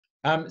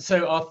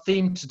So our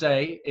theme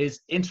today is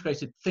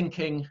integrated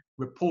thinking,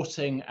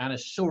 reporting and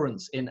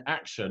assurance in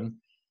action.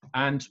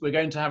 And we're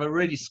going to have a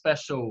really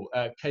special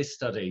case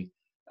study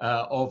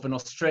of an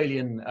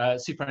Australian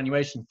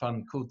superannuation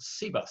fund called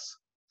Cbus.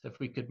 So if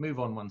we could move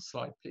on one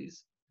slide,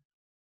 please.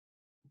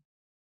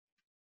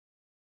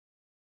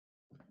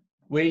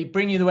 We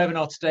bring you the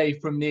webinar today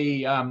from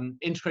the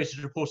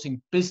Integrated Reporting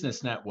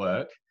Business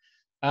Network.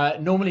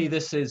 Normally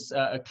this is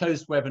a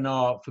closed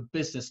webinar for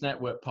Business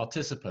Network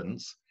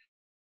participants.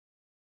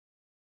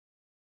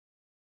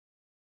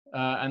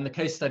 And the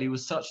case study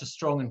was such a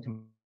strong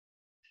and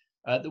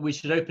that we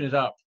should open it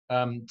up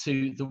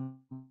to the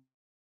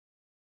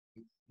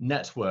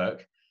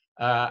network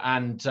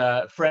and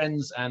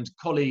friends and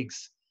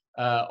colleagues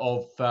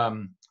of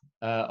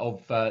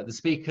the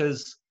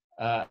speakers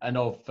and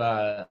of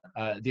the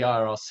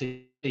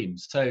IIRC team.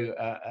 So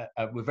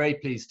we're very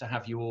pleased to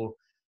have you all.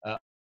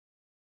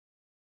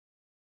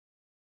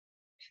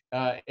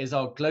 Is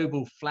our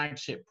global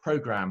flagship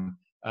program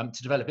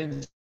to develop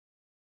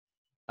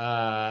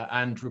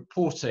and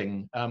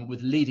reporting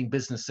with leading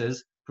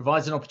businesses,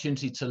 provides an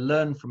opportunity to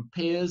learn from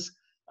peers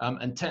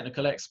and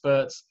technical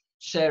experts,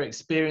 share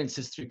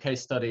experiences through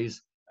case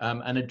studies,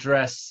 and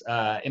address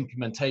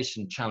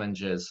implementation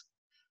challenges.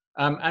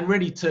 And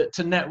really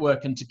to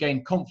network and to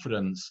gain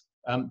confidence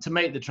to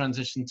make the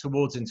transition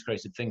towards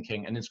integrated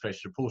thinking and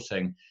integrated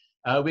reporting.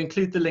 We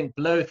include the link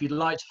below if you'd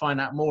like to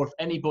find out more. If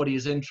anybody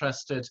is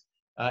interested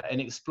in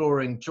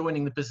exploring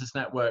joining the Business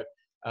Network,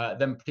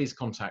 then please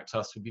contact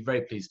us. We'd be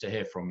very pleased to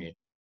hear from you.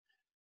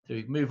 So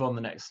we can move on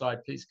the next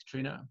slide, please,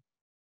 Katrina.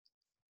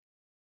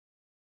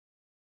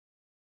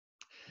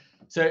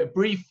 So a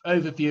brief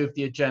overview of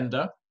the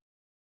agenda.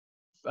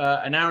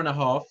 An hour and a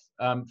half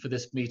for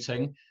this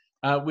meeting.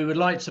 We would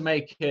like to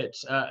make it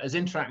as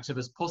interactive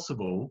as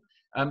possible.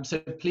 So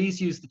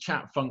please use the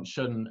chat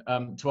function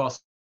to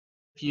ask.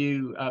 If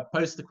you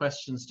post the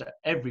questions to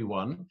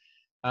everyone,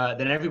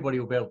 then everybody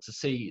will be able to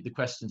see the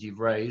questions you've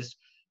raised.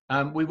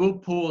 We will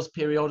pause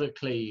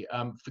periodically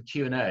for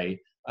Q&A,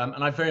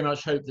 and I very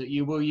much hope that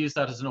you will use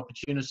that as an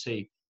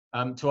opportunity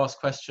to ask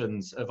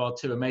questions of our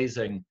two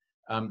amazing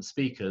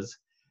speakers.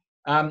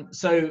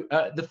 So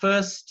the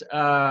first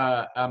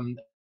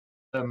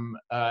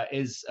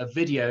is a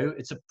video.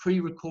 It's a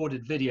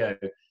pre-recorded video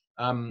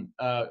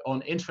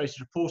on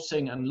integrated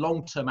reporting and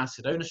long-term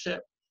asset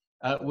ownership.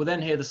 We'll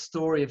then hear the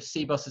story of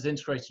Cbus's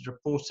integrated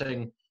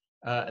reporting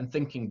and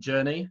thinking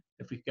journey.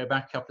 If we could go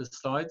back a couple of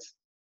slides.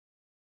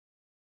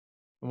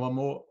 One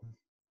more.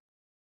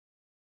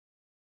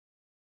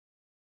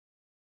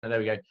 There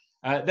we go.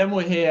 Then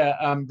we'll hear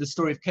the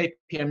story of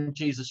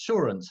KPMG's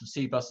assurance of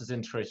Cbus's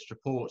integrated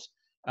report,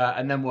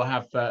 and then we'll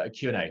have a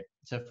Q&A.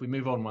 So if we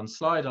move on one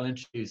slide, I'll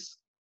introduce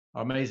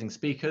our amazing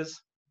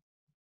speakers.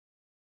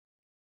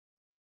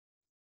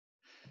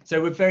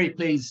 So we're very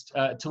pleased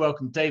to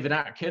welcome David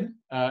Atkin,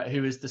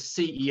 who is the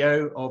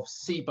CEO of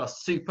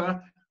Cbus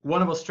Super,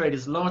 one of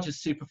Australia's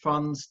largest super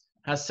funds,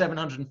 has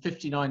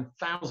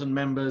 759,000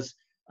 members,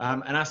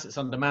 and assets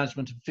under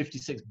management of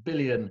 56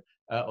 billion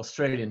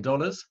Australian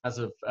dollars as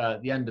of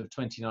the end of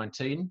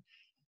 2019.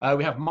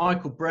 We have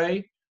Michael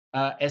Bray,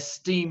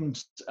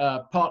 esteemed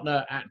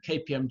partner at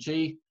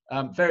KPMG,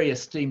 very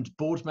esteemed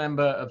board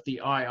member of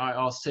the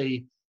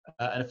IIRC,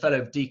 and a fellow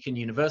of Deakin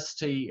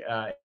University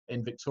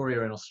in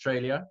Victoria in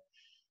Australia.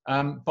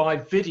 By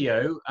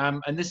video,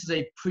 and this is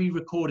a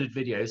pre-recorded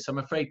video, so I'm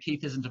afraid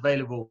Keith isn't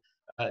available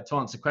to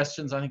answer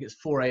questions. I think it's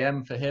 4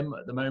 AM for him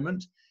at the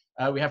moment.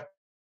 We have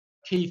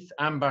Keith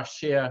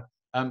Ambachtsheer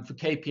for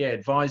KPA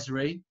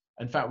Advisory.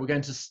 In fact, we're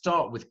going to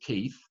start with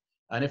Keith,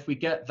 and if we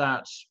get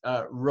that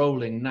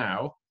rolling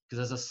now, because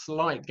there's a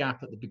slight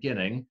gap at the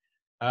beginning,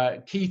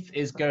 Keith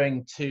is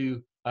going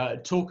to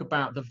talk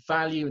about the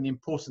value and the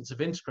importance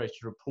of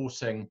integrated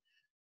reporting,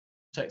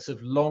 context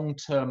of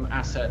long-term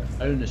asset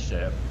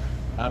ownership,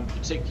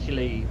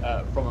 particularly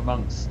from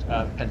amongst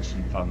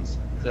pension funds.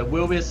 There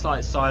will be a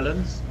slight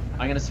silence.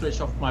 I'm going to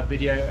switch off my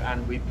video,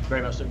 and we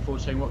very much look forward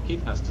to hearing what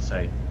Keith has to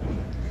say.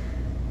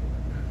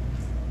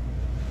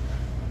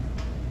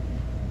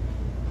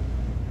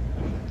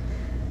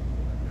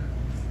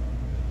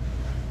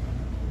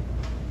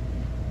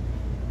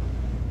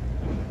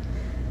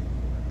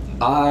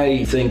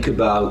 I think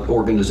about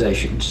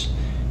organizations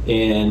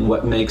and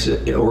what makes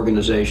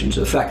organizations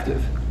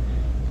effective.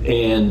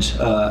 And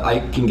I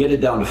can get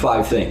it down to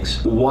 5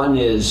 things. One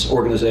is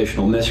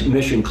organizational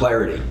mission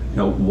clarity. You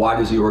know, why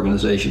does the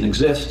organization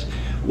exist?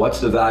 What's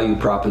the value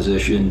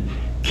proposition?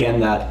 Can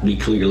that be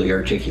clearly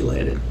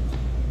articulated?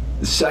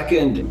 The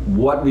second,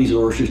 what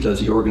resources does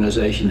the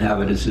organization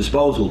have at its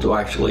disposal to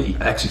actually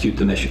execute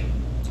the mission?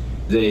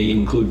 They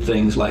include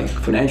things like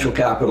financial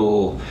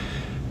capital,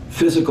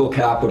 physical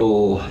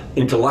capital,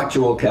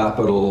 intellectual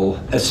capital,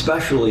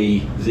 especially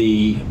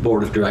the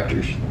board of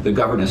directors, the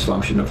governance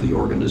function of the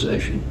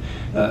organization.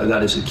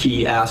 That is a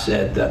key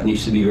asset that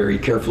needs to be very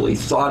carefully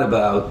thought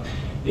about,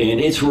 and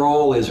its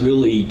role is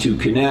really to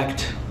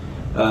connect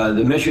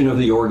the mission of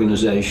the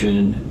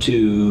organization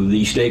to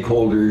the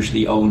stakeholders,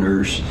 the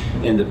owners,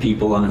 and the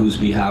people on whose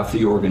behalf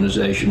the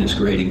organization is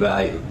creating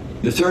value.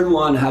 The third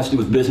one has to do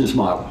with business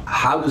model.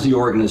 How does the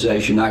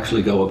organization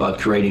actually go about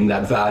creating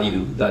that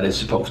value that it's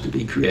supposed to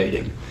be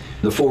creating?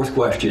 The fourth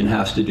question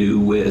has to do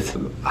with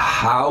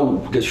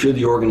should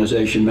the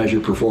organization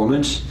measure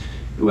performance,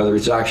 whether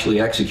it's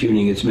actually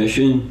executing its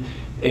mission,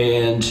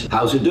 and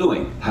how's it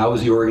doing? How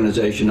is the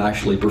organization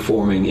actually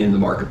performing in the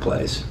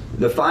marketplace?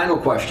 The final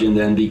question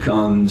then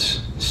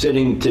becomes,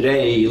 sitting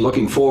today,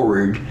 looking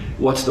forward,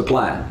 what's the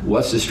plan?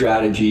 What's the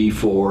strategy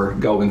for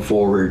going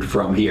forward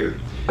from here?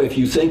 If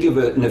you think of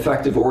it, an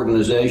effective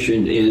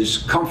organization is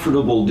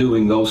comfortable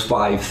doing those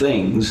 5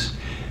 things,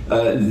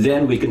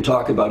 then we can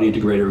talk about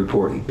integrated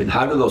reporting. And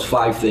how do those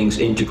 5 things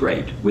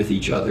integrate with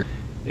each other?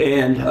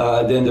 And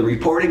then the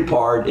reporting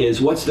part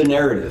is, what's the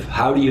narrative?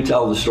 How do you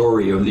tell the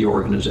story of the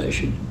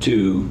organization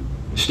to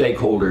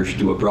stakeholders,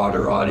 to a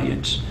broader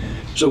audience?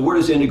 So where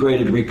does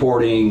integrated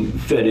reporting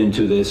fit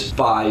into this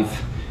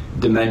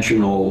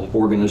 5-dimensional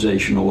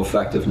organizational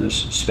effectiveness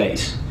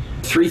space?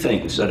 3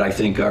 things that I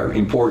think are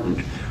important.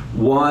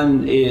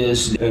 One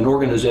is an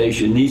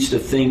organization needs to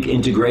think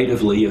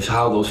integratively of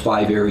how those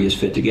 5 areas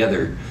fit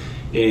together,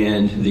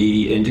 and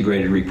the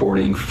integrated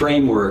reporting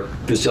framework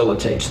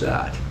facilitates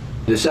that.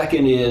 The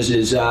second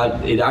is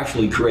that it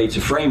actually creates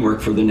a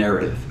framework for the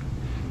narrative.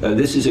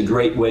 This is a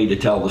great way to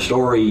tell the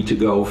story, to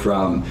go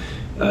from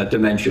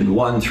dimension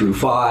 1 through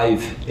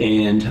 5,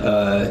 and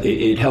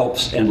it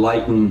helps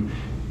enlighten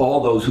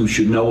all those who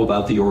should know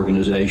about the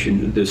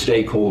organization, the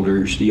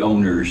stakeholders, the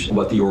owners,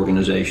 what the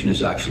organization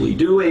is actually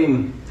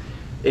doing.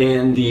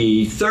 And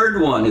the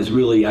third one is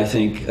really, I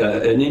think,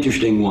 an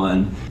interesting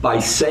one. By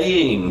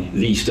saying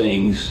these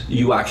things,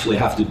 you actually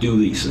have to do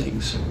these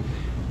things.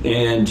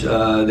 And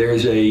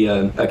there's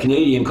a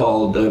Canadian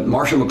called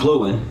Marshall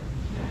McLuhan,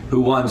 who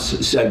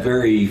once said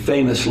very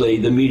famously,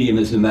 the medium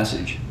is the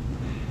message.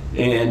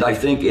 And I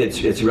think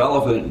it's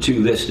relevant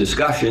to this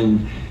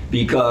discussion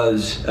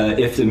because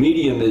if the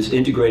medium is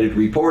integrated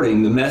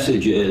reporting, the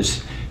message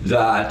is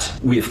that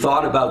we've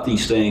thought about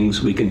these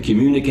things, we can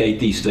communicate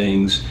these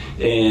things,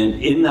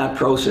 and in that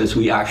process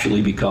we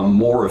actually become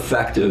more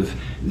effective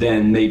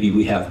than maybe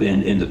we have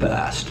been in the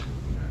past.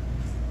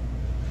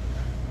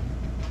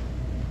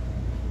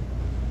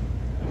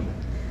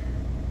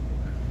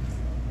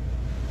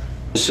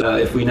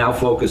 If we now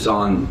focus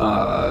on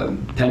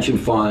pension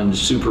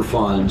funds, super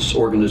funds,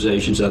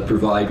 organizations that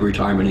provide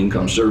retirement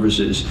income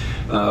services,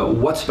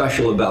 what's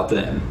special about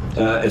them?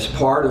 As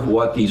part of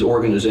what these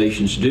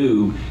organizations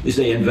do is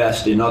they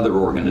invest in other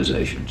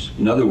organizations.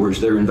 In other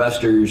words, they're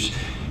investors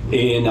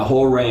in a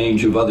whole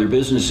range of other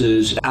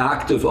businesses.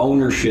 Active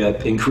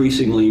ownership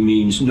increasingly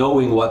means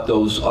knowing what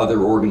those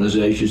other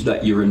organizations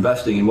that you're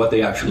investing in, what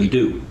they actually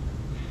do.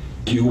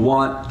 You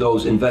want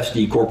those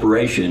investee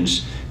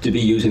corporations to be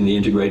using the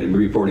integrated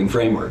reporting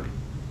framework.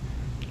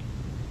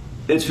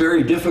 It's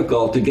very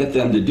difficult to get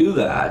them to do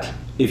that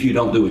if you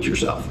don't do it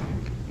yourself.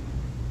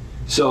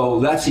 So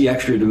that's the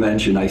extra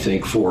dimension, I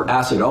think, for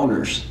asset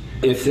owners.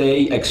 If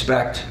they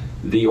expect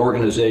the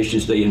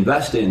organizations they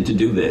invest in to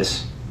do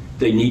this,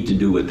 they need to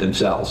do it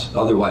themselves.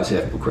 Otherwise, they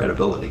have no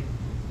credibility.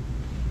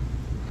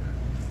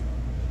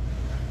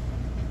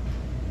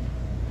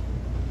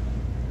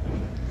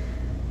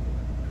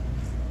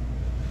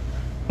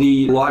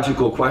 The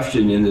logical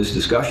question in this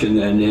discussion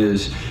then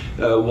is,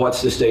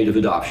 what's the state of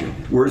adoption?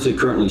 Where does it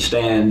currently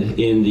stand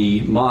in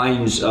the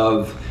minds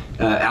of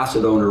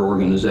asset owner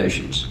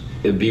organizations?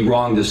 It'd be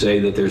wrong to say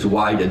that there's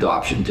wide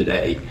adoption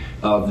today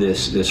of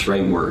this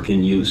framework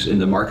in use in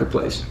the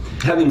marketplace.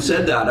 Having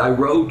said that, I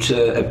wrote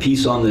a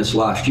piece on this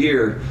last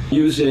year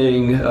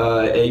using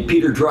a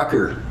Peter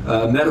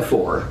Drucker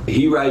metaphor.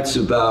 He writes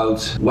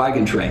about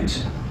wagon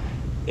trains,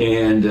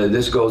 and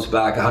this goes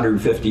back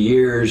 150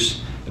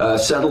 years.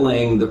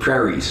 Settling the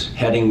prairies,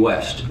 heading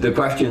west. The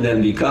question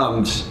then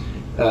becomes,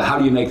 how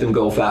do you make them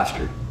go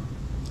faster?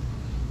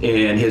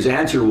 And his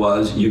answer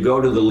was, you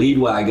go to the lead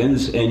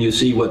wagons and you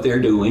see what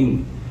they're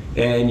doing,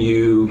 and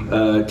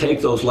you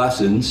take those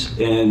lessons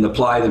and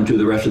apply them to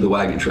the rest of the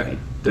wagon train.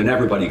 Then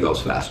everybody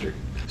goes faster.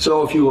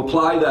 So if you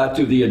apply that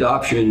to the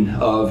adoption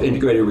of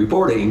integrated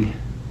reporting,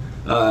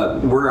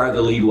 where are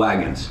the lead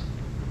wagons?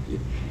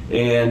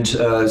 And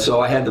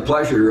so I had the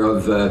pleasure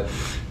of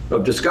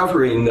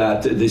discovering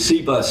that the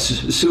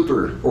Cbus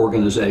Super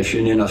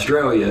organization in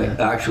Australia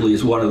actually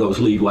is one of those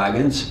lead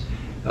wagons.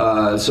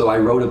 So I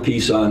wrote a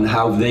piece on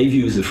how they've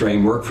used the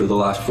framework for the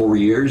last 4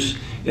 years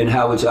and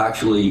how it's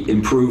actually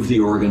improved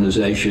the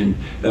organization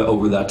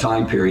over that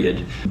time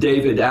period.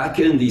 David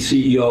Atkin, the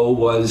CEO,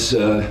 was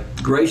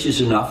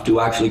gracious enough to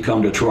actually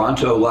come to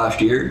Toronto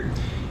last year,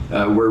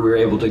 where we were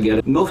able to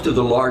get most of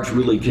the large,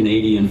 really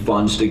Canadian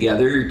funds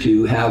together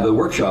to have a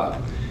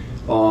workshop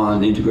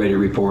on integrated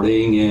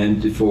reporting,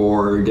 and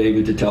for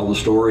David to tell the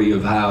story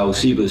of how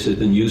Cbus has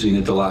been using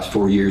it the last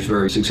 4 years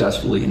very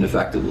successfully and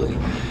effectively.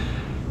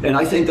 And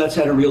I think that's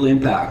had a real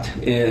impact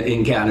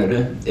in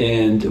Canada,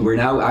 and we're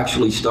now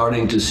actually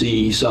starting to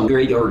see some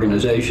great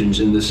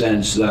organizations in the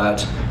sense that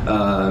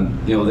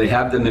they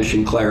have the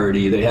mission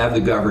clarity, they have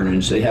the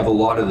governance, they have a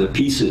lot of the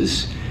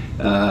pieces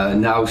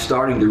now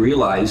starting to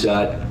realize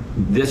that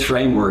this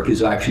framework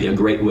is actually a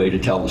great way to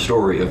tell the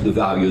story of the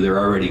value they're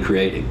already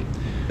creating.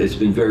 It's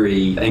been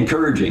very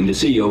encouraging to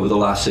see over the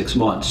last 6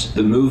 months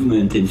the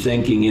movement in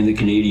thinking in the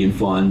Canadian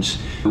funds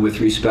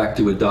with respect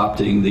to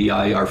adopting the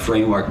IIR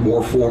framework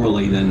more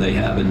formally than they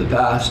have in the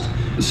past.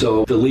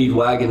 So the lead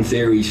wagon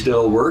theory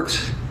still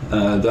works,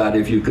 that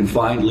if you can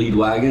find lead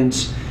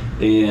wagons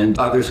and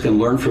others can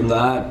learn from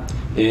that.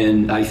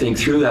 And I think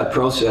through that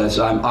process,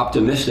 I'm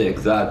optimistic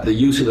that the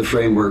use of the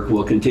framework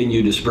will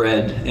continue to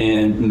spread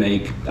and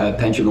make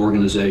pension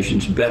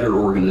organizations better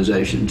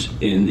organizations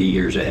in the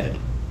years ahead.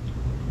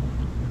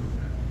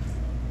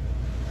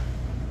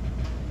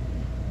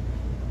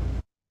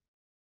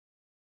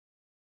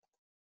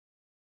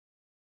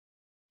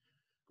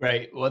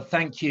 Great. Well,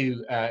 thank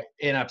you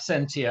in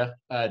absentia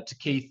to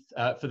Keith.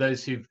 For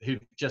those who've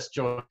just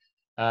joined,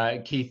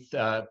 Keith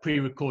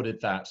pre-recorded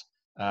that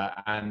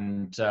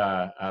and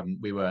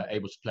we were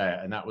able to play it.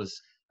 And that was,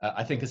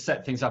 I think, has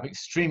set things up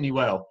extremely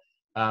well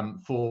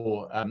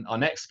for our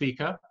next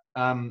speaker.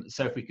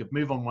 So if we could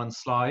move on one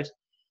slide.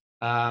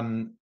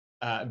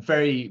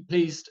 Very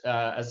pleased,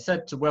 as I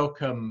said, to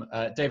welcome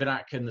David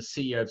Atkin, the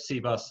CEO of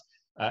Cbus,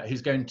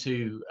 who's going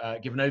to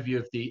give an overview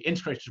of the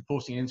integrated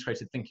reporting and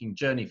integrated thinking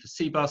journey for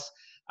Cbus.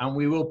 And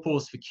we will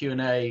pause for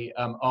Q&A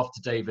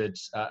after David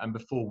and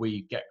before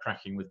we get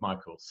cracking with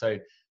Michael. So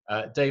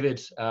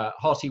David,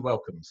 hearty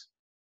welcomes.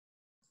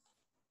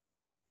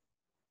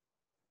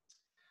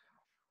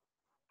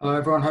 Hello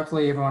everyone,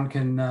 hopefully everyone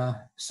can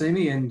see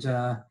me and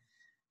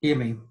hear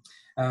me.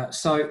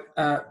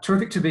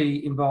 Terrific to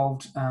be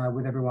involved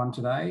with everyone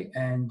today,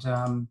 and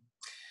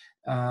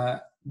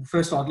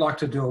first I'd like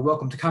to do a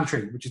welcome to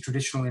country, which is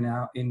traditional in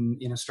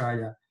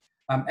Australia.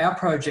 Our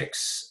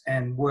projects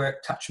and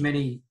work touch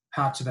many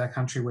parts of our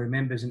country where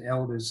members and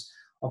elders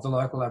of the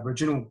local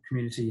Aboriginal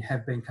community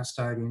have been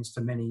custodians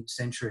for many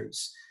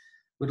centuries.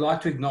 We'd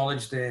like to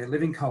acknowledge their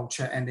living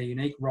culture and their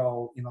unique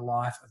role in the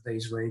life of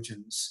these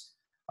regions.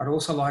 I'd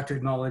also like to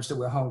acknowledge that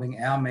we're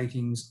holding our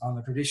meetings on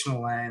the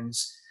traditional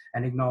lands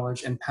and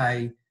acknowledge and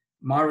pay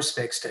my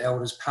respects to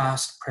elders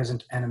past,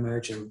 present and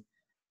emerging.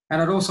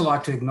 And I'd also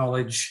like to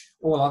acknowledge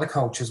all other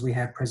cultures we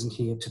have present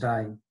here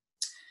today.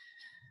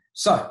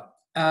 So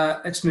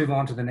let's move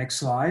on to the next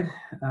slide.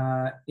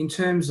 In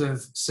terms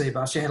of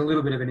Cbus, you had a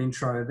little bit of an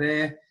intro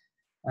there.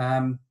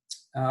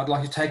 I'd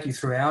like to take you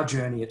through our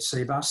journey at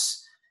Cbus,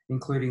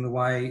 including the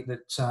way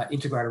that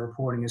integrated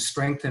reporting has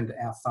strengthened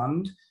our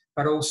fund,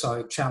 but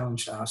also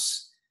challenged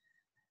us.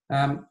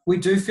 We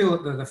do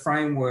feel that the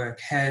framework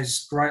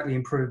has greatly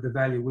improved the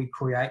value we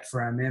create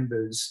for our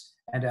members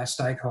and our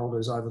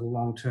stakeholders over the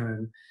long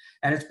term.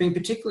 And it's been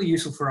particularly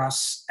useful for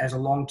us as a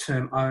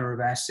long-term owner of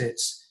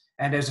assets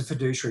and as a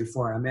fiduciary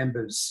for our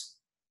members.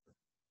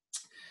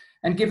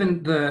 And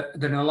given that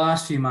in the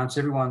last few months,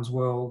 everyone's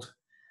world,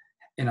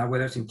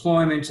 whether it's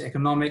employment,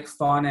 economic,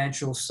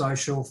 financial,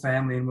 social,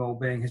 family and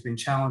wellbeing has been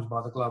challenged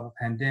by the global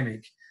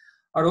pandemic,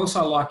 I'd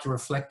also like to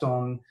reflect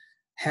on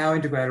how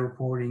integrated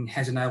reporting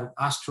has enabled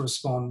us to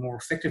respond more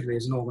effectively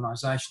as an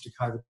organisation to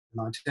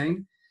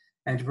COVID-19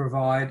 and to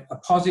provide a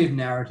positive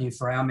narrative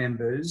for our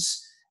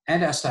members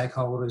and our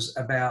stakeholders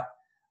about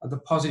the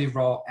positive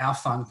role our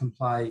fund can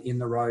play in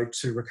the road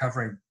to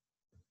recovery.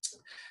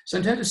 So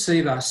in terms of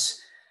Cbus,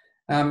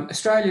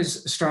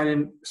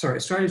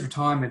 Australia's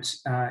retirement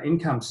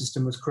income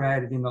system was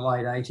created in the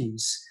late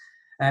 80s,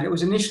 and it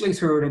was initially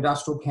through an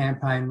industrial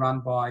campaign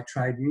run by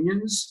trade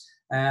unions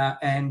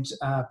and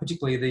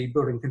particularly the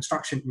building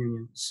construction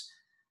unions,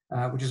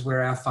 which is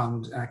where our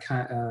fund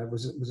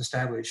was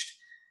established.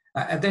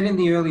 And then in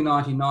the early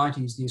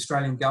 1990s, the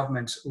Australian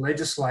government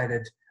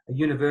legislated a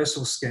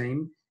universal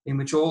scheme in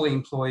which all the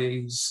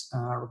employees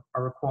are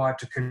required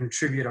to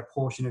contribute a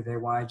portion of their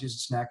wages.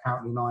 It's now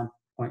currently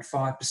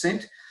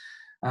 9.5%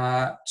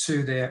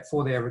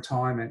 for their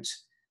retirement.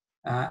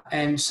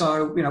 And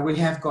so, we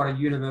have got a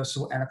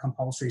universal and a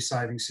compulsory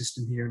savings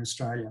system here in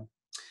Australia.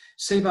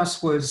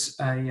 Cbus was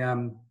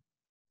one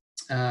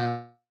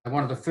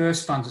of the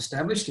first funds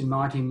established in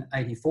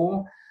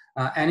 1984,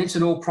 and it's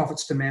an all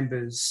profits to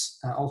members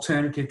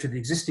alternative to the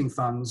existing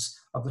funds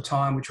of the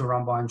time, which were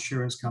run by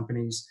insurance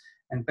companies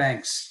and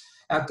banks.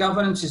 Our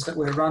governance is that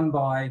we're run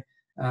by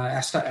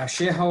our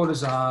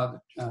shareholders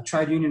are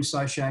trade union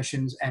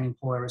associations and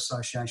employer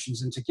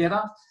associations, and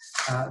together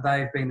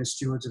they've been the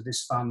stewards of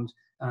this fund,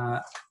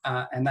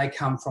 and they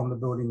come from the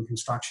building and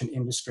construction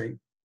industry.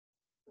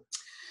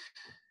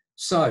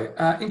 So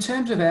in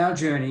terms of our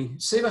journey,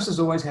 Cbus has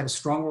always had a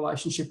strong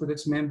relationship with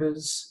its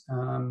members.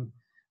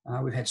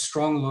 We've had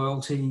strong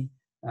loyalty,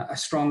 a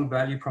strong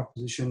value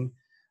proposition,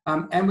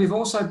 and we've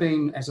also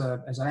been, as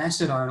an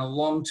asset owner,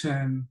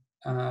 long-term.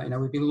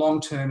 We've been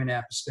long-term in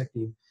our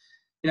perspective.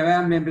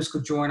 Our members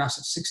could join us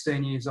at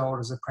 16 years old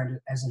as an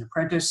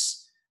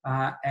apprentice,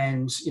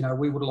 and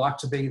we would like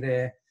to be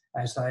there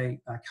as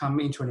they come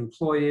into an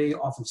employee,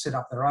 often set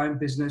up their own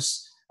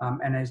business,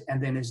 and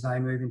then as they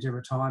move into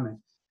retirement.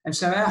 And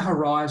so our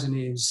horizon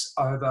is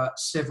over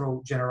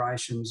several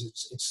generations.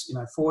 It's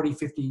 40,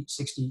 50,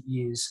 60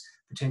 years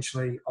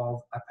potentially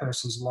of a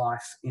person's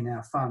life in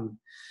our fund.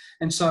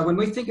 And so when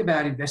we think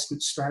about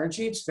investment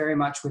strategy, it's very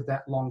much with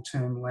that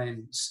long-term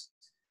lens.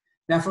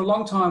 Now, for a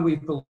long time,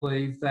 we've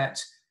believed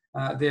that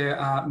there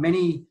are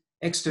many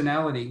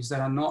externalities that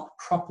are not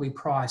properly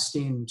priced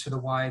into the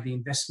way the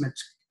investment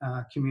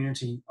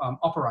community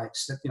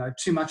operates, that,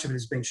 too much of it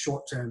has been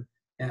short-term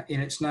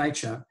in its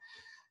nature.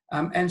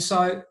 And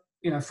so,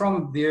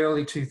 from the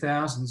early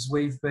 2000s,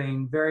 we've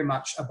been very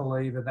much a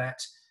believer that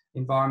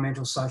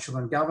environmental, social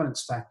and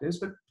governance factors,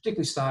 but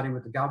particularly starting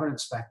with the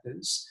governance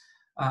factors,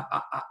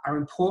 are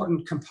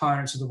important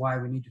components of the way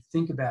we need to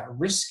think about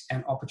risk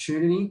and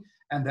opportunity,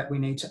 and that we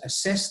need to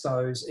assess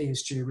those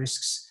ESG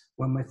risks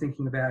when we're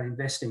thinking about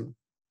investing.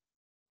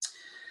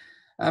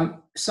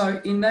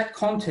 So in that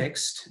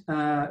context,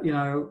 5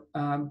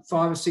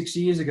 or 6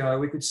 years ago,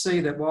 we could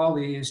see that while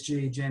the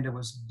ESG agenda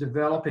was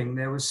developing,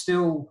 there was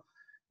still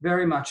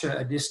very much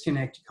a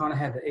disconnect. You kind of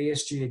had the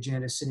ESG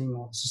agenda sitting,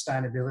 or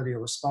sustainability or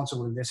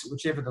responsible investment,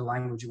 whichever the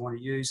language you want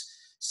to use,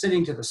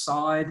 sitting to the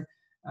side,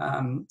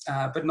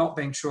 but not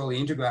being truly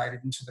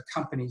integrated into the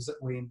companies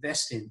that we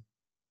invest in.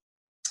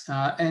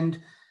 And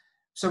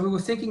so we were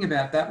thinking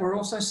about that. We're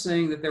also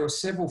seeing that there were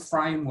several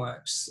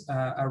frameworks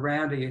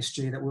around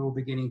ESG that we were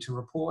beginning to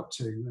report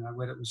to,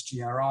 whether it was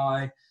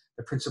GRI,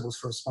 the Principles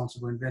for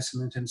Responsible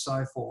Investment, and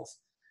so forth.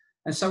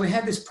 And so we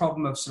had this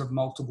problem of sort of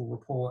multiple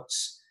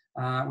reports.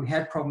 We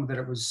had a problem that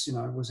it was,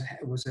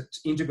 was it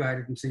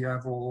integrated into the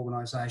overall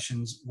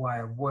organisation's way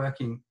of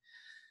working.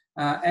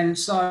 And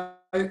so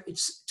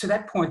it's to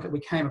that point that we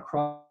came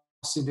across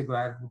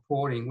integrated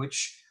reporting,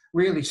 which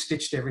really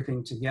stitched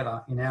everything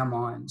together in our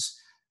minds.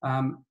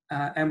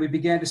 And we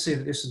began to see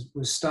that this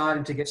was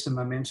starting to get some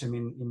momentum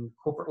in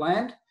corporate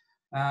land.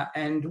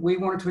 And we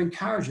wanted to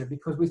encourage it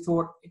because we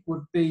thought it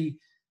would be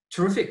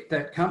terrific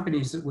that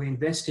companies that we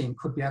invest in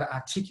could be able to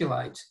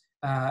articulate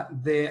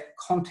their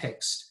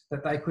context,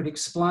 that they could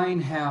explain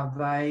how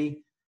they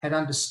had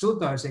understood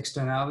those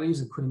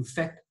externalities that could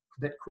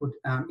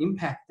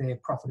impact their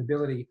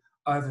profitability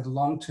over the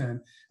long term.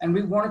 And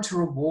we wanted to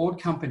reward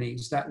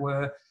companies that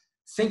were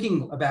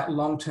thinking about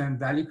long-term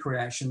value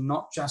creation,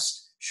 not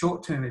just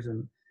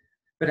short-termism.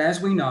 But as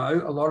we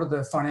know, a lot of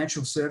the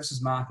financial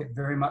services market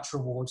very much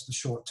rewards the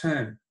short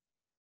term.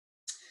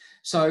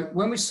 So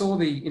when we saw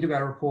the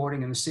integrated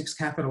reporting and the 6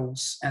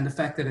 capitals, and the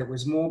fact that it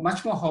was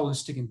much more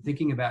holistic in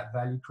thinking about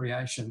value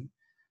creation,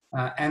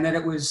 and that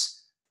it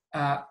was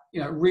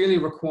really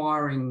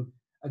requiring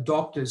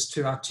adopters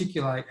to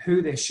articulate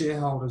who their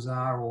shareholders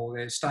are or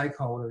their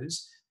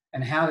stakeholders,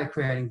 and how they're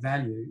creating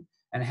value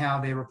and how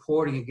they're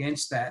reporting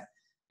against that,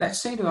 that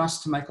seemed to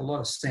us to make a lot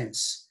of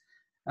sense.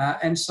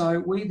 And so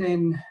we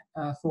then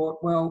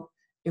thought, well,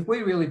 if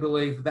we really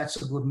believe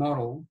that's a good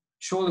model,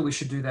 surely we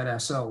should do that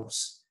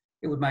ourselves.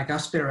 It would make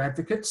us better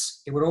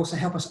advocates. It would also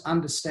help us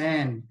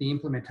understand the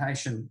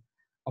implementation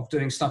of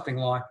doing something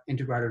like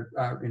integrated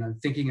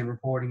thinking and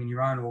reporting in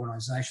your own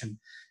organisation,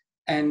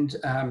 and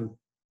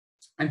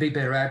be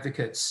better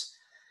advocates.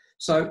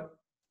 So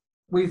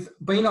we've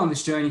been on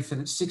this journey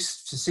for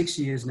 6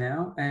 years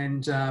now,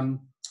 and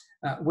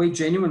we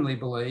genuinely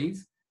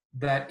believe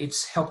that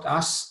it's helped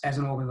us as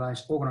an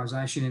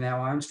organisation in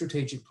our own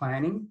strategic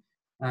planning.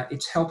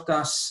 It's helped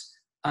us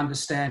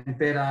understand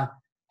better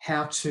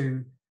how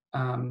to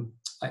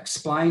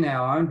explain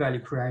our own value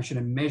creation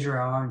and measure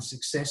our own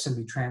success and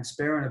be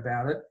transparent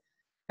about it.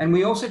 And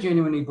we also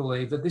genuinely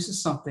believe that this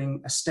is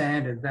a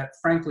standard that,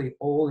 frankly,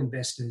 all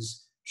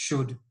investors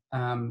should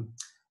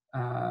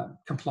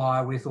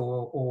comply with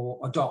or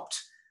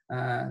adopt.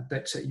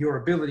 That your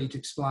ability to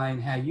explain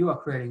how you are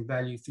creating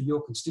value for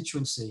your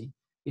constituency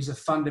is a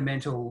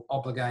fundamental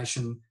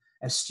obligation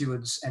as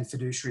stewards and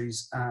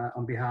fiduciaries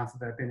on behalf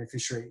of our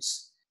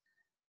beneficiaries.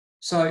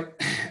 So,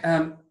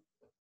 and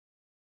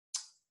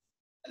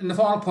the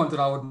final point that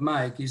I would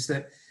make is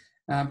that,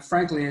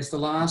 frankly, as the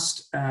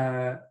last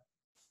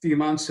few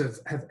months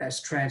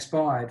has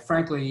transpired,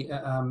 frankly,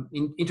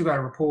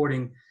 integrated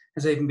reporting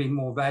has even been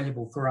more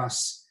valuable for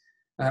us.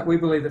 We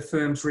believe that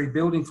firms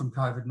rebuilding from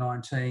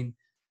COVID-19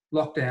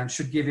 lockdown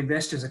should give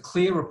investors a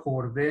clear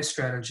report of their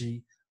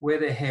strategy, where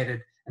they're headed,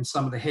 and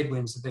some of the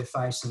headwinds that they're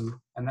facing,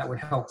 and that would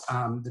help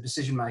the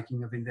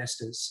decision-making of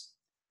investors.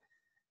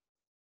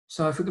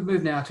 So if we could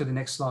move now to the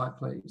next slide,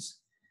 please.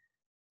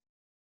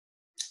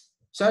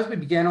 So as we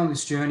began on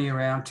this journey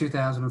around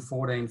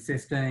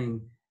 2014-15,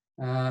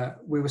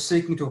 we were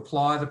seeking to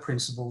apply the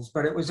principles,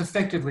 but it was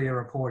effectively a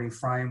reporting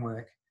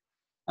framework.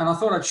 And I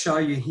thought I'd show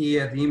you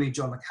here the image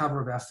on the cover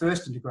of our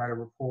first integrated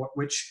report,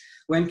 which,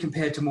 when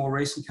compared to more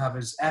recent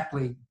covers,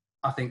 aptly,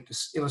 I think,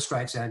 just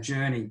illustrates our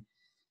journey.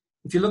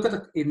 If you look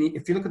at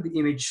the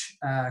image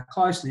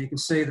closely, you can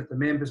see that the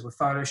members were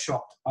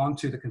photoshopped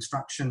onto the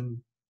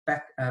construction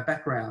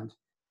background.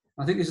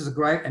 I think this is a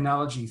great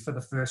analogy for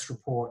the first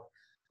report.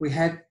 We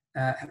had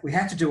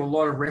to do a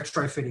lot of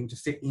retrofitting to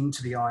fit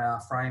into the IR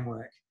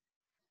framework.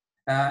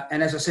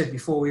 And as I said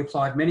before, we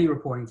applied many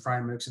reporting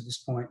frameworks at this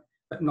point,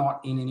 but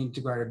not in an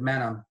integrated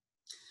manner.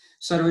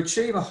 So to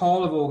achieve a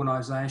whole of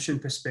organisation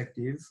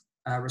perspective,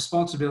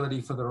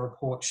 responsibility for the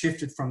report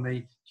shifted from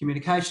the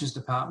communications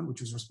department,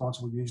 which was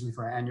responsible usually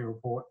for our annual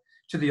report,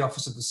 to the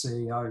office of the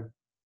CEO.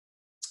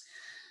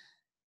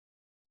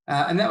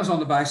 And that was on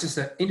the basis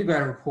that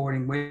integrated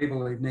reporting, we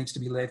believe, needs to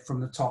be led from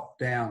the top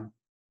down.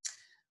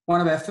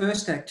 One of our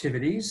first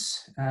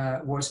activities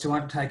was to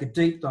undertake a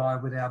deep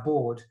dive with our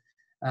board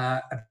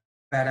about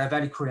our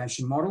value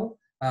creation model,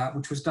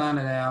 which was done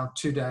at our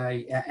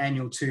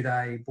annual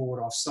two-day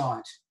board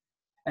off-site.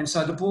 And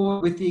so the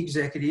board, with the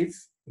executive,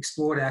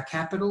 explored our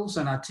capitals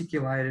and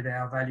articulated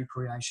our value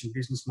creation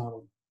business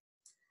model.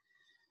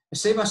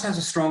 Cbus has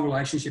a strong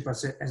relationship,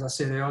 as I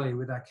said earlier,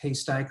 with our key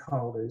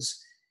stakeholders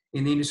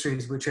in the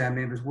industries which our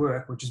members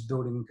work, which is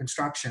building and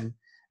construction.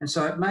 And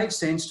so it made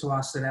sense to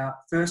us that our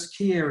first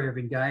key area of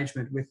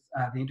engagement with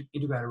the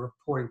integrated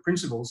reporting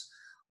principles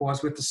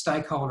was with the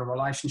stakeholder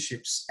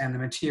relationships and the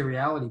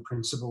materiality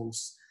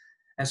principles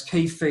as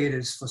key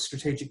feeders for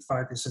strategic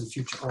focus and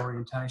future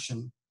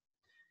orientation.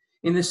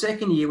 In the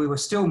second year, we were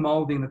still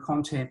moulding the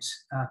content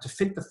to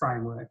fit the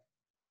framework.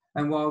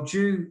 And while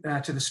due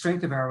to the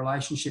strength of our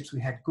relationships, we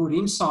had good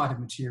insight of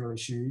material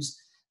issues,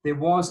 there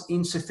was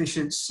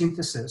insufficient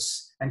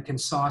synthesis and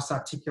concise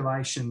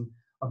articulation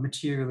of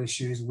material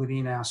issues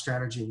within our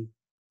strategy.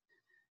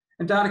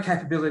 And data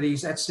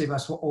capabilities at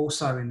Cbus were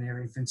also in their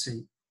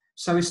infancy.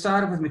 So we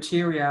started with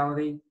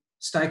materiality,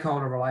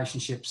 stakeholder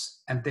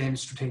relationships, and then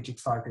strategic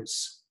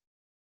focus.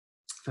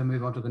 If I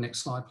move on to the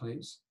next slide,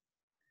 please.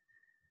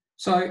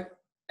 So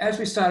as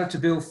we started to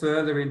build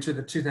further into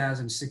the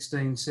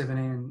 2016,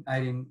 17,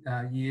 18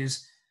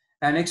 years,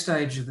 our next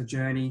stage of the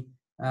journey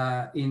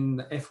in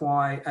the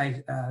FY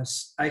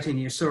 18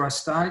 years saw us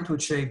starting to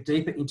achieve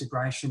deeper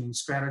integration in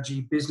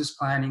strategy, business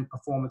planning,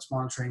 performance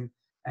monitoring,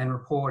 and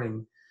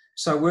reporting.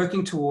 So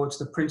working towards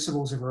the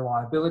principles of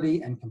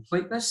reliability and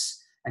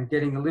completeness and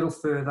getting a little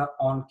further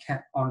on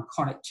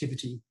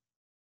connectivity.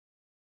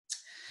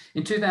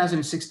 In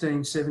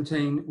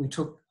 2016-17, we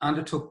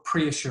undertook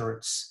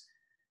pre-assurance.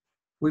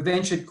 We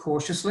ventured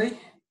cautiously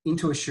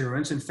into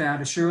assurance and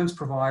found assurance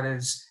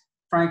providers,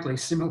 frankly,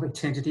 similarly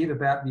tentative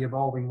about the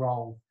evolving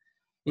role.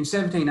 In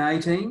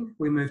 17-18,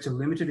 we moved to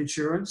limited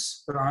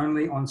assurance, but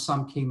only on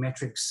some key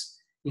metrics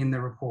in the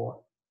report.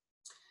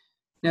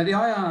 Now, the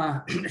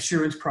IIR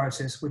assurance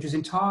process, which is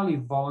entirely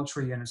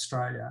voluntary in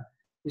Australia,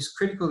 is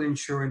critical in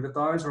ensuring that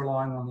those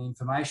relying on the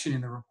information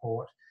in the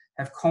report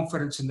have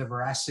confidence in the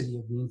veracity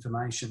of the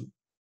information.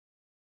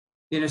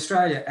 In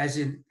Australia, as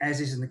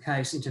is in the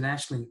case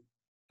internationally,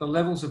 the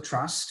levels of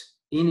trust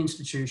in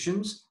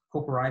institutions,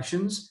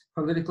 corporations,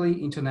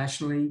 politically,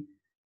 internationally,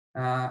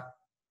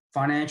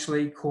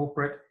 financially,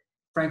 corporate,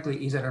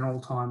 frankly, is at an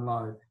all-time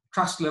low.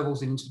 Trust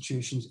levels in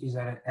institutions is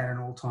at an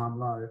all-time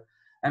low.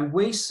 And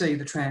we see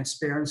the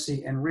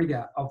transparency and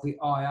rigour of the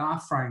IR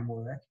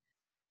framework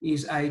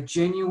is a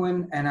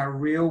genuine and a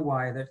real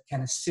way that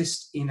can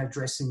assist in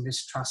addressing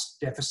this trust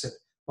deficit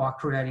by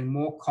creating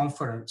more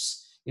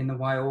confidence in the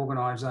way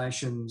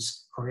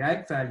organisations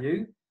create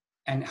value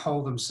and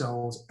hold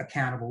themselves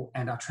accountable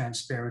and are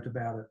transparent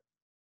about it.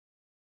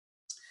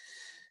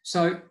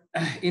 So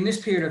in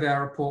this period of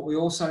our report, we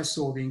also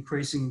saw the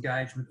increasing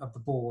engagement of the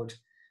board,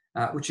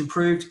 which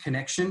improved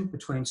connection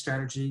between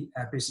strategy,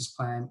 our business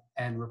plan,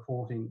 and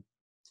reporting.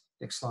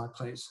 Next slide,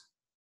 please.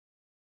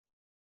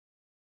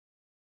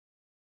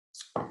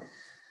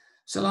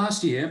 So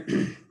last year,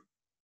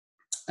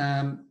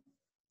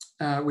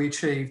 we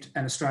achieved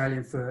an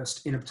Australian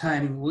first in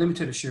obtaining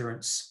limited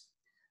assurance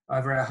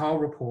over our whole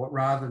report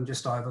rather than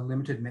just over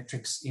limited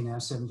metrics in our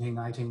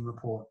 17-18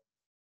 report.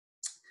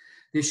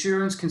 The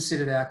assurance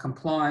considered our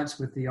compliance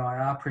with the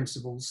IR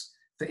principles,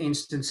 for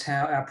instance,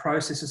 how our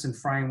processes and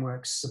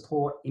frameworks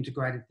support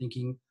integrated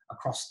thinking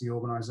across the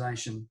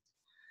organisation.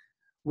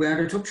 We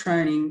undertook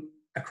training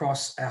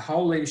across our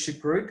whole leadership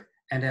group,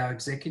 and our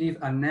executive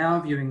are now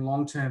viewing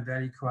long-term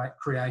value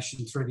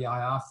creation through the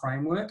IR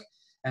framework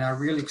and are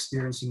really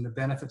experiencing the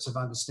benefits of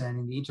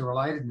understanding the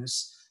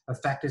interrelatedness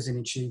of factors in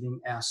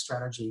achieving our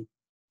strategy.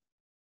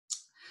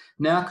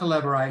 Now,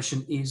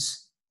 collaboration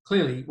is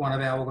clearly one of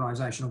our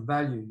organisational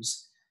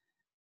values,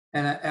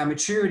 and our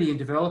maturity in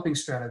developing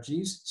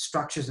strategies,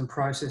 structures and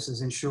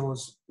processes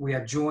ensures we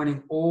are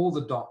joining all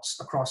the dots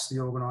across the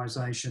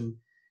organisation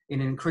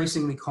in an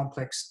increasingly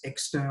complex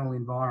external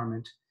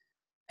environment,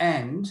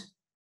 and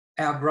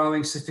our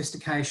growing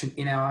sophistication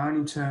in our own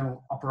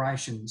internal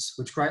operations,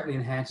 which greatly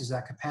enhances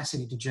our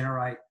capacity to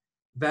generate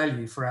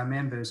value for our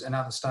members and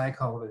other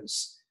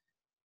stakeholders.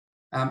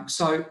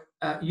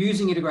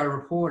 Using integrated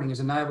reporting has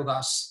enabled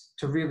us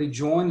to really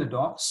join the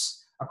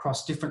dots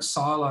across different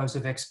silos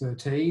of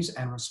expertise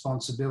and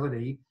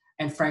responsibility,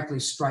 and frankly,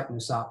 straighten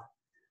us up.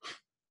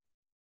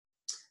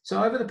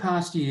 So over the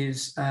past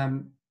years,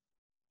 over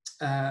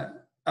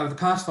the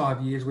past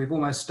 5 years, we've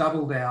almost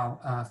doubled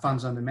our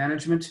funds under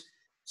management,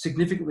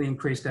 significantly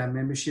increased our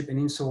membership, and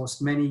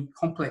insourced many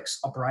complex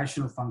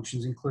operational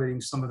functions,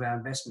 including some of our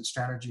investment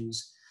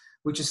strategies,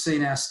 which has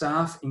seen our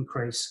staff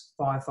increase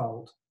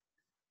fivefold.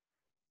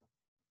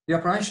 The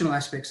operational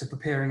aspects of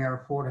preparing our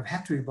report have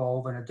had to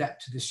evolve and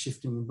adapt to this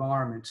shifting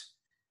environment.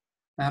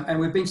 And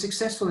we've been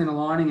successful in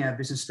aligning our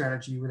business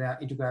strategy with our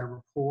integrated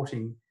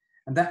reporting,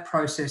 and that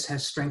process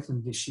has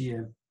strengthened this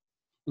year.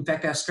 In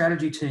fact, our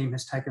strategy team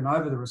has taken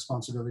over the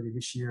responsibility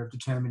this year of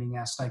determining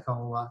our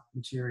stakeholder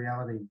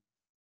materiality.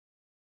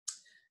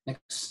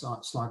 Next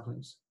slide,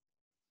 please.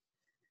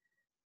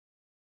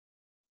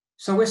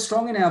 So we're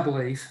strong in our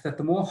belief that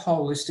the more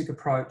holistic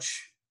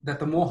approach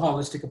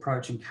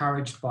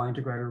encouraged by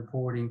integrated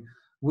reporting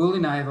will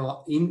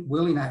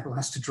enable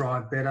us to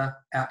drive better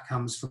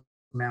outcomes from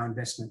our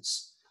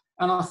investments.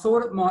 And I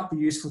thought it might be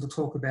useful to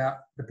talk about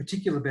the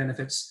particular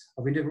benefits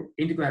of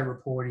integrated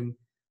reporting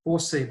for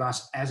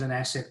Cbus as an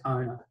asset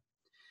owner.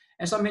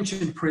 As I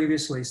mentioned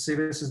previously,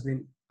 Cbus has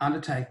been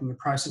undertaking a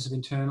process of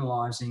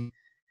internalising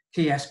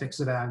key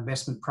aspects of our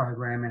investment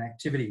program and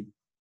activity.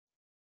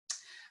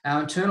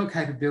 Our internal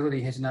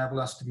capability has enabled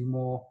us to be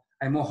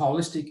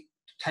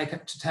take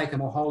a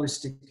more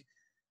holistic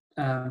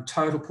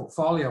total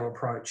portfolio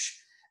approach,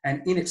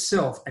 and in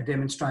itself a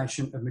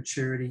demonstration of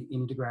maturity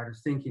in integrated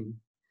thinking.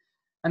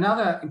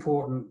 Another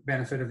important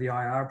benefit of the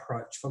IR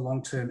approach for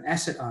long-term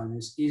asset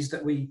owners is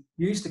that we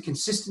use the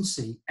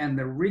consistency and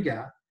the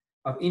rigour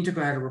of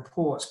integrated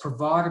reports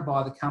provided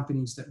by the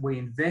companies that we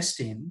invest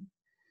in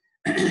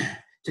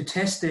to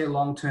test their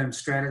long-term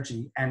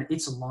strategy and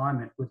its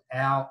alignment with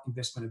our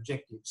investment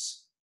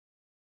objectives.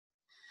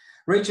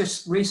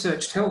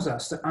 Research tells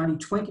us that only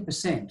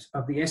 20%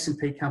 of the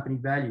S&P company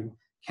value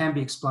can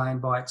be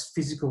explained by its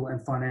physical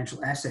and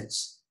financial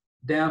assets,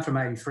 down from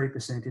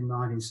 83% in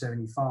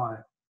 1975.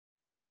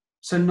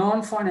 So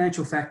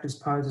non-financial factors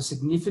pose a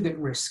significant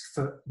risk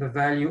for the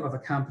value of a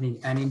company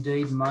and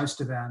indeed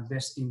most of our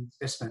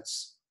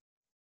investments.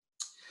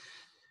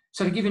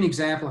 So to give you an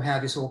example of how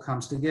this all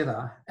comes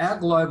together, our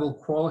global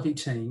quality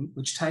team,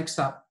 which takes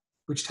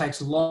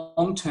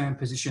long-term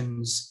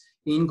positions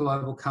in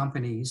global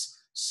companies,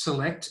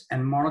 select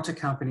and monitor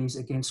companies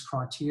against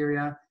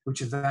criteria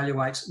which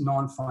evaluates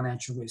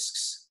non-financial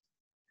risks.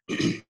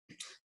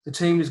 The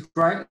team is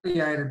greatly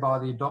aided by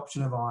the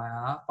adoption of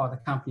IR by the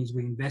companies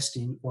we invest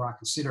in or are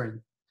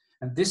considering.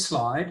 And this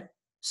slide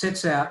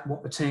sets out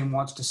what the team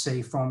wants to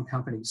see from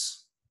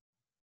companies.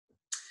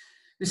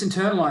 This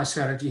internalised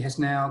strategy has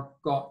now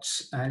got,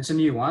 it's a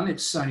new one,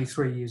 it's only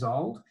 3 years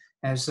old,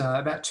 has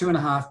about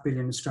 2.5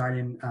 billion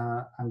Australian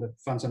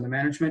funds under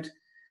management,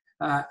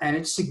 and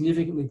it's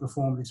significantly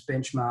performed its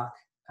benchmark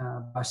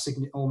by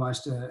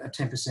almost a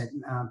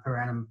 10% per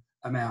annum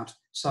amount.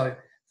 So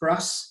for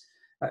us,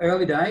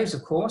 early days,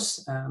 of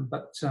course,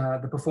 but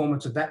the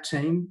performance of that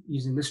team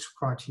using this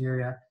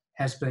criteria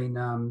has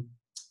been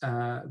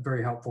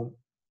very helpful.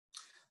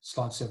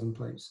 Slide 7,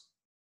 please.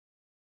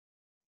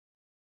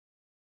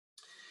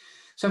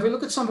 So if we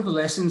look at some of the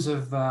lessons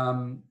of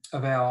our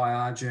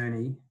IR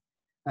journey,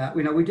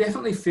 we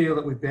definitely feel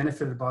that we've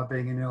benefited by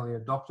being an early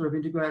adopter of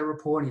integrated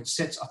reporting.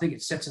 I think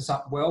it sets us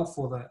up well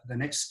for the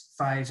next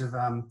phase of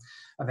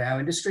our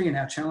industry and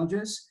our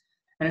challenges.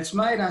 And it's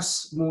made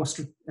us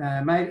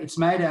it's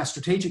made our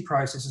strategic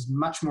processes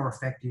much more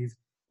effective,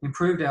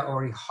 improved our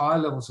already high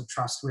levels of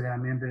trust with our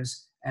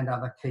members and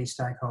other key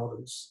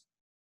stakeholders.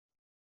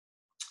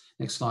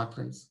 Next slide,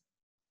 please.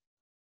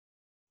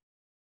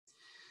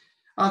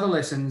 Other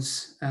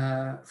lessons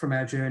from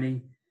our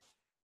journey.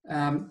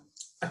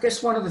 I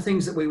guess one of the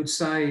things that we would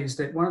say is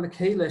that one of the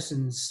key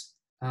lessons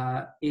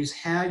is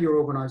how your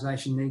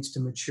organisation needs to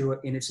mature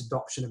in its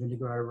adoption of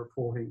integrated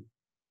reporting.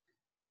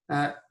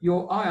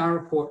 Your IR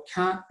report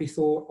can't be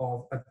thought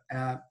of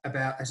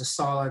about as a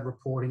siloed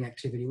reporting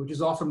activity, which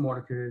is often what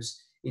occurs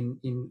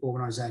in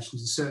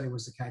organisations, and certainly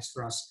was the case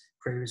for us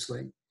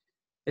previously.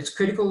 It's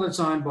critical that it's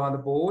owned by the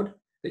board,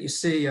 that your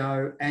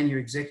CEO and your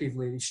executive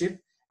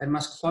leadership, and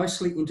must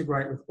closely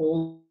integrate with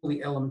all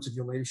the elements of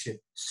your leadership: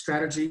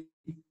 strategy,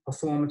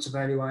 performance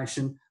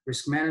evaluation,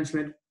 risk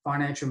management,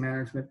 financial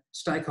management,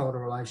 stakeholder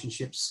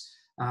relationships,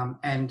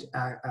 and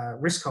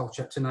risk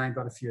culture, to name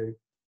but a few.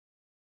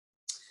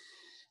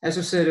 As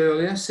I said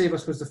earlier,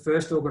 Cbus was the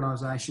first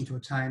organisation to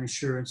attain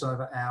assurance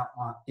over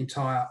our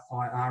entire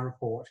IR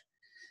report.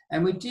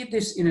 And we did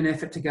this in an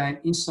effort to gain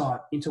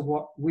insight into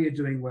what we are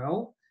doing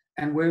well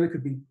and where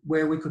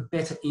we could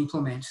better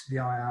implement the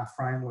IR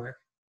framework.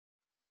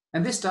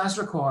 And this does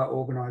require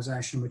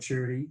organisational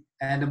maturity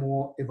and a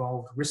more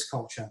evolved risk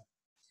culture.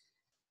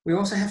 We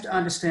also have to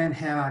understand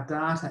how our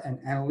data and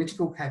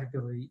analytical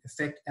capability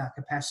affect our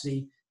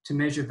capacity to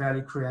measure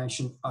value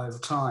creation over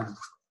time.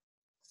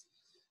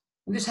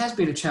 And this has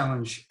been a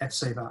challenge at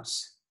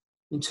Cbus.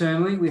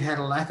 Internally, we had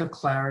a lack of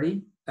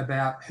clarity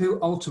about who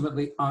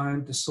ultimately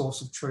owned the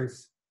source of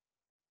truth: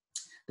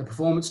 the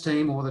performance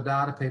team or the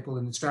data people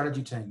in the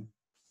strategy team.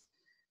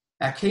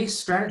 Our key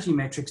strategy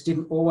metrics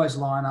didn't always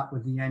line up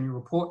with the annual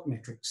report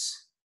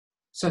metrics.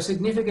 So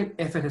significant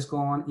effort has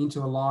gone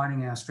into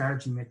aligning our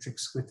strategy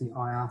metrics with the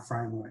IR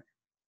framework.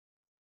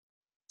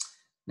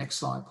 Next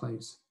slide,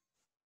 please.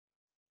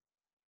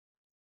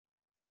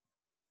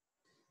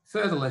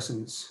 Further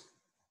lessons.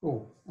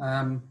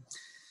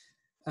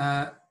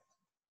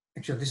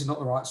 Actually, this is not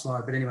the right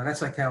slide, but anyway,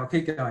 that's okay. I'll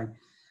keep going.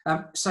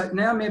 So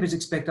now members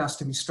expect us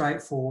to be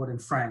straightforward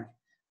and frank,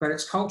 but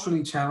it's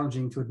culturally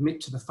challenging to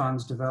admit to the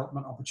fund's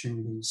development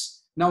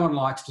opportunities. No one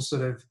likes to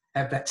sort of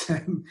have that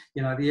term,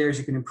 you know, the areas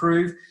you can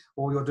improve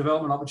or your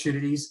development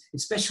opportunities,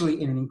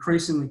 especially in an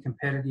increasingly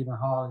competitive and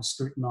highly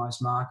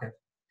scrutinised market.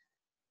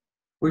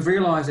 We've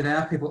realised that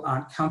our people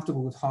aren't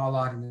comfortable with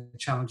highlighting the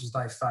challenges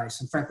they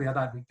face, and frankly, I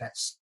don't think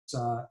that's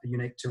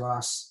unique to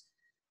us.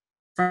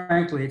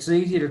 Frankly, it's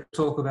easier to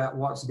talk about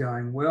what's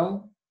going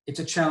well. It's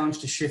a challenge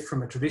to shift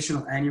from a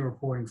traditional annual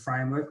reporting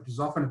framework, which is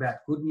often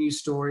about good news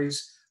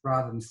stories,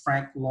 rather than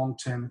frank,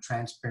 long-term and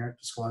transparent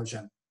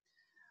disclosure.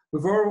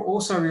 We've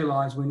also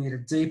realised we need a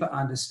deeper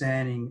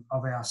understanding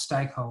of our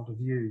stakeholder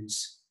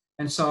views.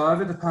 And so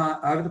over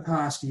the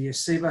past year,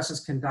 Cbus has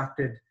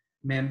conducted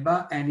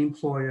member and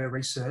employer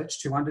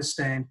research to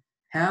understand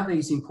how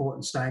these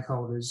important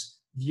stakeholders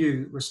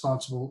view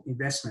responsible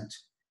investment,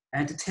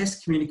 and to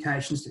test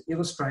communications to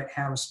illustrate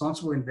how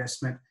responsible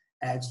investment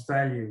adds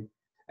value,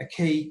 a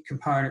key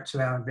component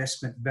to our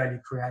investment value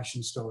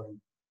creation story.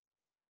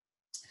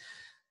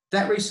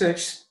 That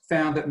research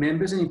found that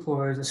members and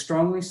employers are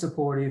strongly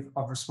supportive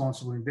of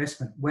responsible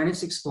investment when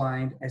it's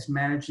explained as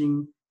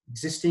managing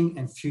existing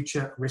and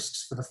future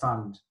risks for the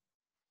fund.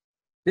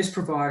 This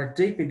provided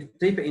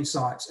deeper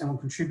insights and will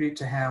contribute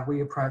to how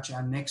we approach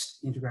our next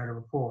integrated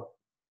report.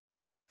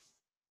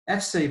 At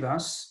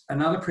Cbus,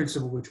 another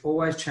principle which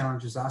always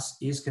challenges us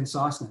is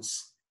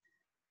conciseness.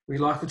 We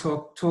like to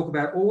talk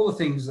about all the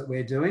things that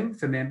we're doing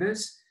for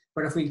members,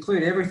 but if we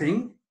include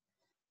everything,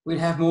 we'd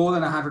have more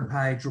than a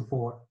 100-page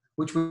report,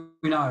 which we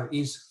know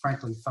is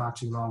frankly far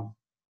too long.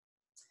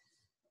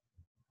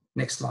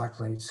 Next slide,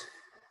 please.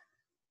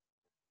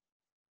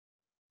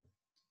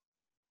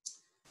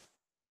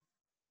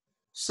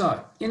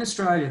 So, in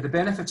Australia, the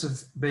benefits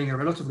of being a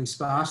relatively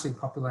sparsely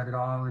populated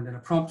island and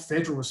a prompt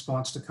federal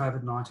response to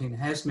COVID-19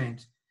 has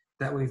meant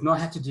that we've not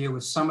had to deal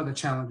with some of the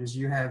challenges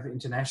you have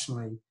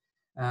internationally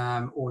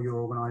or your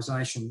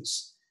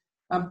organisations.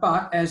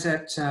 But as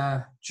at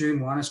June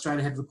 1,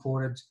 Australia had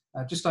recorded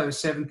just over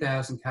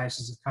 7,000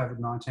 cases of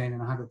COVID-19 and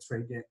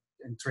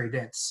 103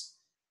 deaths.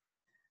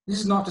 This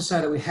is not to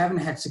say that we haven't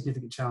had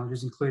significant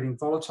challenges, including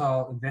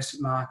volatile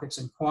investment markets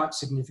and quite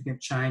significant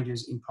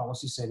changes in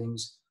policy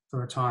settings for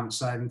retirement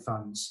saving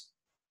funds.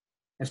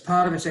 As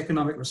part of its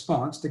economic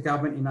response, the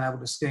government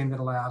enabled a scheme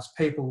that allows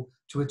people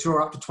to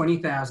withdraw up to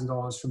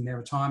 $20,000 from their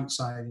retirement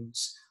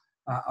savings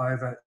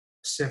over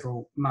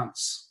several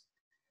months.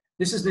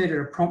 This has needed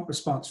a prompt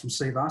response from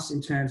Cbus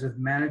in terms of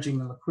managing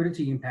the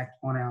liquidity impact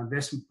on our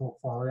investment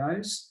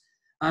portfolios,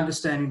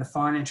 understanding the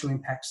financial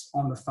impacts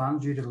on the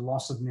fund due to the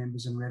loss of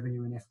members and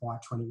revenue in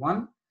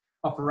FY21,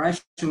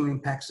 operational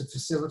impacts of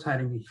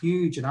facilitating the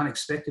huge and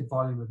unexpected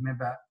volume of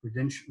member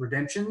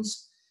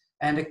redemptions,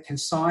 and a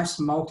concise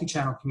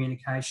multi-channel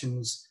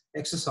communications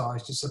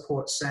exercise to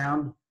support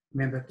sound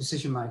member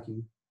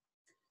decision-making.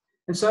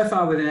 And so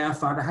far within our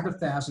fund,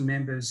 100,000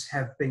 members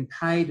have been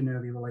paid an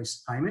early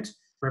release payment,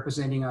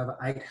 representing over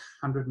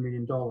 $800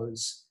 million.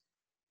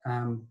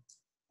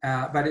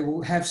 But it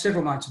will have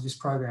several months of this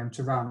program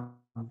to run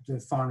to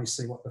finally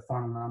see what the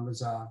final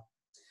numbers are.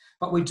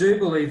 But we do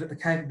believe that the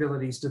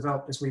capabilities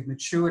developed as we've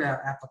matured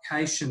our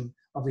application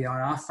of the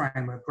IR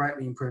framework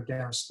greatly improved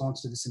our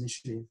response to this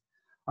initiative.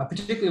 I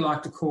particularly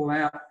like to call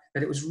out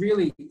that it was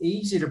really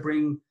easy to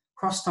bring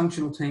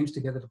cross-functional teams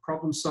together to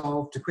problem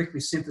solve, to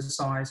quickly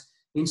synthesise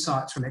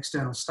insights from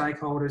external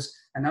stakeholders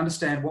and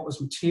understand what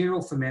was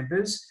material for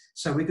members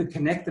so we could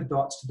connect the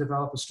dots to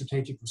develop a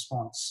strategic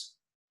response.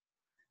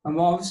 And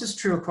while this is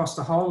true across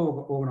the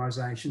whole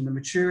organisation, the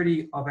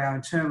maturity of our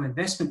internal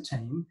investment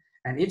team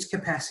and its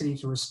capacity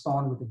to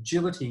respond with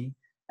agility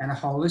and a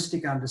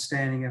holistic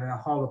understanding of our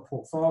whole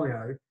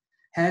portfolio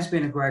has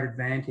been a great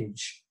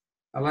advantage,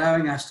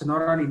 allowing us to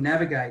not only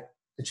navigate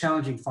the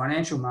challenging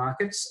financial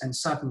markets and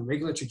sudden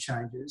regulatory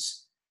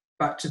changes,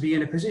 but to be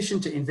in a position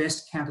to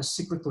invest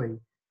counter-cyclically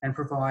and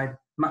provide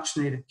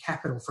much-needed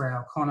capital for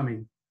our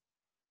economy.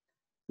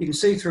 You can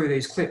see through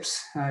these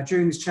clips,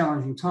 during this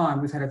challenging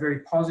time, we've had a very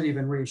positive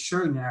and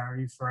reassuring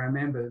narrative for our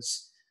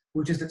members,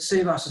 which is that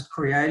Cbus is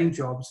creating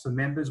jobs for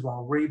members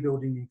while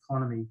rebuilding the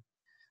economy.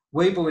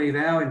 We believe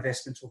our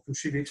investments will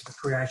contribute to the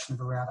creation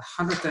of around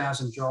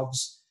 100,000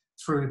 jobs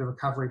through the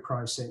recovery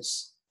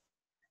process.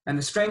 And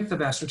the strength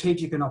of our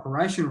strategic and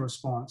operational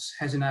response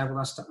has enabled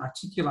us to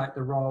articulate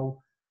the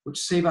role which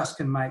Cbus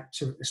can make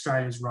to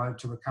Australia's road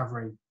to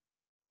recovery.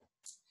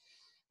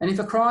 And if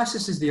a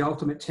crisis is the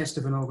ultimate test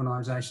of an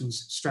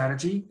organisation's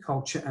strategy,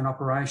 culture and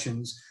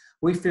operations,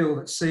 we feel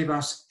that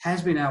Cbus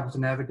has been able to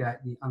navigate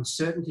the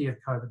uncertainty of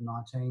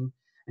COVID-19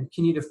 and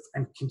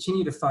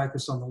continue to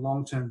focus on the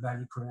long-term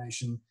value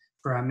creation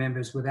for our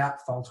members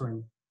without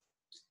faltering.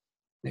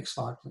 Next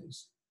slide,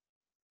 please.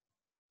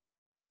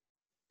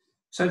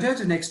 So in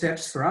terms of next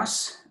steps for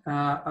us,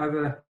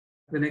 over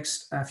the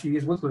next few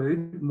years will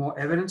include more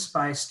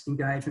evidence-based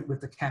engagement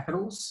with the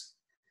capitals,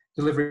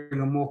 delivering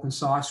a more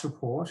concise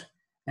report,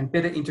 and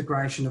better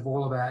integration of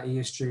all of our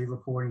ESG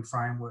reporting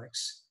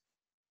frameworks.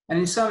 And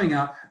in summing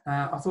up,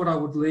 I thought I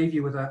would leave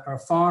you with a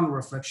final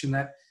reflection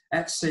that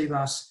at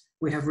Cbus,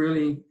 we have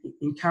really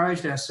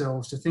encouraged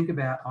ourselves to think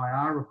about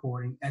IR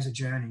reporting as a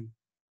journey,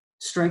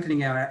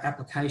 strengthening our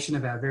application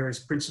of our various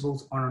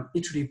principles on an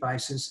iterative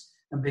basis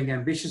and being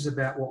ambitious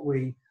about what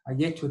we are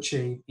yet to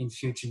achieve in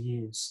future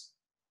years.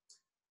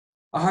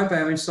 I hope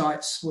our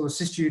insights will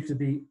assist you to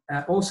be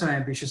also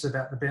ambitious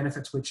about the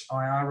benefits which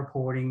IR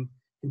reporting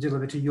can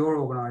deliver to your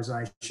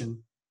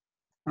organisation.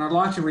 And I'd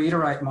like to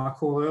reiterate my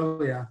call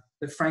earlier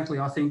that frankly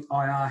I think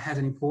IR has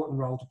an important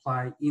role to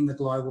play in the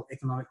global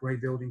economic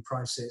rebuilding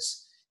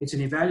process. It's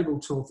an invaluable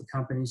tool for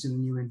companies in the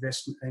new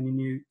investment and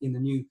in the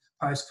new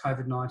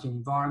post-COVID-19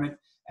 environment,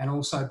 and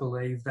also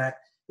believe that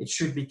it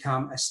should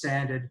become a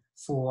standard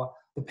for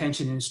the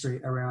pension industry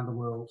around the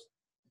world.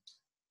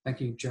 Thank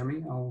you,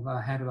 Jeremy.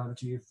 I'll hand it over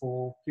to you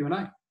for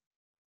Q&A.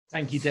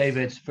 Thank you,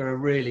 David, for a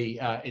really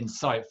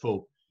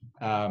insightful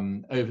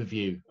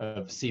overview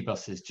of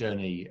Cbus's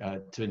journey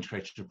to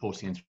integrated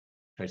reporting and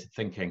integrated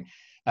thinking.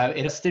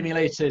 It has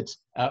stimulated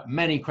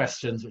many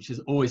questions, which is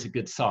always a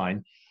good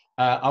sign.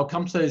 I'll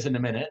come to those in a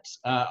minute.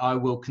 I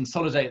will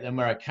consolidate them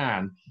where I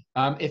can.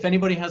 If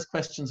anybody has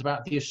questions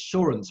about the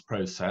assurance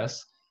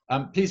process,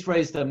 please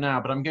raise them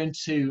now, but I'm going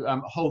to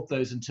hold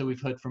those until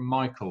we've heard from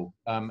Michael,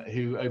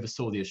 who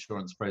oversaw the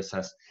assurance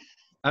process.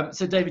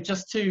 So David,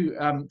 just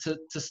to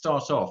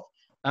start off,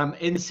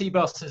 in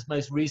Cbus's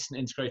most recent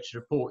integrated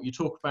report, you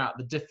talk about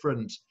the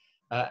different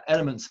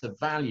elements of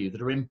value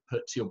that are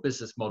input to your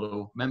business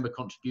model: member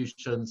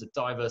contributions, a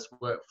diverse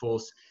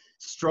workforce,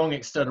 strong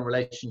external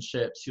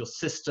relationships, your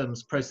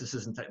systems,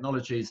 processes and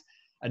technologies,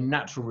 and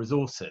natural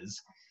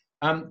resources.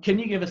 Can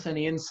you give us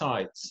any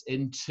insights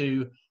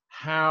into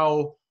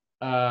how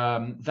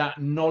that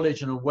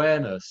knowledge and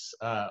awareness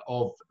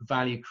of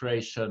value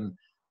creation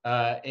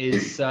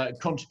is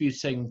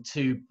contributing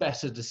to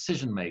better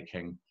decision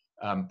making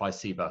by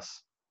Cbus?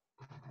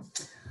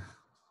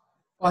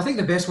 Well, I think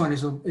the best one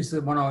is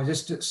the one I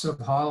was just sort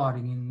of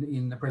highlighting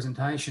in the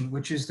presentation,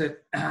 which is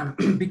that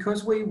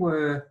because we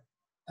were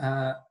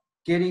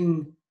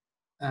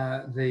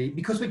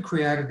because we'd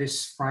created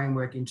this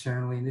framework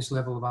internally and this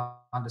level of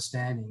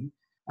understanding,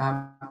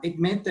 it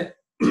meant that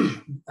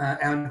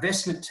our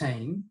investment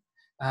team,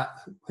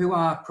 who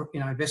are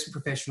investment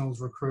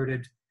professionals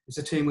recruited, it's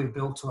a team we've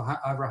built to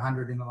over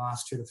 100 in the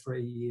last 2 to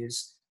 3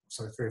 years,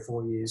 sorry, 3 or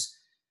 4 years.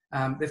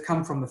 They've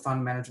come from the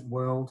fund management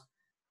world.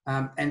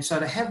 And so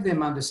to have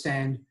them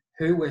understand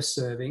who we're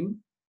serving,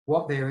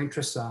 what their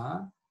interests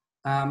are,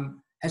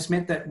 has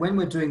meant that when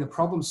we're doing the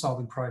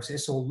problem-solving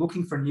process or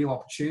looking for a new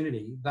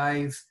opportunity,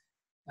 they've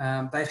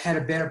had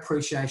a better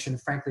appreciation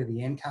of, frankly,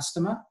 the end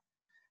customer,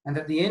 and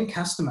that the end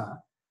customer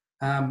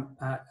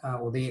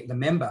or the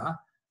member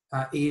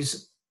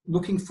is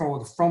looking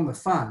for from the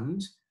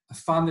fund a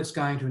fund that's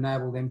going to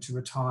enable them to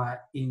retire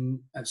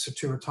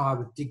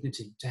with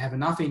dignity, to have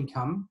enough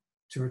income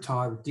to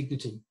retire with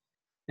dignity.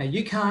 Now,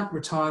 you can't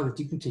retire with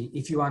dignity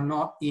if you are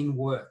not in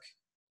work.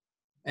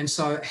 And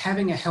so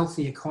having a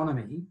healthy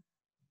economy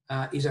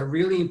is a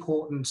really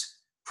important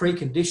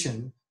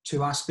precondition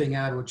to us being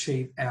able to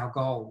achieve our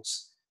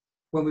goals.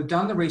 When we've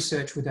done the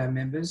research with our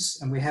members,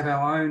 and we have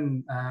our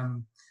own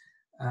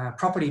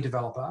property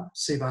developer,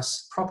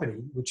 Cbus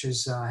Property, which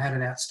has had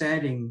an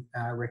outstanding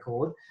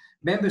record,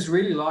 members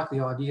really like the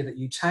idea that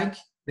you take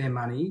their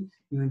money,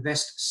 you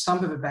invest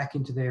some of it back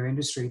into their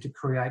industry to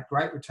create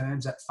great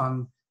returns. That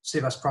fund,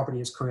 Cbus Property,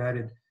 has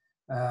created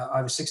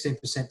over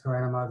 16% per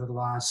annum over the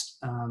last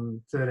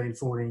 13,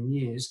 14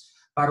 years,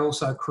 but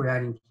also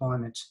create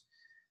employment.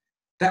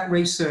 That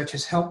research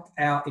has helped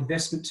our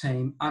investment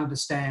team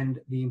understand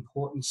the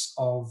importance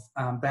of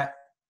that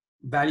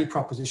value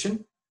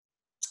proposition.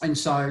 And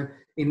so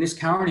in this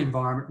current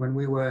environment, when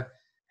we were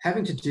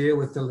having to deal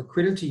with the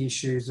liquidity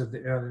issues of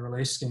the early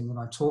release scheme that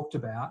I talked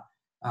about,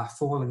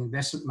 falling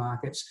investment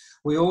markets,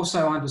 we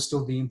also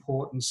understood the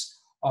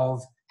importance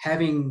of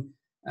having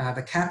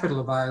the capital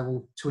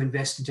available to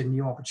invest into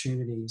new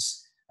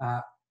opportunities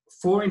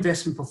for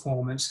investment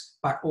performance,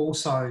 but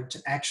also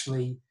to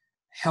actually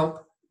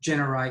help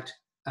generate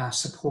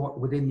support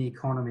within the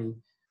economy.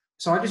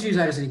 So I just use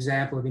that as an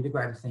example of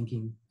integrated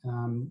thinking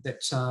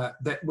that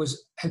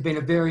had been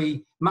a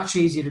very much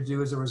easier to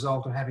do as a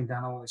result of having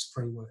done all this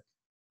pre-work.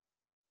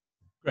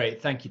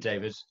 Great, thank you,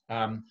 David.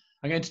 I'm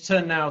going to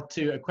turn now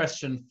to a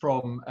question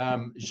from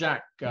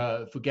Jacques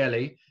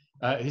Fugeli,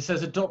 who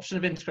says adoption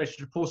of integrated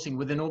reporting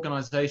within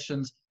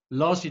organisations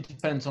largely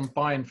depends on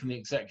buy-in from the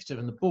executive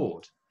and the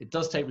board. It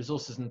does take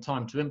resources and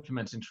time to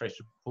implement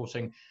integrated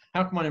reporting.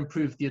 How can one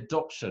improve the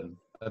adoption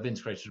of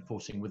integrated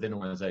reporting within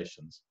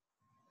organisations?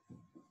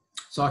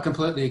 So I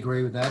completely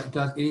agree with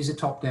that. It is a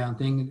top-down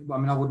thing. I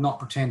mean, I would not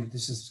pretend that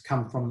this has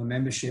come from the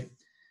membership.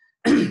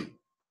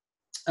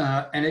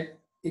 And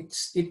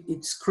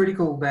it's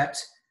critical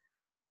that,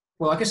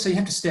 well, I guess so you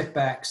have to step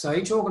back. So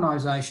each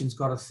organisation's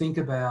got to think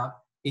about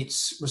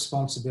its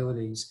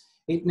responsibilities.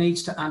 It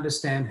needs to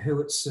understand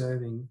who it's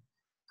serving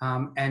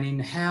and in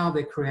how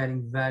they're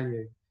creating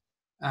value.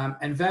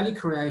 And value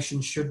creation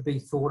should be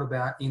thought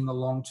about in the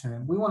long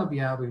term. We want to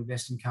be able to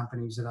invest in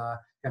companies that are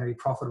going to be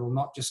profitable,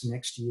 not just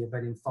next year,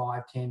 but in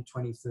 5, 10,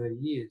 20, 30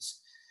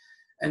 years.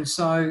 And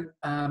so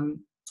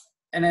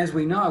And as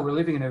we know, we're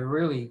living in a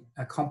really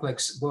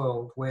complex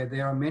world where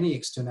there are many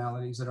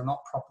externalities that are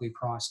not properly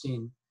priced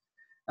in.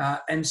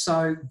 And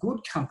so good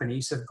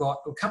companies have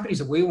got, or companies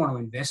that we want to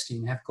invest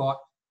in, have got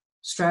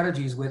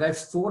strategies where they've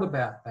thought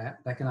about that,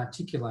 they can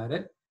articulate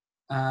it,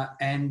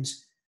 and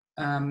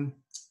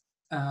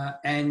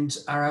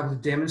are able to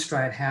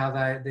demonstrate how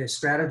their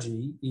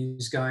strategy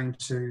is going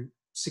to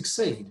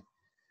succeed.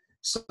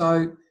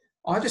 So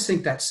I just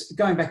think that's,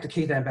 going back to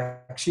Keith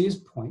Ambachtsheer's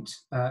point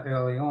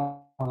early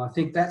on, I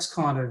think that's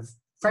kind of,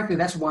 frankly,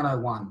 that's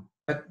 101.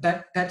 But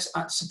that's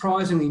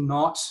surprisingly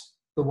not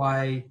the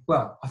way,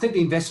 well, I think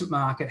the investment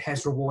market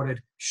has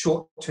rewarded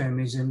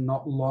short-termism,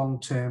 not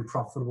long-term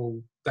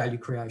profitable value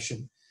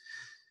creation.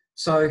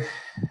 So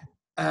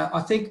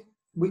I think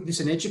this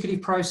is an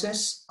educative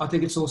process. I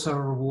think it's also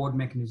a reward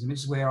mechanism.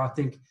 This is where I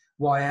think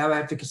why our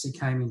advocacy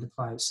came into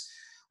place.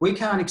 We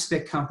can't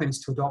expect companies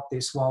to adopt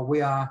this while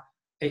we are,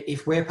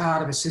 if we're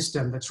part of a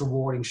system that's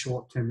rewarding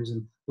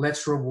short-termism,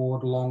 let's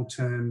reward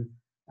long-term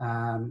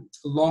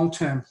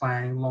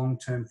planning,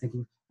 long-term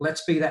thinking.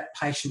 Let's be that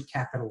patient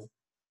capital.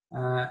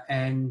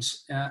 And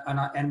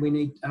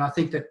I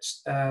think that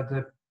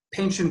the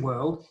pension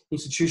world,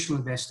 institutional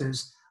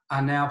investors,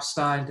 are now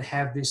starting to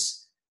have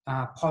this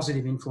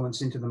positive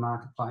influence into the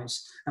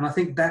marketplace. And I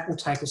think that will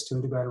take us to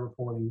integrated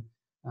reporting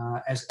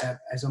as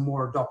a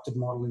more adopted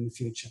model in the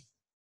future.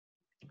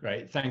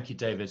 Great, thank you,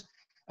 David.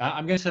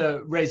 I'm going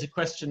to raise a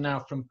question now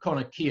from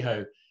Connor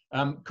Kehoe.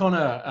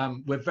 Connor,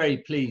 we're very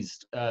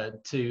pleased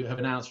to have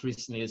announced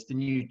recently as the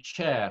new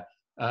chair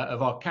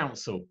of our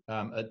council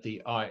at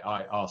the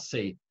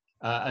IIRC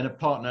and a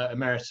partner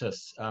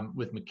emeritus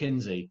with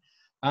McKinsey.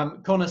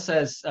 Connor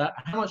says,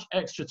 how much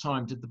extra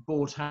time did the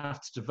board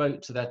have to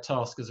devote to their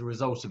task as a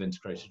result of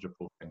integrated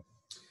reporting?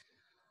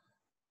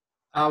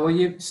 Well,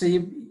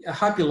 I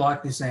hope you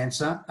like this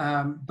answer,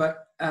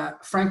 but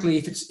frankly,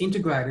 if it's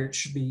integrated, it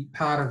should be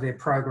part of their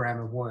program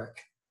of work.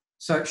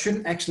 So it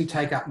shouldn't actually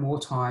take up more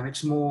time.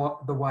 It's more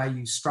the way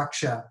you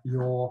structure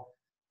your,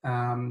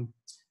 the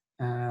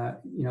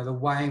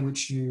way in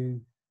which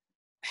you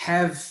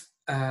have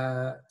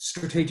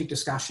strategic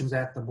discussions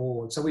at the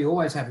board. So we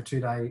always have a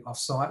 2-day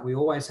offsite. We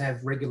always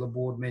have regular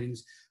board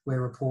meetings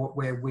where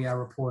we are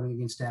reporting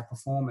against our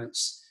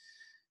performance.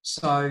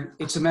 So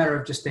it's a matter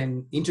of just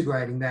then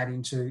integrating that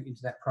into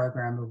that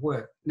program of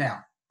work.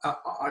 Now,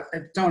 I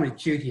don't want to be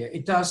cute here.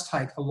 It does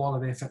take a lot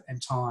of effort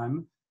and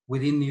time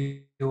within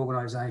the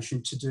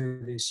organisation to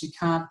do this. You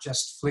can't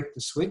just flip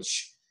the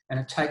switch, and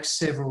it takes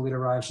several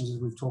iterations, as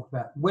we've talked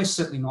about. We're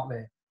certainly not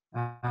there.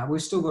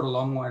 We've still got a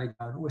long way to go,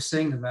 but we're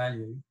seeing the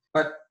value.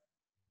 But,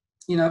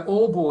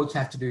 all boards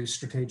have to do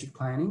strategic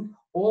planning.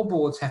 All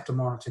boards have to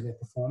monitor their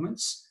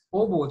performance.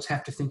 All boards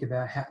have to think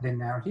about their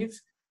narrative.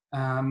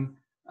 And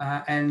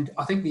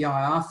I think the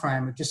IR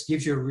framework just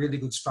gives you a really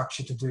good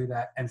structure to do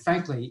that, and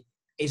frankly,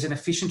 is an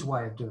efficient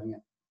way of doing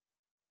it.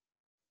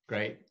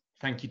 Great.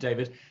 Thank you,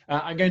 David.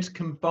 I'm going to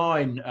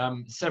combine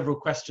several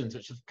questions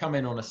which have come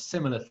in on a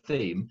similar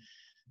theme.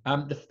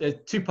 There are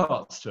 2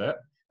 parts to it.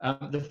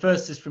 The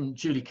first is from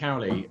Julie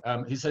Cowley,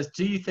 who says,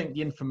 do you think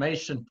the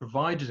information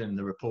provided in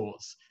the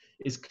reports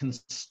is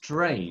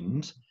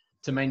constrained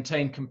to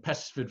maintain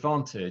competitive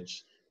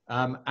advantage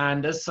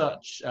and as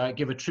such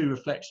give a true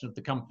reflection of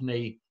the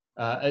company,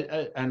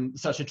 and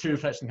such a true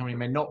reflection of the company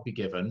may not be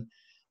given?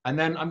 And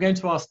then I'm going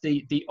to ask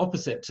the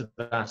opposite to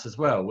that as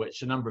well,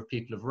 which a number of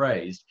people have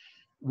raised,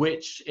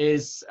 which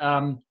is,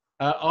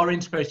 are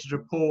integrated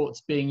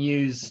reports being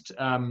used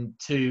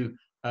to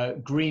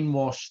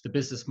greenwash the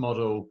business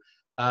model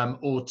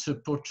or to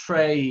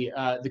portray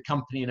the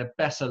company in a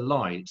better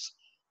light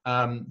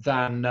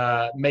than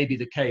may be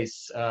the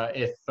case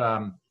if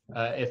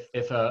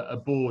a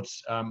board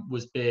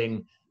was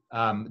being,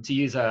 to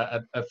use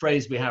a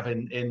phrase we have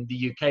in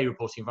the UK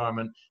reporting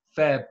environment,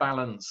 fair,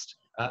 balanced,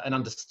 and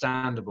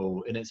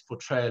understandable in its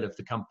portrayal of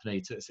the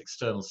company to its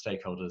external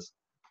stakeholders?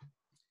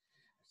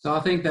 So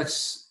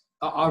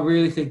I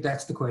really think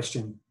that's the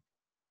question.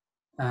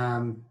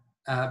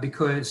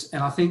 Because,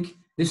 and I think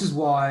this is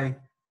why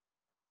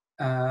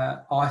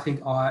I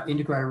think our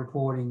integrated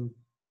reporting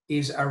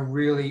is a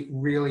really,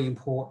 really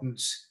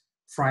important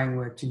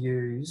framework to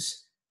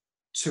use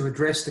to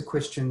address the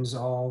questions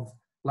of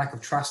lack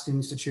of trust in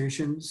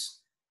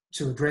institutions,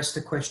 to address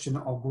the question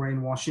of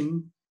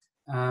greenwashing.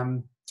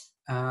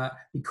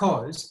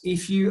 Because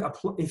if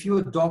you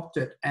adopt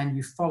it and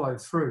you follow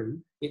through,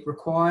 it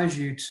requires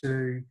you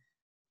to,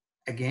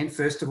 again,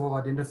 first of all,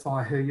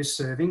 identify who you're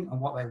serving and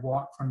what they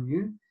want from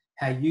you,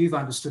 how you've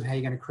understood how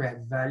you're going to create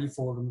value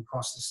for them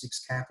across the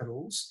 6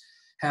 capitals,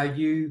 how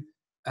you,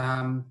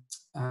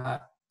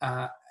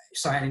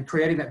 so in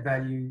creating that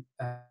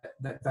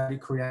value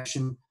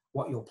creation,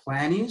 what your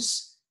plan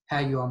is, how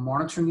you are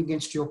monitoring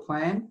against your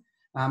plan,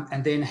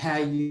 and then how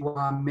you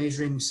are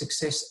measuring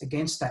success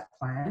against that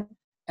plan,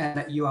 and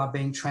that you are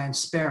being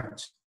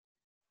transparent.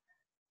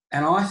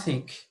 And I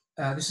think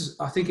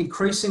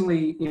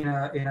increasingly in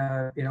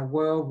a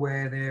world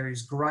where there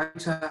is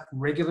greater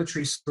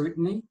regulatory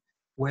scrutiny,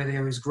 where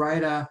there is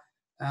greater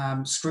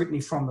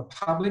scrutiny from the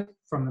public,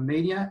 from the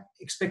media.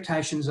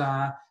 Expectations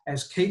are,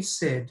 as Keith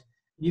said,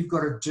 you've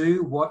got to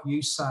do what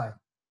you say.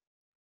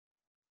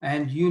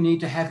 And you need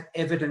to have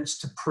evidence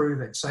to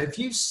prove it. So if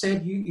you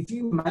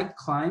make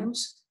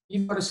claims,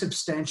 you've got to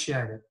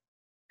substantiate it.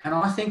 And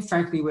I think,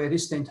 frankly, where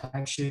this then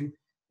takes you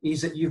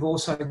is that you've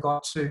also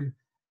got to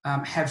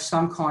have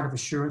some kind of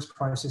assurance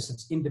process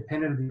that's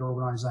independent of the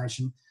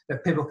organisation,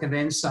 that people can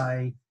then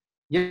say,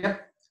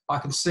 yep, I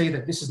can see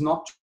that this is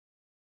not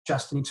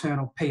just an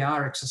internal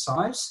PR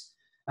exercise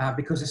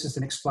because this is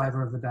the next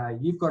flavour of the day.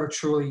 You've got to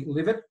truly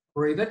live it,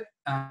 breathe it,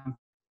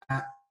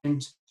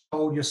 and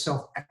hold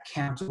yourself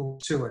accountable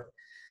to it.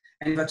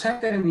 And if I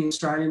take that in the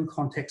Australian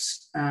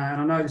context,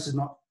 and I know this is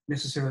not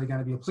necessarily going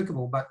to be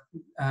applicable, but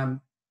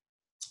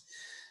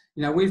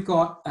we've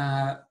got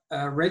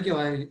a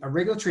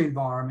regulatory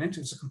environment.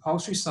 It's a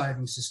compulsory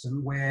savings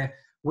system where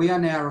we are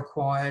now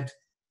required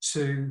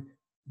to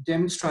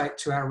demonstrate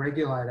to our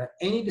regulator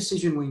any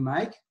decision we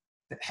make,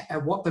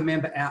 what the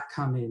member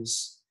outcome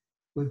is.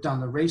 We've done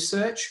the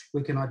research.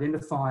 We can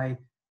identify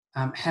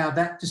how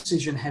that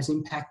decision has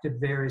impacted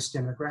various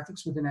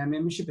demographics within our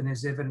membership, and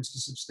there's evidence to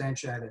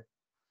substantiate it.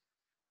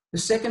 The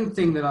second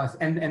thing that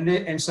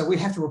and so we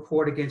have to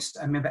report against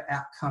a member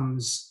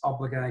outcomes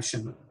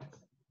obligation.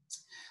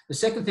 The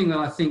second thing that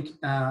I think,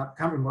 I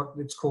can't remember what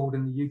it's called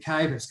in the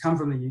UK, but it's come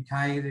from the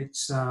UK.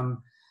 It's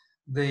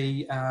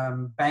the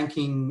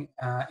banking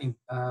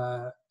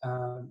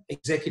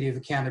executive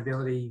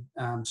accountability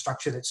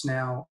structure that's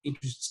now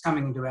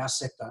coming into our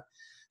sector.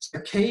 So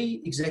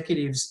key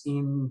executives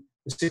in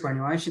the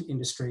superannuation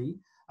industry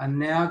are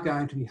now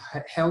going to be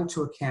held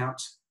to account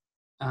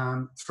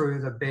through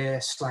the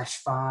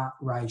BEAR/FAR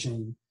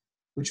regime,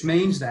 which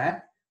means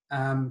that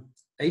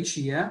each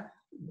year,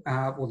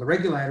 the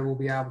regulator will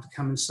be able to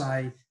come and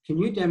say, can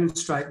you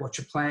demonstrate what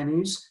your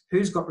plan is,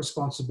 who's got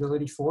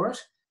responsibility for it,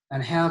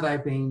 and how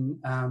they've been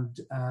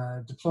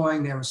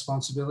deploying their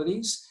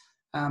responsibilities,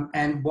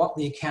 and what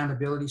the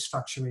accountability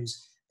structure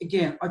is.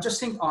 Again, I just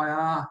think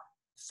IR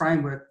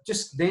framework,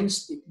 just then,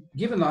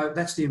 given though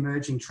that's the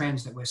emerging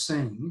trends that we're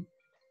seeing,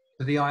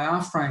 the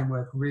IR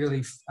framework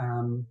really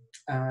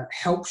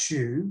helps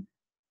you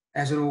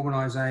as an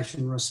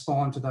organisation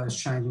respond to those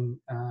changing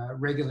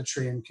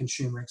regulatory and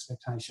consumer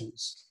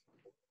expectations.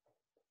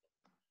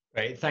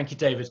 Great, thank you,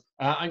 David.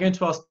 I'm going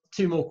to ask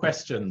two more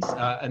questions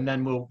and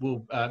then we'll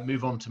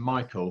move on to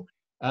Michael.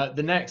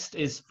 The next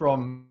is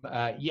from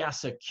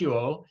Yasser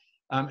Kuol,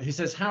 who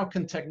says, how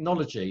can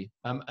technology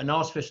and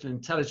artificial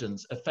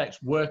intelligence affect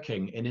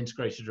working in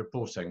integrated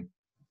reporting?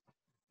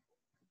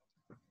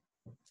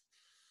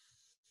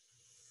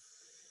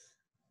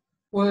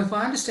 Well, if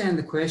I understand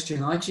the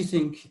question, I actually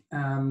think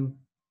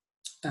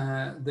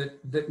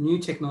that new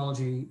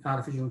technology,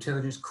 artificial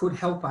intelligence, could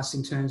help us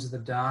in terms of the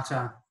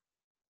data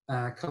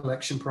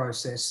collection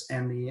process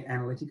and the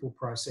analytical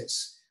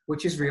process,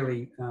 which is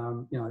really,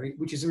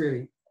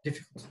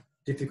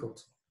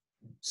 difficult.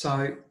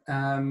 So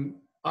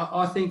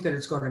I think that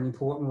it's got an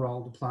important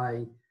role to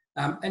play.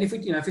 And if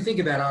we think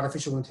about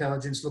artificial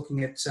intelligence,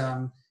 looking at,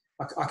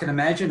 I can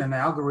imagine an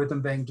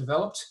algorithm being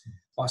developed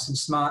by some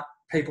smart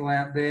people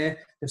out there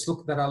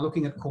that are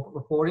looking at corporate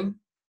reporting,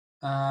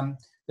 that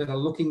are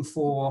looking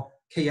for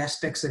key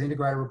aspects that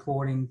integrated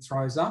reporting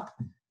throws up,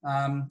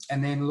 and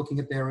then looking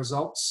at their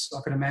results.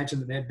 I can imagine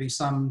that there'd be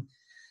some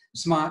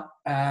smart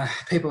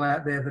people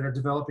out there that are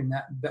developing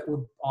that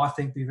would, I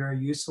think, be very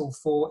useful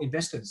for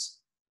investors.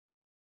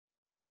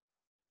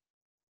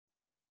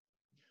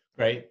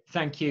 Great,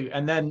 thank you.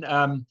 And then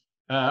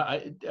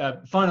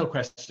final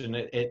question,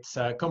 it's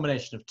a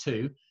combination of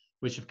two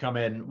which have come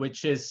in,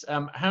 which is,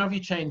 how have you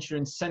changed your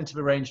incentive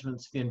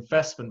arrangements for the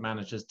investment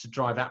managers to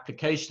drive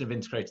application of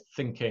integrated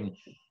thinking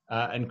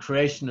and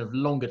creation of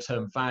longer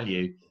term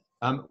value?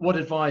 What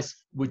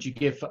advice would you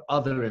give for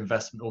other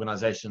investment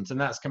organisations?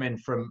 And that's come in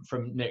from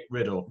Nick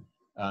Riddle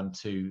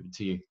to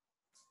you.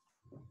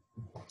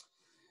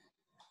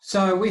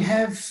 So we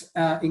have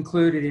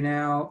included in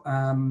our,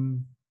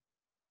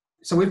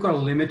 so we've got a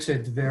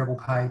limited variable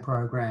pay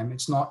program.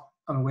 It's not,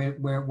 I mean,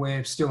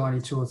 we're still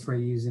only 2 or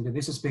 3 years into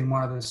this. It's been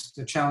one of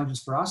the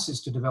challenges for us,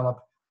 is to develop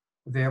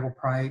a variable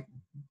pay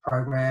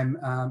program,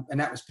 and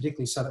that was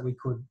particularly so that we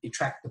could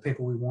attract the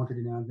people we wanted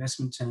in our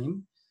investment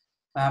team.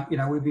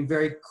 We've been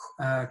very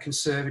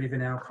conservative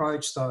in our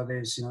approach. So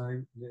there's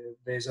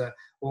a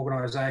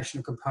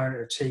organisational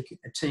component,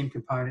 a team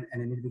component,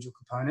 and an individual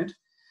component.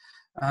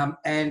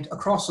 And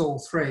across all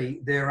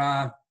three, there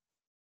are,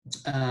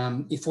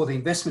 for the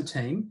investment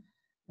team,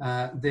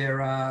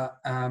 there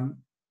are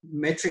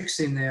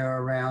metrics in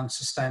there around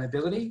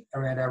sustainability,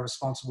 around our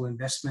responsible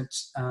investment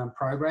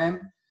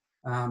program,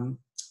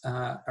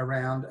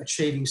 around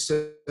achieving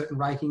certain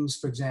ratings,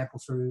 for example,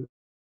 through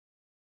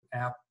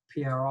our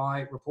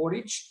PRI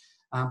reportage,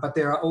 but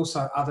there are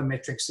also other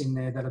metrics in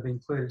there that have been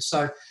included.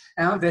 So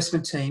our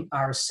investment team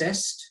are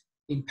assessed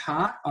in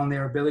part on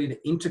their ability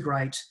to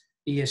integrate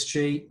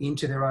ESG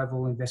into their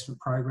overall investment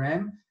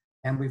program,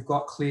 and we've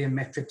got clear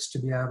metrics to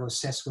be able to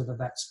assess whether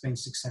that's been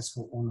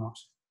successful or not.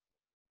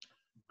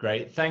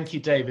 Great. Thank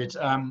you, David.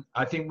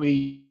 I think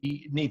we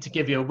need to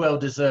give you a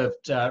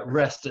well-deserved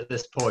rest at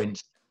this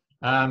point.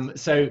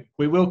 So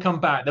we will come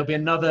back. There'll be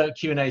another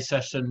Q&A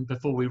session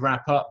before we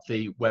wrap up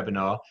the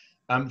webinar.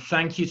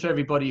 Thank you to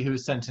everybody who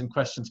has sent in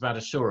questions about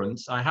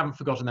assurance. I haven't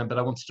forgotten them, but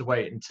I wanted to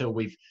wait until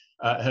we've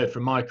heard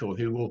from Michael,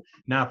 who will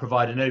now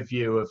provide an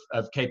overview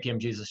of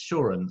KPMG's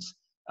assurance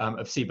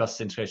of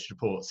Cbus integration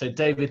report. So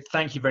David,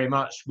 thank you very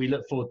much. We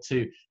look forward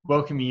to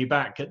welcoming you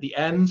back at the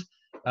end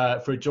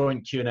for a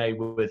joint Q&A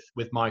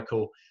with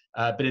Michael.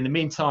 But in the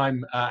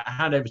meantime,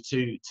 hand over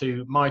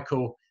to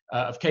Michael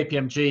of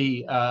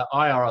KPMG,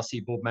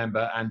 IIRC Board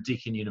Member and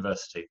Deakin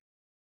University.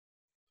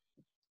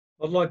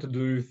 I'd like to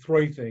do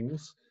three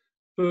things.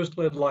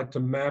 Firstly, I'd like to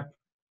map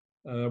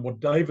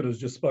what David has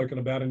just spoken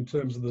about in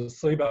terms of the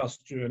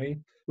Cbus journey,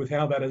 with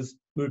how that has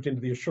moved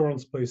into the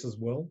assurance piece as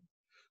well.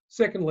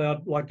 Secondly,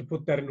 I'd like to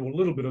put that into a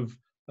little bit of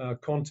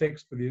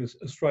context for the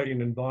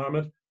Australian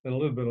environment and a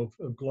little bit of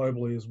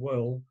globally as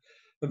well.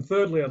 And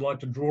thirdly, I'd like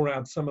to draw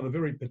out some of the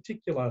very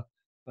particular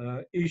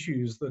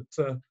issues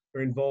that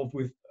are involved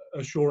with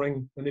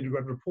assuring an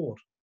integrated report.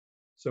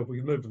 So if we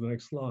can move to the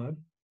next slide.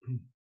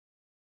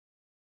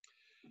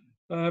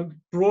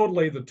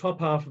 Broadly, the top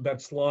half of that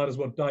slide is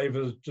what Dave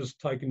has just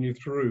taken you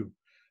through.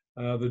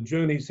 The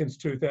journey since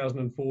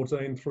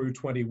 2014 through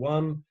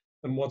 21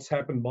 and what's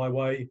happened by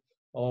way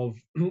of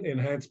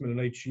enhancement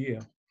in each year.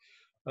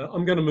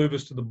 I'm going to move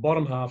us to the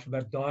bottom half of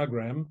that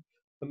diagram,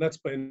 and that's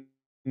been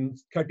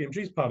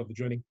KPMG's part of the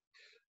journey.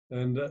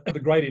 And the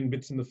great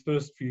bits in the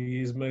first few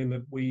years mean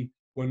that we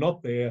were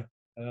not there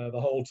the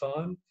whole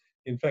time.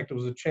 In fact, it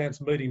was a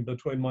chance meeting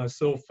between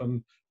myself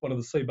and one of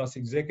the Cbus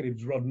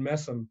executives, Rod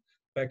Masson,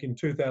 back in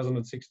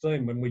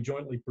 2016 when we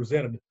jointly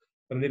presented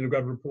at an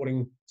integrated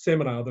reporting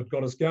seminar that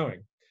got us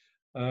going.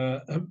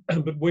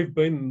 But we've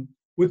been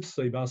with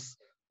Cbus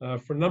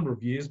for a number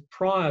of years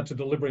prior to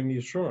delivering the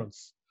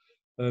assurance.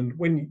 And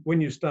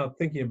when you start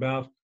thinking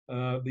about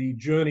the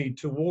journey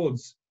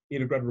towards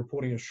integrated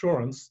reporting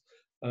assurance,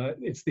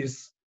 it's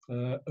this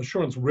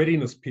assurance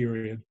readiness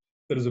period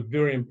that is a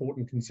very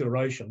important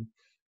consideration.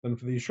 And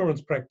for the assurance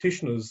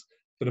practitioners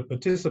that are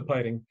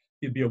participating,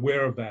 you'd be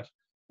aware of that.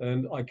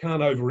 And I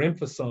can't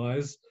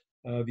overemphasize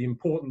the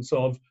importance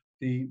of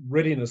the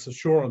readiness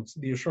assurance,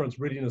 the assurance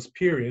readiness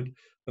period,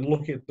 and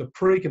looking at the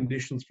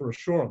preconditions for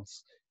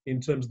assurance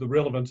in terms of the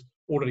relevant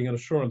auditing and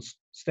assurance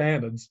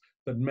standards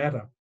that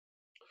matter.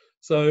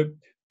 So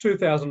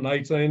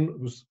 2018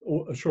 was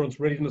assurance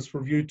readiness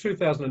review.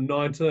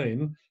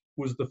 2019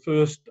 was the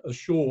first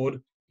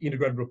assured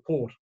integrated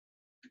report.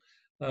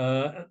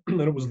 And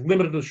it was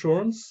limited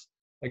assurance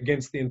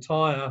against the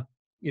entire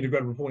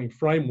integrated reporting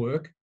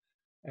framework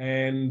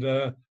and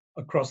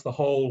across the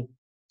whole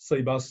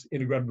Cbus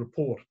integrated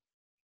report.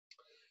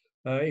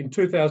 In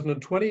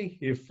 2020,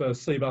 if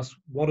Cbus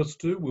want us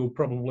to, we'll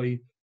probably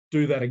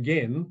do that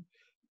again,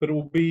 but it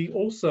will be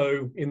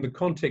also in the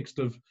context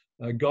of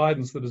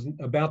guidance that is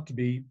about to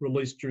be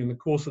released during the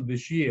course of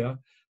this year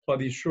by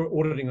the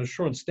Auditing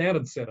Assurance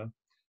Standard Setter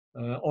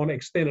on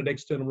extended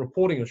external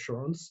reporting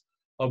assurance,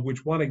 of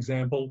which one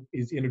example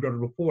is integrated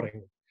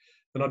reporting.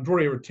 And I draw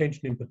your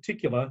attention in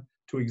particular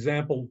to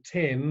example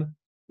 10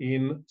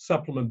 in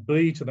supplement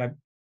B to that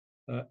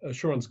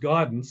assurance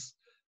guidance,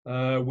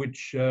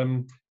 which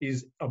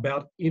is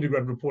about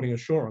integrated reporting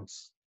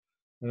assurance.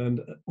 And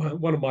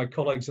one of my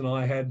colleagues and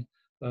I had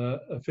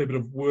a fair bit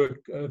of work,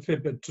 a fair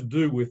bit to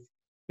do with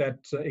that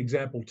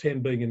example 10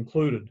 being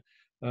included.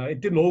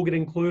 It didn't all get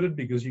included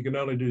because you can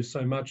only do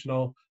so much, and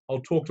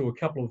I'll talk to a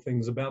couple of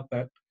things about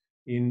that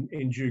in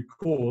due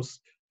course,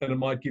 and it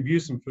might give you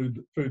some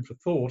food for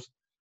thought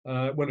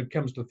when it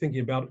comes to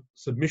thinking about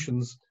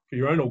submissions for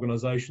your own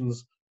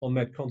organisations on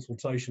that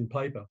consultation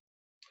paper.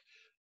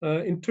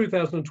 In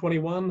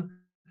 2021,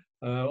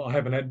 I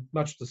haven't had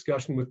much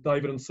discussion with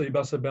David and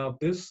Cbus about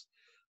this,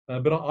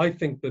 but I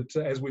think that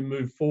as we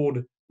move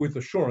forward with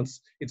assurance,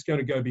 it's going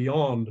to go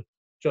beyond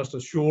just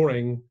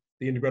assuring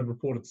the integrated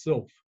report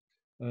itself.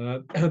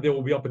 There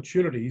will be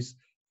opportunities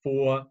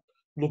for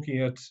looking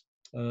at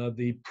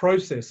the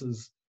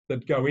processes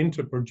that go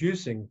into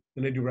producing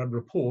an integrated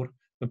report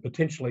and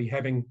potentially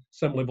having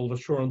some level of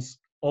assurance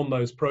on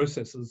those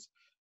processes,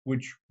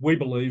 which we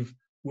believe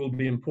will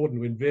be important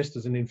to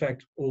investors and in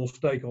fact all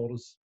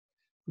stakeholders.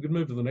 We could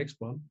move to the next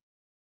one.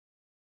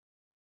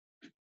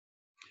 A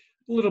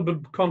little bit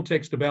of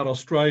context about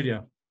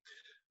Australia,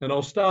 and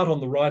I'll start on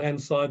the right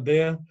hand side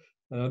there.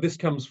 This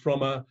comes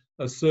from a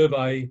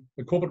survey,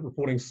 a corporate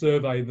reporting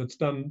survey that's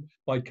done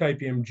by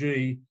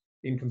KPMG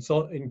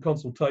in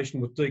consultation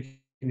with Deakin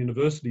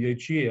University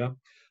each year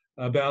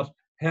about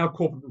how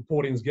corporate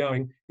reporting is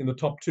going in the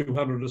top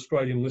 200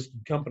 Australian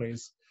listed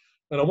companies.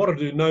 And I want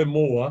to do no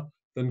more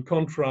than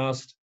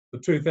contrast the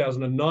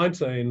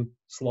 2019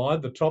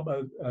 slide, the top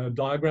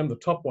diagram, the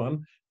top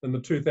one, and the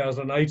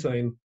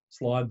 2018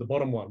 slide, the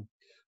bottom one.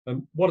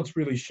 And what it's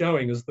really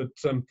showing is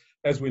that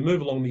as we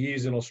move along the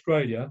years in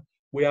Australia,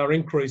 we are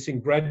increasing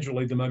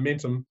gradually the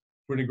momentum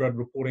for integrated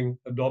reporting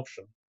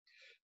adoption.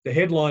 The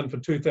headline for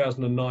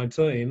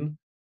 2019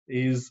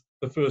 is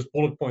the first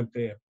bullet point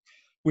there.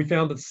 we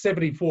found that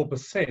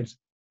 74%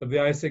 of the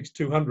ASX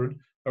 200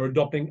 are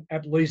adopting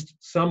at least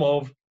some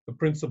of the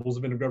principles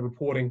of integrated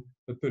reporting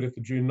at 30th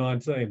of June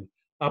 19,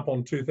 up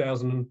on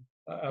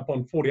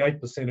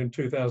 48% in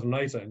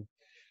 2018.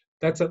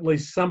 That's at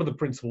least some of the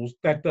principles.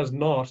 That does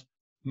not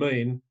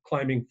mean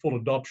claiming full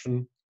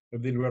adoption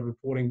of the integrated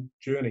reporting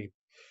journey.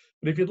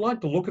 But if you'd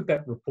like to look at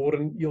that report,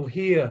 and you'll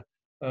hear,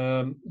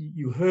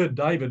 you heard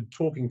David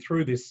talking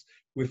through this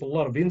with a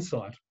lot of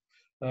insight.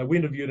 We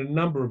interviewed a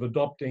number of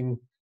adopting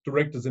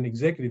directors and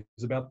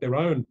executives about their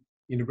own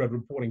integrated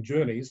reporting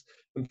journeys,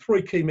 and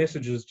three key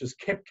messages just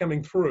kept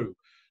coming through.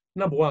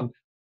 Number one,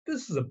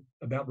 this is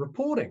about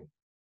reporting.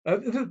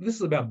 This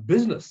is about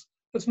business.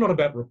 It's not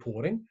about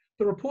reporting.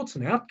 The report's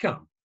an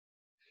outcome.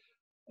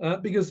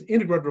 Because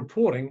integrated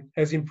reporting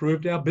has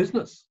improved our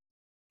business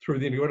through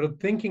the integrated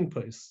thinking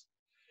piece.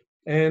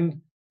 And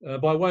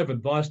by way of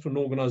advice to an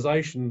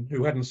organisation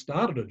who hadn't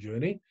started a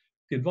journey,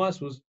 the advice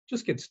was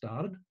just get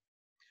started.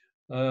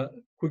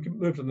 We can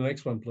move to the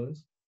next one,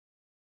 please.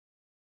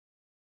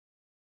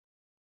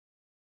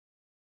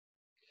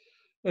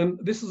 And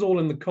this is all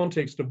in the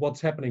context of what's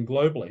happening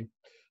globally.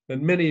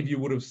 And many of you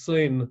would have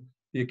seen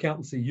the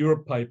Accountancy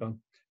Europe paper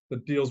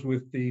that deals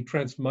with the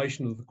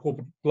transformation of the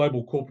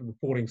global corporate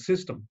reporting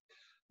system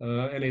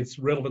and its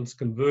relevance,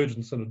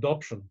 convergence and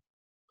adoption.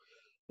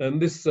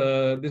 And this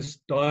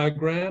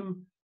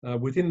diagram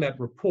within that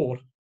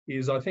report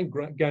is, I think,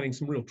 gaining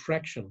some real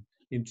traction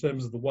in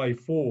terms of the way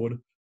forward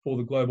for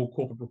the global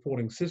corporate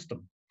reporting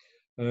system.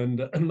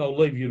 And I'll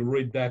leave you to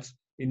read that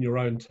in your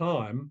own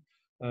time.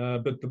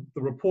 But the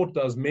report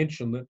does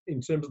mention that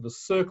in terms of the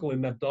circle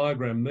in that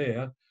diagram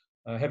there,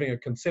 having a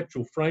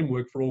conceptual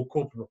framework for all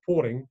corporate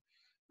reporting,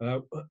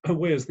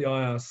 where's the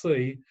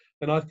IIRC?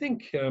 And I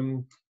think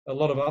a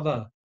lot of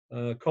other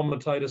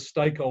commentators,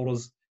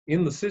 stakeholders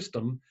in the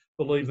system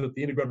believe that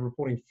the integrated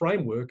reporting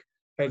framework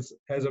has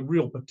a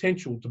real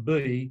potential to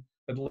be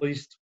at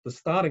least the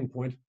starting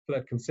point for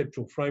that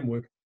conceptual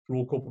framework for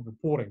all corporate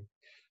reporting.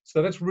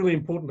 So that's really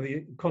important to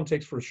the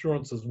context for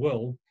assurance as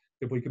well,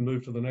 if we can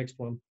move to the next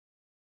one.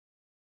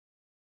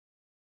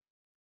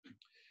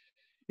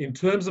 In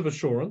terms of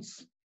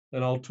assurance,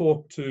 and I'll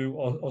talk to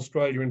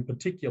Australia in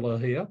particular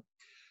here,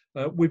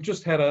 we've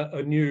just had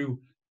a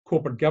new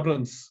corporate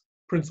governance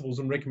principles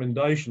and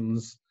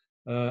recommendations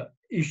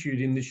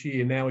issued in this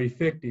year, now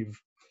effective.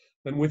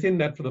 And within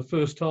that, for the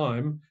first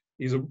time,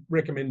 is a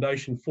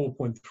recommendation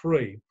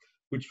 4.3,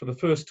 which for the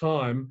first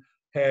time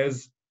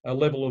has a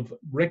level of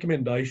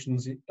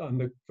recommendations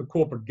for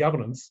corporate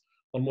governance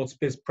on what's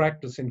best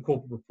practice in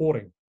corporate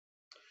reporting.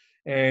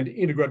 And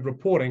integrated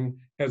reporting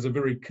has a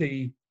very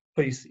key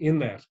piece in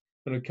that,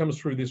 and it comes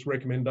through this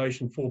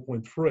recommendation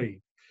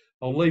 4.3.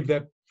 I'll leave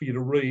that for you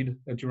to read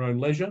at your own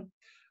leisure,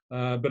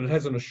 but it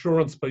has an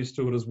assurance piece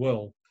to it as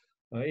well.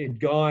 It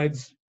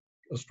guides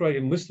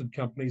Australian listed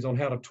companies on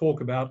how to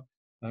talk about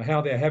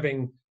how they're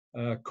having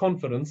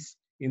confidence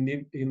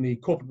in the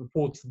corporate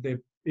reports that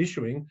they're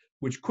issuing,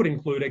 which could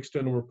include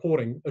external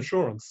reporting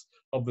assurance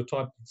of the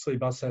type that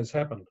Cbus has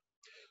happened.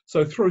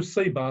 So through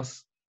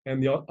Cbus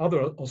and the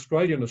other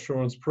Australian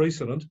assurance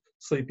precedent,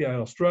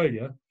 CPA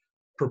Australia,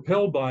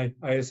 propelled by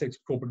ASX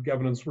Corporate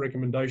Governance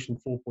Recommendation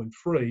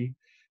 4.3,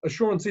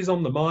 assurance is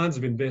on the minds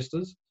of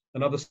investors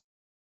and other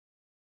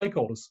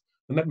stakeholders,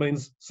 and that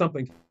means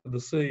something to the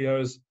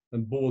CEOs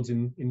and boards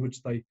in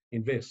which they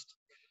invest.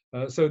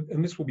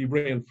 And this will be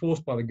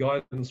reinforced by the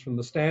guidance from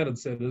the standard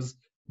setters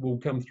will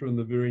come through in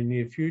the very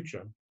near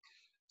future.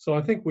 So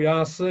I think we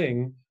are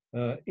seeing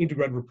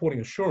integrated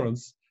reporting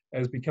assurance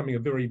as becoming a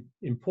very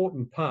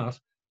important part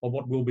of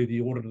what will be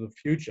the audit of the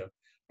future.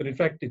 But in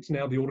fact, it's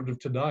now the audit of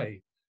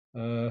today.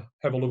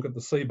 Have a look at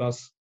the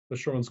Cbus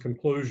assurance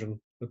conclusion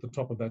at the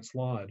top of that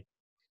slide.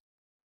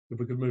 If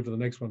we could move to the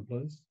next one,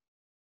 please.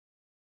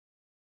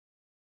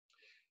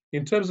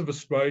 In terms of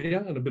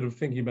Australia and a bit of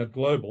thinking about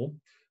global,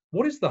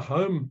 what is the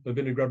home of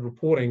integrated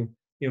reporting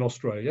in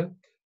Australia?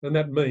 And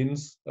that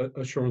means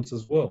assurance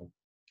as well.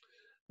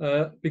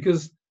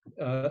 Because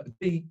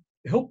the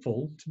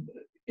helpful,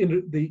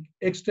 in the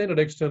extended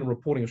external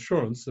reporting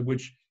assurance, of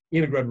which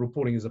integrated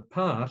reporting is a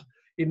part,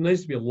 it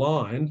needs to be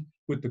aligned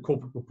with the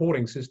corporate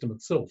reporting system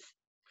itself.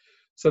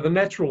 So the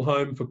natural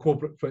home for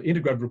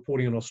integrated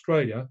reporting in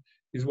Australia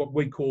is what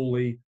we call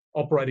the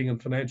operating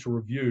and financial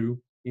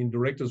review in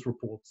directors'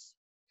 reports.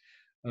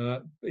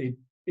 It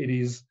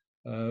is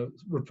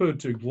referred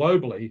to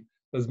globally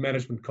as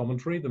management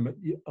commentary, the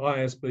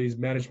IASB's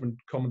management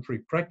commentary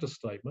practice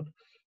statement.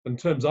 In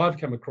terms I've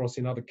come across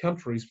in other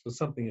countries for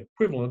something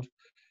equivalent,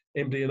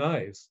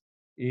 MD&As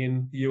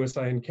in the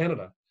USA and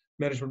Canada,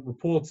 management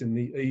reports in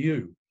the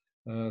EU,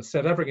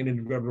 South African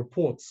integrated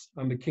reports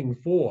under King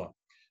 4,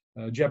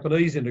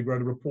 Japanese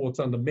integrated reports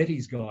under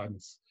METI's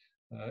guidance,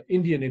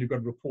 Indian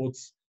integrated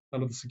reports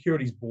under the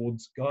Securities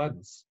Board's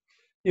guidance.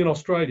 In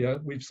Australia,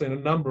 we've seen a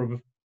number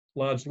of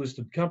large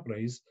listed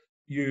companies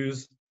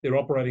use their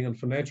operating and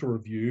financial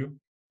review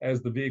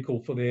as the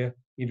vehicle for their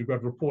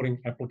integrated reporting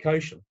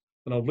application.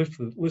 And I've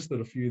listed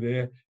a few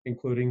there,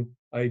 including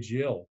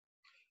AGL.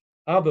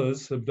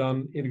 Others have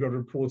done integrated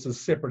reports as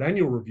separate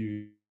annual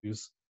reviews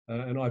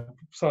and I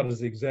cited as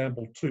the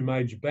example two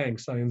major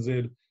banks,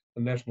 ANZ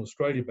and National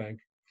Australia Bank.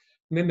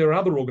 And then there are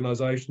other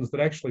organisations that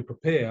actually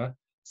prepare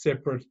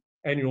separate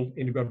annual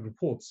integrated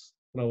reports.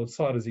 And I would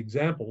cite as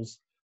examples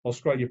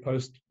Australia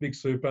Post, Big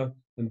Super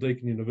and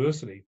Deakin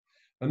University.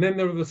 And then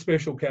there are the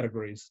special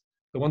categories,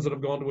 the ones that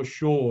have gone to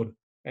assured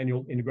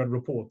annual integrated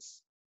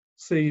reports.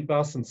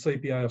 Cbus and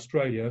CPA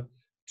Australia,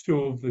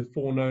 two of the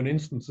four known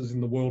instances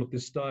in the world at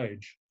this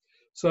stage.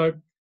 So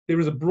there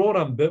is a broad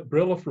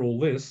umbrella for all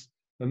this,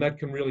 and that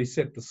can really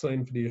set the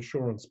scene for the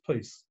assurance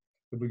piece.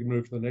 If we can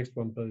move to the next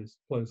one, please.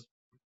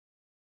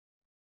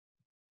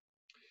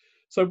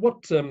 So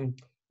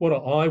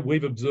what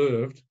we've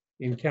observed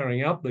in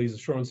carrying out these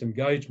assurance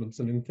engagements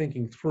and in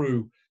thinking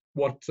through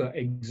what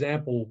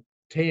example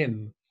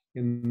 10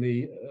 in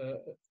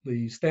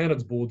the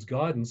Standards Board's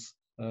guidance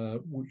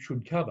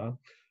should cover,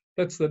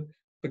 that's that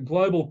the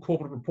global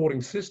corporate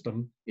reporting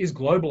system is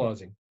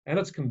globalising and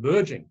it's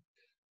converging.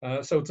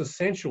 So it's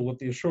essential that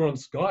the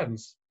assurance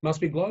guidance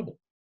must be global.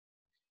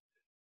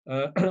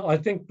 I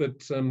think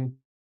that some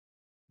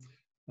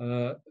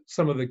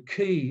of the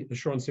key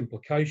assurance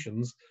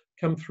implications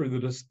come through the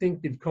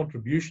distinctive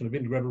contribution of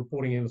integrated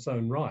reporting in its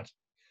own right,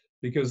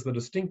 because the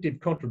distinctive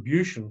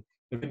contribution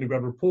of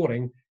integrated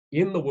reporting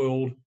in the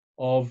world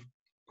of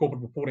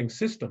corporate reporting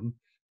system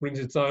brings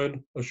its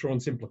own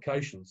assurance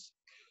implications.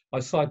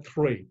 I cite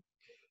three,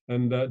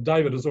 and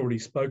David has already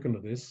spoken to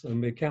this,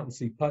 and the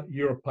Accountancy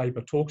Europe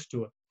paper talks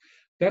to it.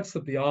 That's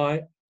that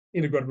the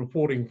integrated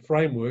reporting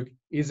framework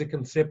is a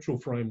conceptual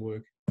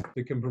framework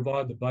that can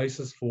provide the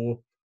basis for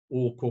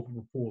all corporate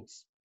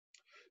reports.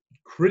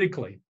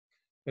 Critically,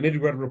 an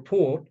integrated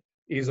report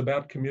is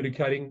about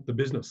communicating the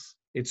business,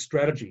 its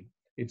strategy,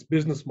 its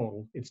business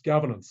model, its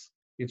governance,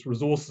 its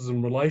resources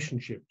and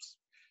relationships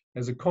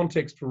as a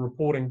context for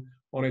reporting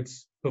on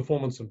its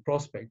performance and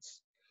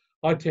prospects.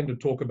 I tend to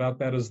talk about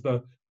that as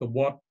the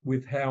what,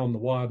 with, how, and the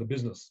why of the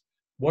business.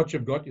 What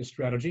you've got, your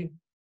strategy,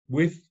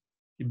 with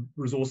your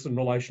resources and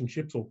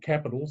relationships, or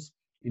capitals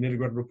in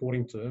integrated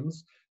reporting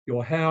terms,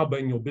 your how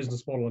being your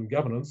business model and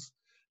governance,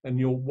 and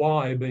your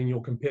why being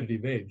your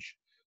competitive edge.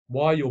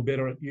 Why you're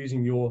better at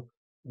using your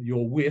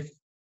with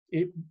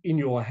in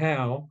your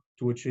how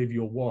to achieve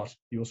your what,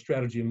 your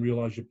strategy, and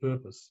realise your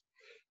purpose.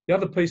 The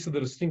other piece of the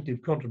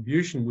distinctive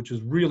contribution, which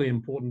is really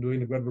important to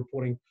integrated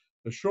reporting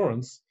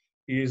assurance,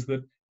 is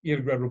that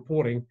integrated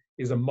reporting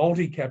is a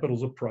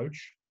multi-capitals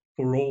approach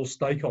for all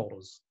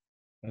stakeholders.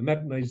 And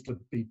that needs to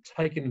be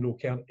taken into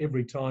account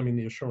every time in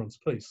the assurance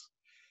piece.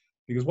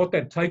 Because what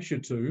that takes you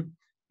to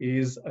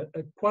is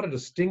quite a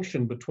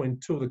distinction between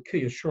two of the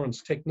key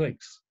assurance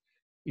techniques,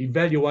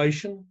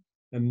 evaluation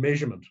and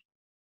measurement,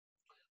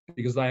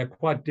 because they are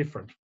quite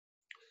different.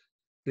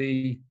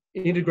 The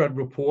integrated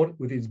report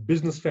with its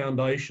business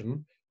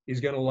foundation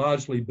is going to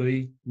largely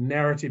be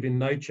narrative in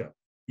nature.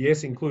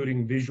 Yes,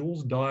 including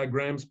visuals,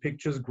 diagrams,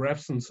 pictures,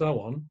 graphs, and so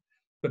on,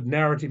 but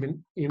narrative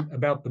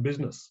about the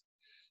business.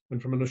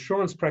 And from an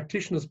assurance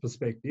practitioner's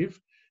perspective,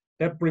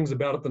 that brings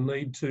about the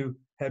need to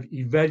have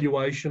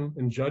evaluation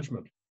and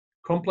judgment.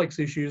 Complex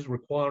issues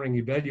requiring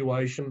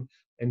evaluation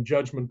and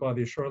judgment by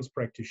the assurance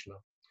practitioner,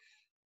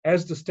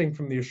 as distinct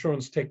from the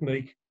assurance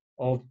technique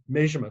of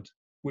measurement,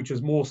 which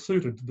is more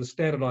suited to the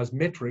standardised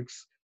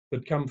metrics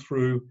that come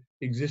through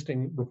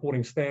existing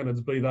reporting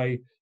standards, be they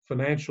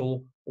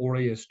financial or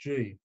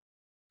ESG.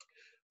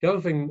 The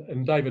other thing,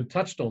 and David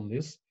touched on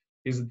this,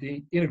 is that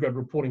the integrated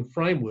reporting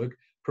framework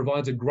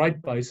provides a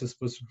great basis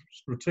for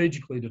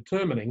strategically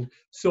determining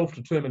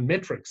self-determined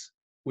metrics,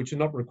 which are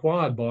not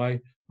required by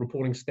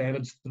reporting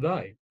standards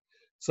today.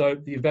 So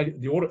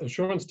the audit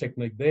assurance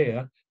technique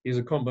there is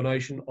a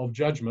combination of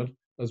judgment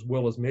as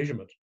well as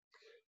measurement.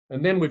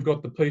 And then we've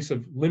got the piece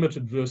of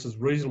limited versus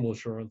reasonable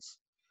assurance.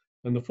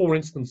 And the four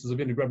instances of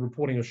integrated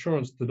reporting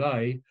assurance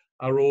today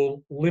are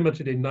all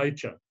limited in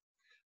nature.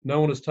 No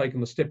one has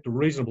taken the step to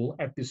reasonable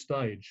at this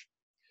stage.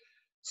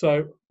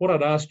 So what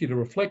I'd ask you to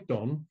reflect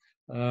on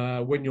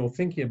when you're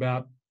thinking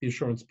about the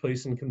assurance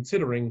piece and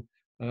considering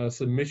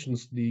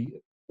submissions to the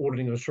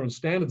Auditing and Assurance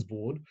Standards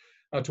Board,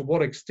 to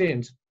what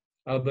extent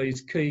are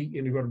these key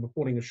integrated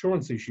reporting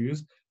assurance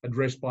issues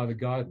addressed by the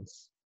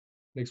guidance?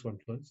 Next one,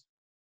 please.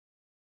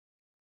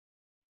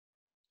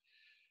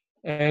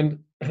 And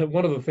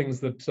one of the things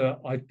that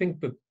I think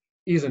that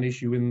is an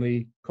issue in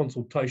the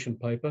consultation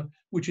paper,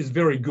 which is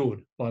very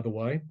good, by the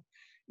way,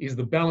 is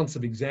the balance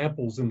of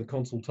examples in the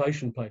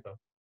consultation paper.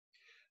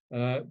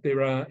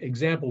 There are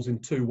examples in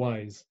two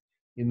ways.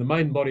 In the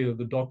main body of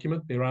the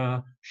document, there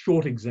are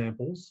short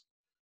examples,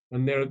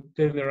 and then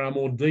there are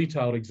more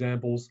detailed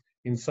examples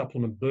in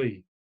Supplement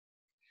B.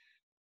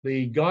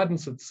 The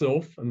guidance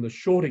itself and the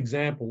short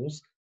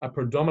examples are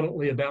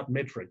predominantly about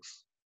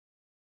metrics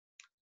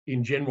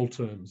in general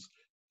terms.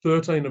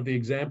 13 of the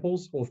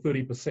examples, or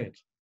 30%.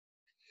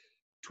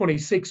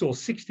 26 or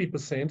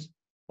 60%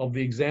 of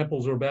the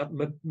examples are about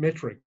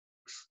metrics,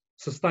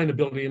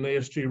 sustainability and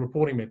ESG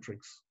reporting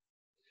metrics.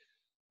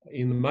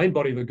 In the main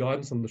body of the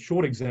guidance and the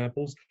short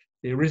examples,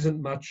 there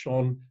isn't much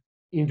on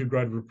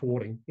integrated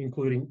reporting,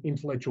 including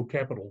intellectual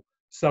capital,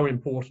 so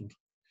important.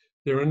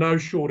 There are no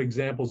short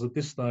examples at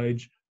this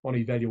stage on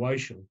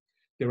evaluation.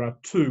 There are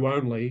 2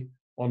 only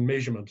on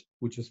measurement,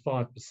 which is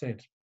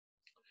 5%.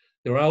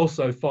 There are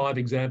also 5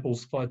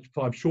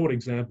 short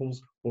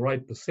examples, or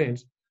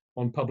 8%,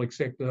 on public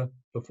sector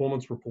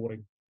performance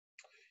reporting.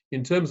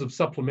 In terms of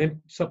supplement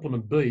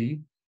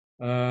B,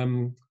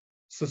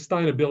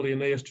 sustainability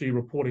and ESG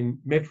reporting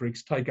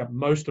metrics take up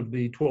most of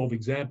the 12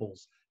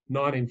 examples,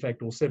 9 in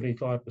fact, or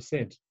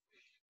 75%.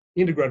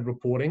 Integrated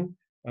reporting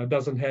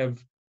doesn't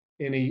have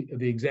any of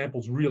the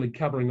examples really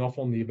covering off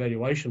on the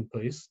evaluation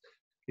piece.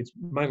 It's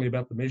mainly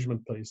about the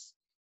measurement piece.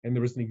 And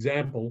there is an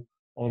example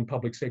on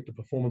public sector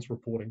performance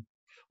reporting.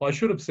 I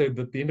should have said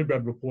that the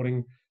integrated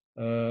reporting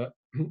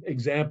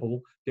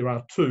example, there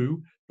are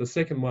 2. The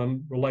second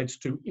one relates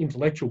to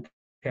intellectual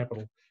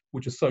capital,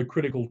 which is so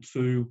critical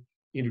to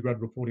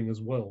integrated reporting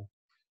as well.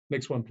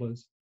 Next one,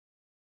 please.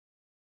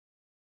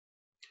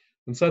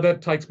 And so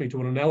that takes me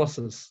to an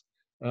analysis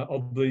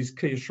of these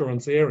key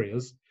assurance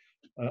areas.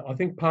 I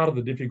think part of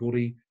the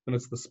difficulty, and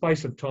it's the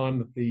space of time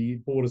that the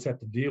board has had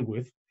to deal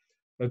with,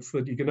 it's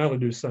that you can only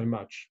do so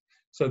much.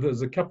 So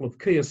there's a couple of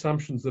key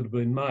assumptions that have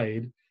been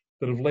made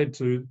that have led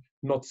to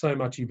not so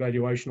much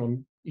evaluation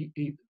on,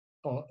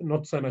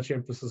 not so much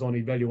emphasis on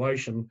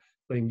evaluation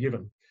being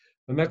given.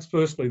 And that's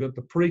firstly that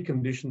the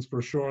preconditions for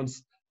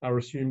assurance are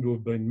assumed to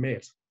have been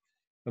met.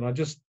 And I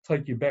just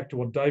take you back to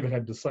what David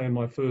had to say in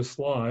my first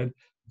slide and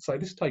say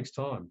this takes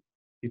time.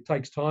 It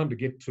takes time to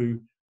get to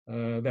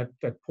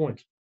that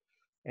point.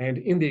 And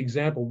in the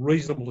example,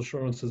 reasonable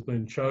assurance has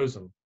been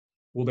chosen.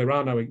 Well, there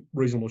are no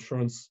reasonable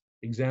assurance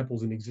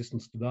examples in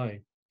existence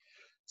today.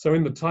 So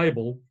in the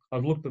table,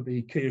 I've looked at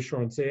the key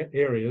assurance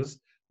areas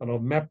and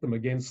I've mapped them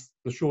against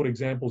the short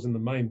examples in the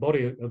main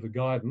body of the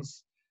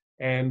guidance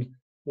and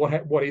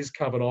what is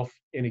covered off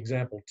in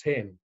example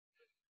 10.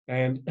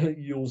 And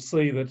you'll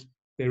see that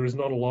there is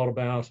not a lot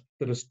about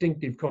the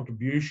distinctive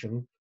contribution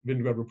of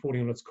integrated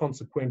reporting and its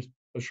consequent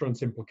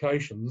assurance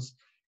implications.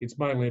 It's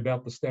mainly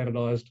about the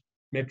standardised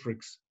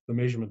metrics, the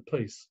measurement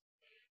piece.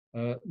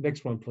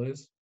 Next one,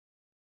 please.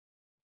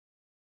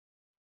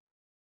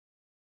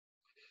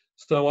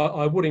 So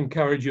I would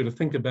encourage you to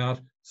think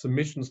about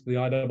submissions to the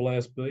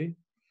IIRC.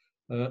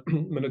 I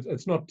mean,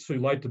 it's not too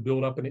late to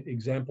build up an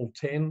example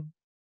 10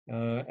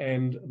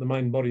 and the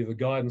main body of the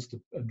guidance to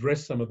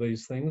address some of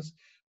these things,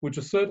 which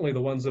are certainly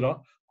the ones that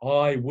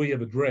we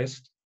have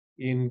addressed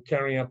in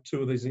carrying out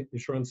 2 of these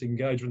assurance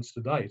engagements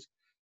to date.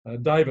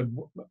 David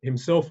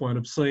himself won't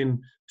have seen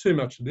too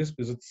much of this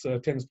because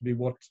it tends to be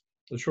what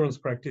assurance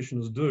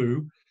practitioners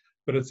do,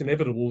 but it's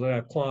inevitable that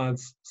our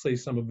clients see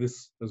some of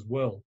this as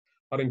well.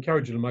 I'd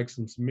encourage you to make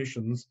some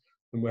submissions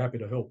and we're happy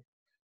to help.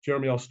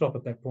 Jeremy, I'll stop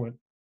at that point.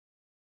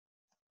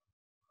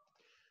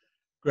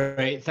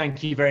 Great,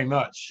 thank you very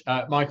much,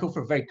 Michael,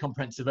 for a very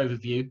comprehensive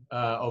overview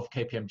of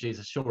KPMG's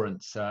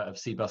assurance of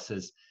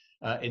Cbus's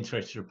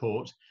integrated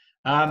report.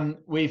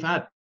 We've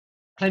had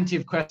plenty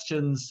of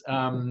questions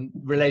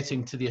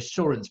relating to the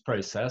assurance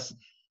process.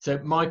 So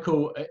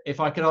Michael, if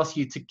I could ask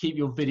you to keep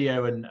your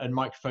video and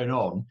microphone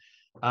on,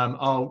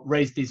 I'll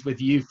raise these with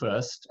you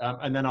first,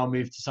 and then I'll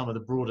move to some of the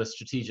broader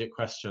strategic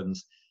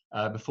questions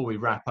before we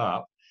wrap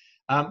up.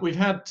 We've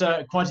had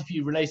quite a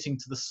few relating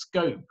to the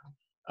scope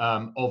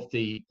of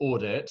the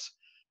audit.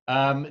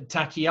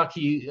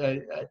 Takayuki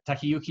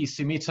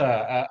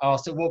Sumita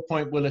asked, at what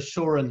point will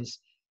assurance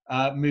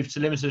move to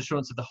limited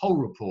assurance of the whole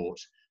report,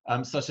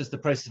 such as the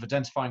process of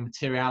identifying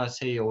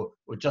materiality or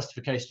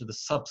justification of the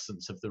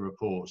substance of the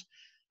report?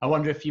 I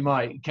wonder if you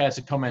might care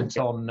to comment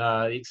on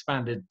the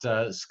expanded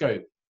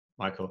scope,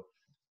 Michael.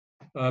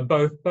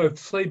 Both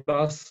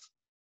Cbus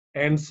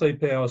and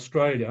CPA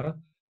Australia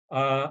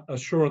are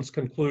assurance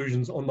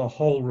conclusions on the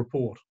whole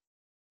report.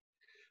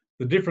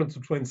 The difference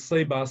between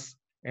Cbus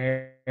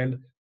and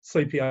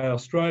CPA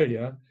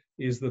Australia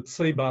is that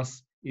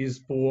Cbus is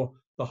for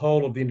the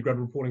whole of the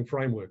integrated reporting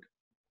framework.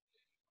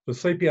 For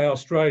CPA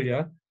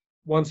Australia,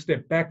 one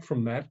step back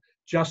from that,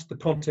 just the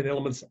content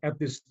elements at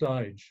this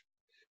stage.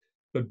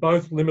 But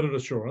both limited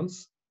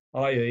assurance,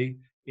 i.e.,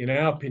 in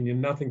our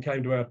opinion, nothing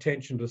came to our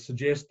attention to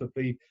suggest that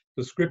the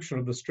description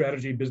of the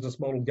strategy, business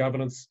model,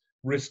 governance,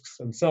 risks,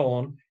 and so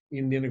on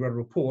in the integrated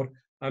report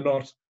are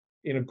not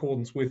in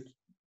accordance with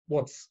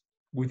what's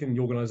within the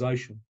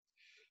organisation.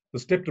 The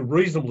step to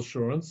reasonable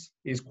assurance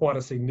is quite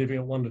a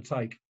significant one to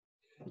take,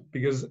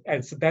 because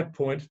it's at that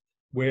point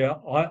where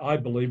I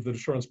believe that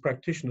assurance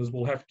practitioners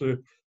will have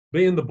to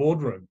be in the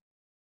boardroom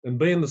and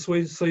be in the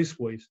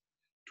C-suite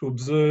to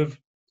observe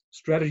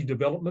strategy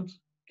development,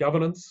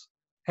 governance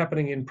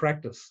happening in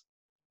practice.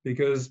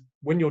 Because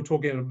when you're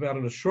talking about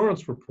an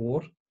assurance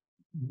report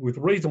with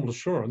reasonable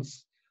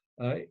assurance,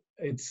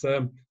 it's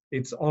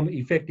on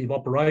effective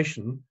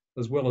operation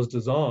as well as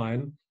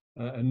design,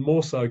 and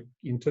more so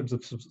in terms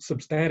of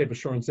substantive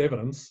assurance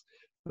evidence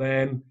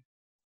than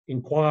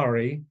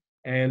inquiry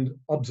and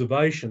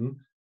observation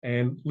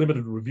and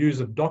limited reviews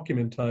of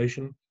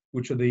documentation,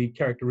 which are the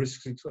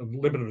characteristics of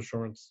limited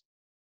assurance.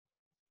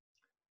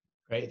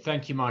 Great,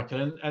 thank you,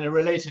 Michael. And a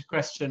related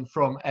question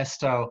from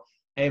Estelle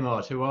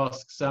Amard, who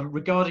asks,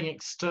 regarding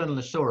external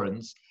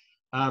assurance,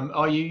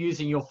 are you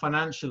using your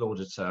financial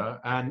auditor?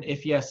 And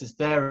if yes, is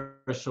their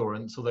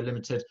assurance, although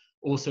limited,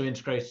 also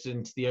integrated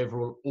into the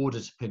overall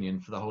audit opinion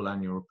for the whole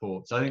annual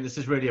report? So I think this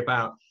is really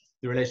about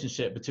the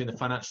relationship between the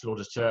financial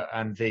auditor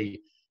and the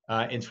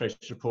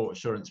integrated report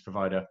assurance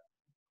provider.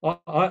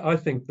 I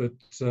think that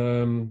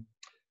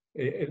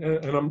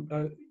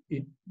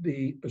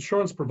the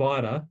assurance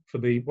provider for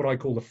what I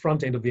call the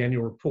front end of the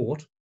annual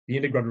report, the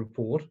integrated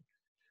report,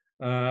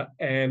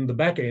 and the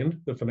back end,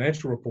 the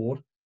financial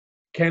report,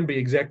 can be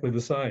exactly the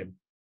same.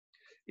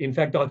 In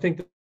fact, I think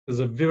that there's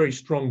a very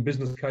strong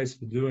business case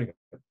for doing it.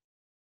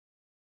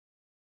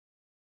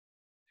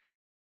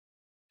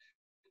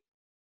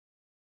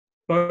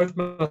 Both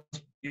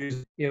must be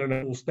used in an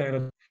international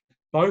standard.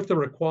 Both are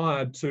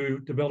required to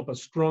develop a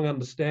strong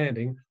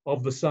understanding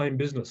of the same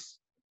business.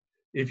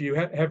 If you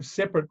have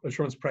separate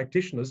assurance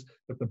practitioners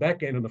at the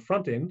back end and the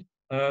front end,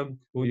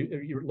 well,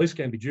 you at least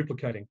can be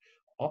duplicating.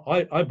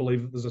 I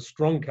believe that there's a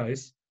strong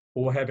case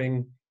for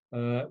having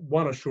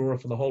one assurer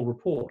for the whole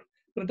report,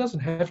 but it doesn't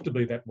have to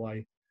be that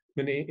way.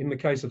 I mean, in the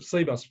case of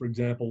Cbus, for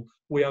example,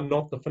 we are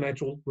not the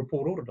financial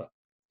report auditor,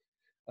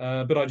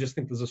 but I just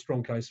think there's a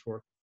strong case for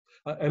it.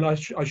 And I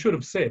should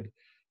have said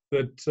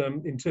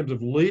that in terms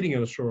of leading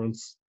an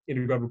assurance,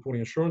 integrated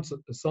reporting assurance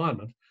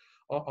assignment,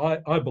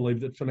 I believe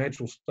that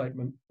financial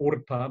statement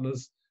audit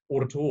partners,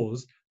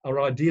 auditors,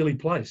 are ideally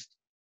placed.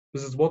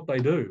 This is what they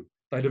do.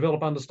 They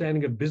develop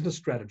understanding of business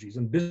strategies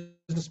and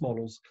business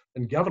models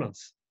and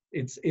governance.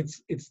 It's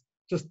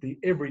just the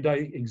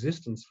everyday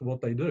existence for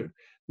what they do.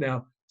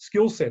 Now,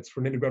 skill sets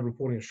for an integrated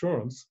reporting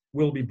assurance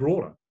will be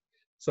broader.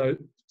 So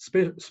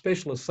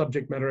specialist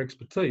subject matter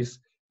expertise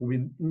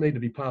will need to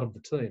be part of the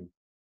team.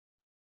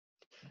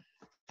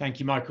 Thank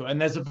you, Michael. And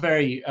there's a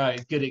very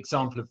good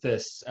example of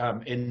this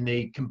in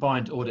the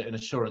combined audit and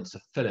assurance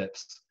of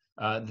Philips,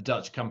 the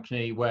Dutch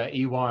company, where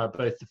EY are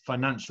both the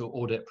financial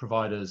audit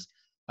providers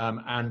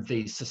and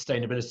the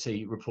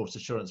sustainability report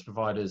assurance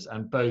providers,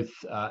 and both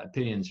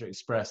opinions are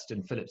expressed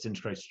in Philips'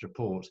 integrated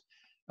report,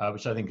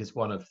 which I think is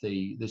one of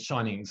the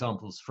shining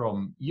examples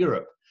from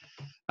Europe.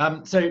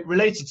 So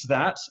related to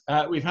that,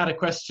 we've had a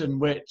question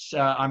which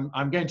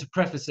I'm going to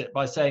preface it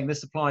by saying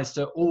this applies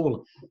to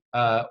all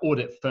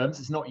audit firms.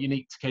 It's not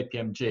unique to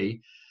KPMG.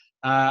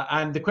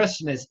 And the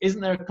question is,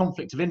 isn't there a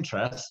conflict of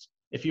interest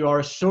if you are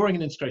assuring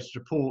an integrated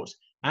report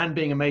and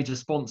being a major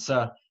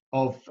sponsor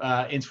of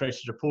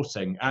integrated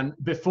reporting? And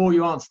before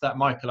you answer that,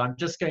 Michael, I'm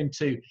just going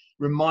to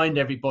remind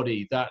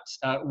everybody that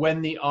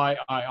when the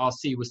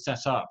IIRC was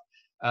set up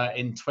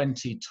in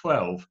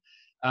 2012,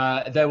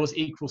 there was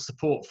equal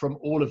support from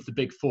all of the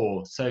big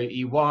four. So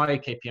EY,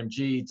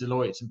 KPMG,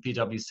 Deloitte, and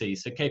PwC.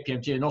 So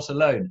KPMG are not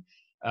alone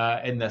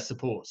in their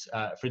support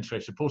for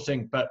integrated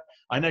reporting, but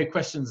I know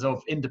questions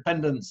of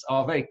independence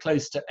are very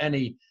close to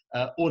any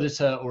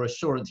auditor or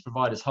assurance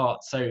provider's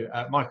heart. So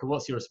Michael,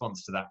 what's your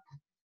response to that?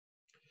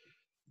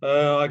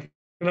 I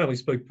can only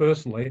speak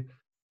personally.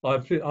 I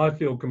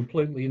feel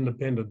completely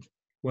independent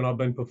when I've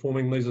been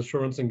performing these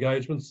assurance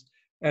engagements,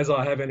 as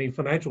I have any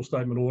financial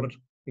statement audit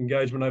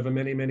engagement over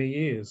many, many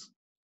years.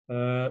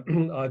 I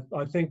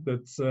think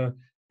that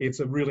it's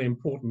a really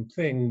important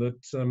thing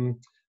that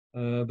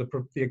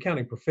the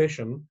accounting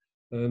profession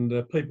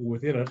and people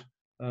within it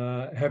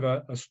have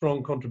a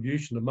strong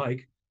contribution to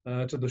make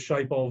to the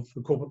shape of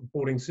the corporate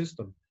reporting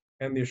system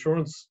and the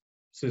assurance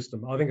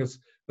system. I think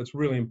it's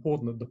really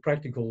important that the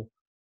practical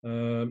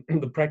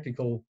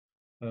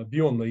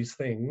view on these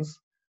things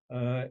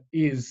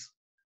is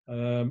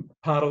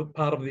part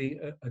of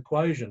the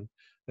equation.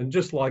 And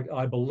just like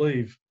I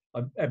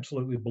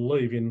absolutely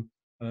believe in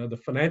the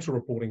financial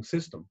reporting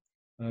system,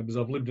 because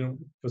I've lived in it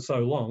for so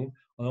long,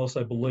 I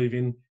also believe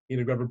in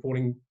integrated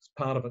reporting as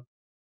part of it.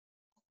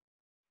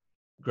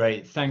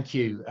 Great, thank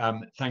you.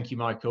 Thank you,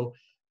 Michael.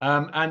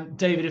 And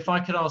David, if I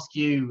could ask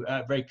you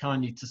very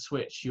kindly to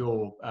switch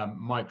your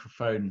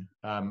microphone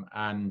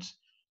and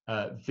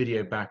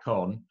video back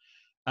on.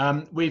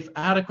 We've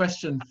had a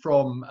question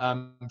from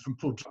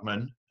Paul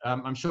Druckmann.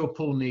 I'm sure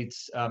Paul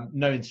needs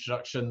no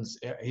introductions.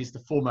 He's the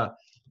former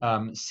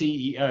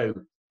CEO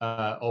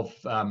of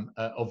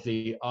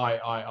the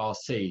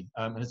IIRC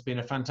and has been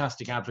a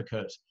fantastic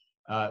advocate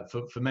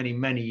for many,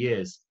 many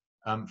years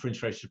for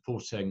integrated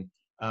reporting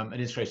and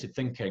integrated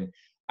thinking.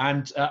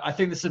 And I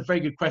think this is a very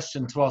good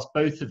question to ask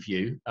both of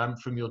you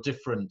from your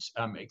different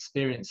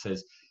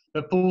experiences.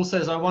 But Paul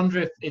says, I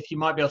wonder if you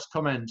might be able to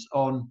comment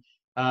on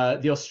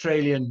the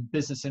Australian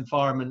business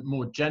environment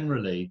more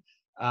generally,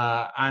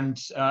 and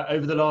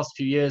over the last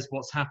few years,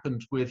 what's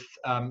happened with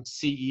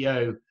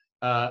CEO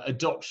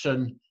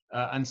adoption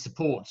and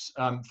support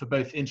for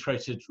both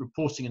integrated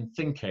reporting and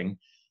thinking.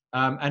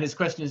 And his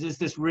question is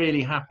this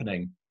really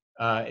happening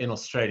in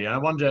Australia? And I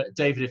wonder,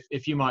 David,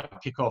 if you might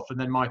kick off, and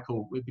then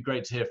Michael, it'd be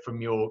great to hear from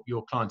your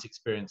client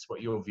experience,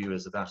 what your view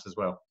is of that as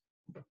well.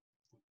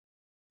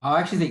 I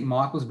actually think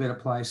Michael's a better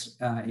place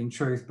in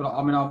truth, but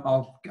I mean,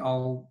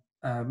 I'll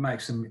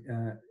make some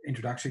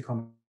introductory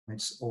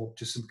comments or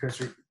just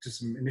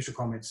some initial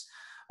comments.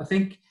 I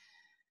think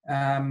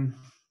in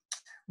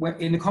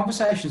the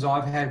conversations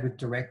I've had with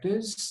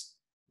directors,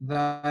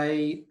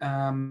 they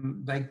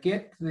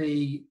get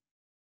the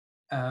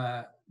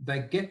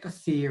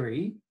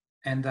theory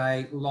and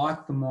they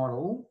like the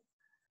model,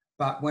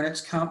 but when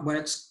it's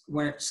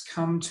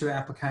come to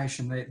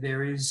application,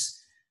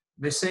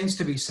 there seems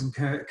to be some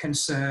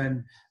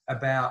concern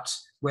about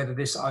whether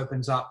this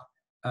opens up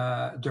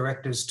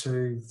directors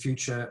to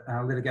future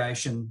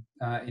litigation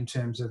in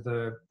terms of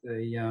the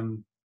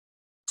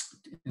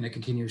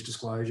continuous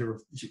disclosure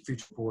of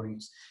future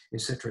reportings,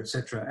 etc.,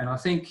 etc. And I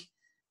think,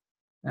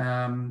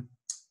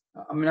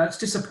 it's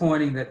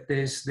disappointing that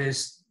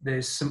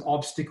there's some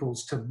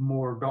obstacles to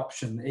more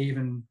adoption,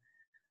 even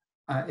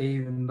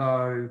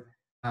though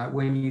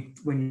when you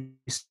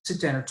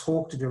sit down and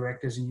talk to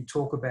directors and you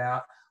talk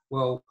about,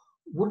 well,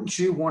 wouldn't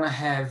you want to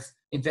have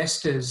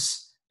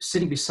investors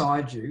sitting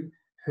beside you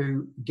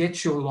who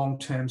get your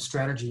long-term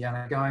strategy and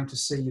are going to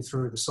see you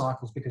through the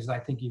cycles because they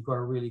think you've got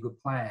a really good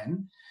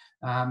plan?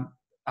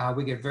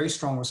 We get very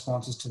strong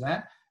responses to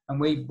that, and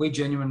we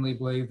genuinely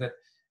believe that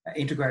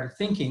integrated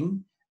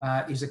thinking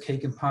is a key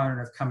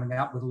component of coming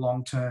up with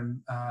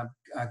long-term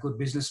good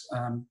business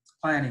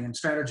planning and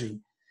strategy.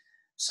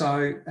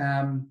 So,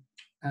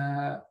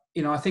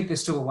 I think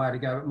there's still a way to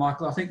go. But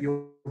Michael, I think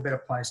you're a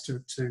better place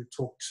to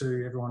talk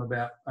to everyone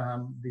about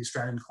the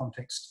Australian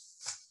context.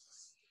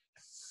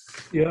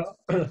 Yeah,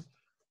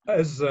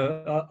 as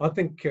I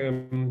think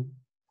the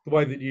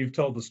way that you've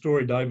told the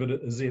story, David,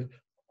 is it.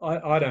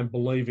 I don't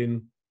believe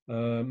in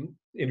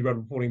integrated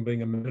reporting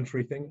being a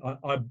mandatory thing.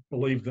 I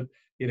believe that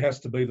it has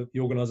to be that the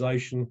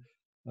organisation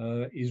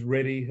is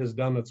ready, has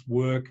done its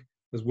work,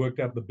 has worked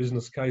out the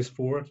business case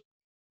for it,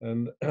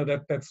 and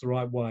that's the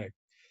right way.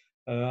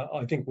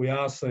 I think we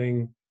are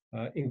seeing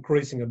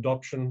increasing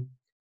adoption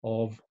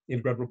of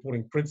integrated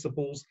reporting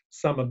principles,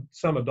 some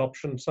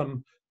adoption,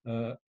 some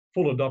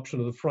full adoption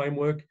of the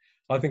framework.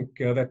 I think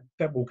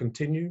that will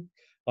continue.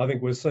 I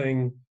think we're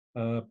seeing,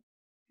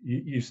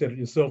 you said it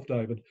yourself,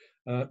 David,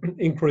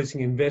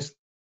 increasing investor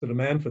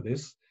demand for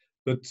this,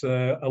 but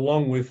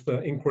along with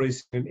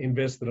increasing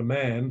investor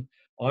demand,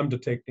 I'm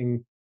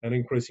detecting an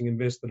increasing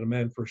investor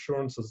demand for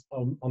assurances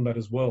on that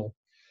as well,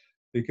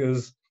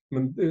 because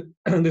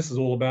this is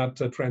all about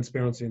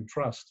transparency and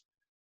trust,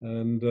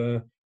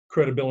 and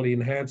credibility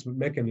enhancement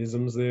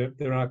mechanisms.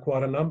 There are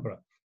quite a number,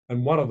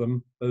 and one of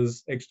them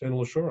is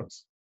external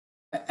assurance.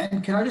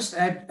 And can I just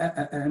add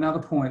another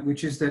point,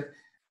 which is that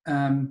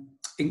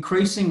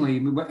increasingly,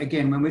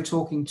 again, when we're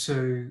talking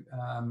to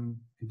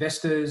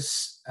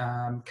investors,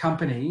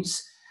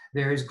 companies,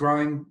 there is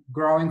growing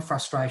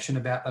frustration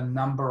about the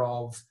number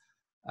of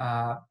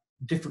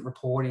different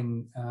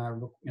reporting,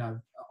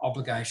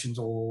 obligations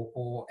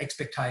or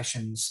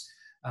expectations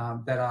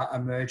that are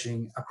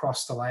emerging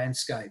across the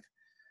landscape.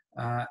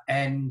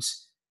 And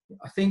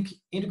I think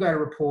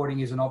integrated reporting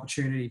is an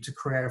opportunity to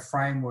create a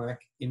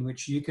framework in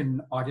which you can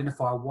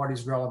identify what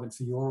is relevant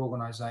for your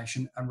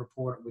organisation and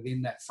report it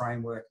within that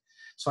framework.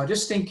 So I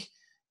just think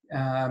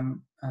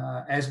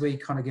as we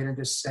kind of get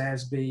into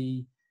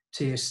SASB,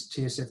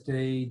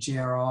 TSFD,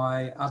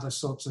 GRI, other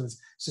sorts of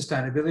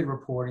sustainability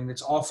reporting,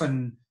 that's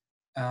often,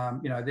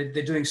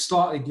 they're doing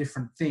slightly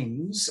different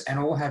things and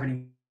all have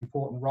an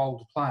important role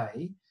to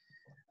play.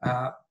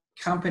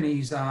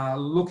 Companies are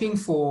looking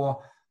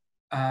for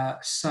a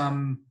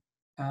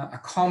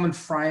common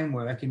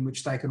framework in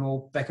which they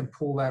can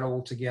pull that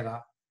all together.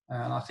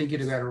 And I think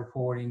integrated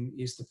reporting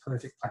is the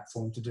perfect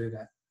platform to do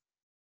that.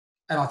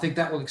 And I think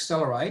that will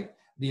accelerate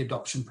the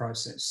adoption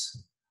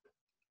process,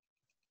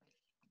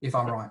 if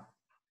I'm right.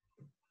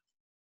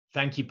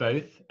 Thank you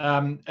both.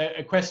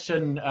 A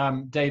question,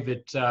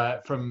 David,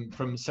 from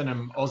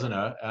Sinem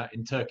Ozana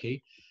in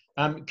Turkey.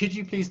 Could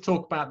you please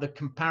talk about the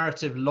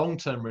comparative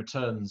long-term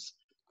returns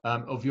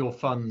of your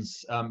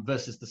funds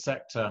versus the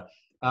sector,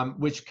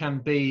 which can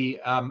be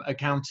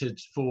accounted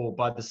for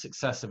by the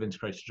success of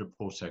integrated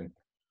reporting?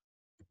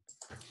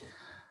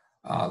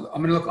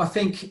 Look, I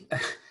think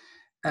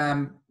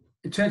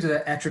in terms of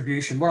the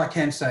attribution, what I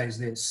can say is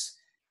this.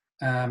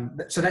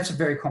 So that's a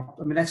very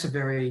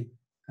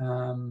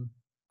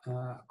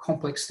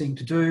complex thing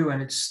to do,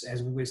 and it's,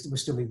 as we're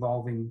still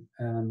evolving,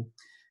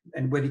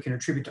 and whether you can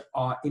attribute to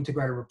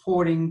integrated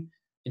reporting,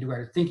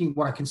 integrated thinking.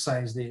 What I can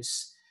say is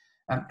this: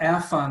 our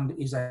fund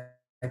is a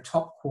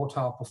top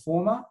quartile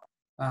performer,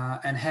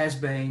 and has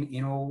been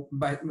in all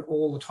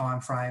the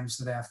time frames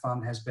that our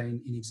fund has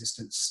been in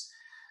existence,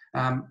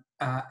 and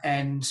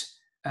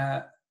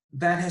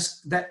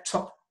that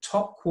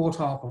top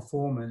quartile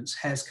performance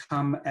has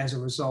come as a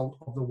result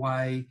of the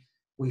way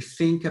we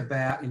think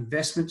about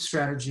investment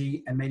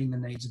strategy and meeting the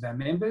needs of our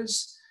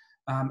members.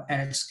 And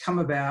it's come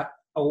about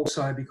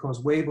also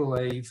because we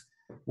believe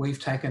we've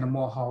taken a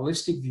more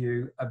holistic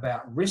view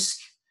about risk,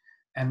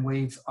 and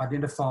we've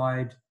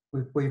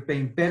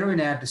been better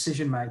in our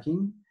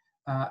decision-making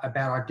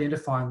about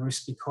identifying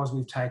risk because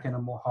we've taken a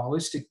more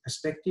holistic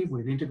perspective.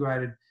 We've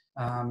integrated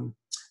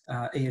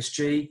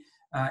ESG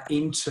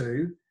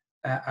into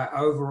our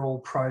overall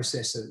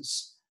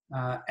processes.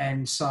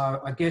 And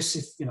so I guess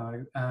if,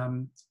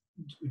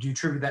 do you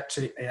attribute that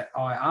to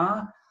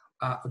IR?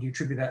 or do you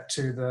attribute that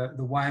to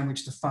the way in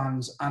which the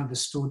funds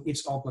understood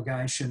its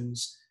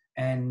obligations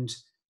and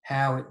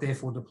how it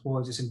therefore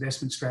deploys its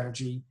investment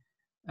strategy?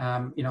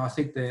 I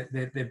think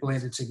they're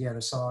blended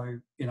together. So,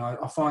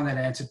 I find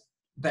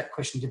that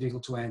question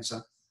difficult to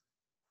answer.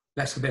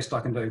 That's the best I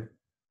can do.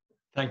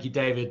 Thank you,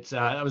 David.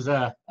 That was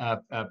a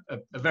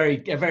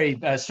very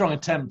strong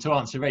attempt to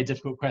answer a very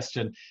difficult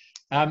question.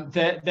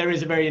 There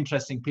is a very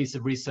interesting piece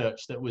of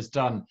research that was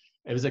done.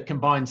 It was a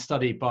combined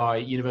study by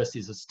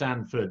universities of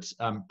Stanford,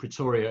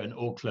 Pretoria, and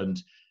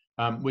Auckland,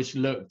 which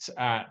looked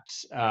at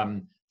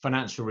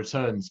financial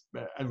returns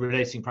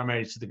relating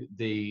primarily to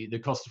the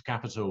cost of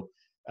capital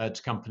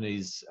to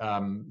companies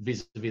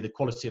vis-a-vis the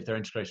quality of their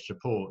integrated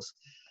reports.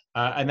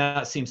 And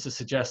that seems to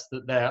suggest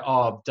that there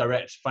are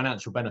direct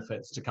financial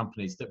benefits to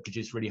companies that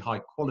produce really high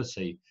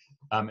quality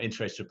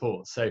integrated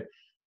reports. So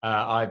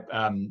I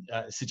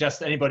suggest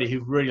that anybody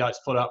who really likes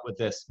to follow up with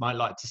this might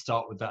like to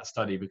start with that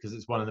study, because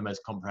it's one of the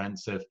most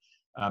comprehensive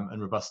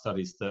and robust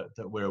studies that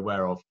we're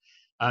aware of.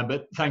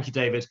 But thank you,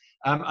 David.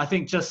 I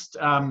think just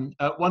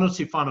one or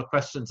two final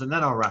questions and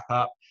then I'll wrap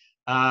up.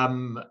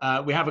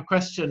 We have a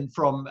question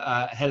from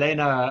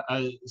Helena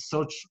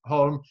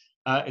Sojholm,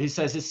 who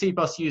says, is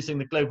Cbus using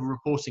the Global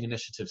Reporting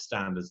Initiative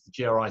standards, the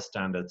GRI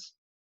standards?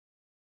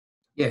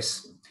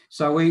 Yes.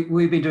 So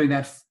we've been doing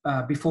that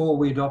before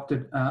we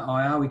adopted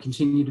IR. We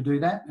continue to do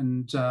that,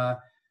 and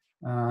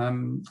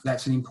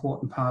that's an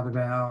important part of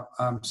our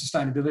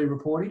sustainability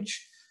reportage.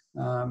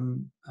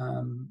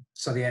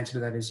 So the answer to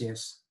that is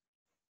yes.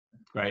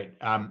 Great.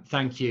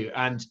 Thank you.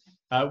 And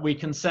we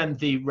can send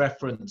the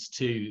reference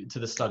to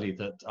the study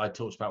that I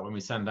talked about when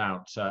we send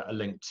out a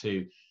link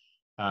to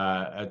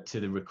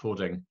the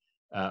recording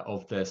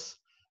of this.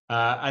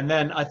 And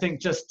then I think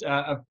just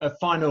a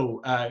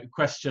final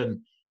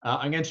question.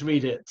 I'm going to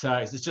read it.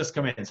 It's just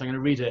come in, so I'm going to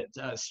read it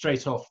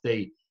straight off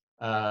the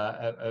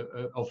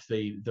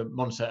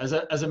monitor.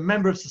 As a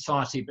member of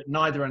society, but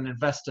neither an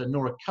investor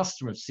nor a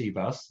customer of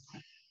Cbus,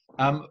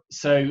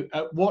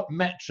 what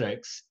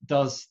metrics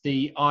does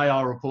the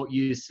IR report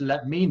use to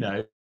let me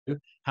know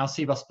how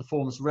Cbus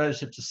performs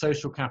relative to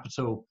social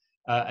capital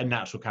and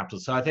natural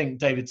capital? So I think,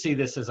 David, see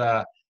this as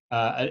a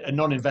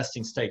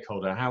non-investing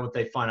stakeholder. How would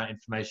they find out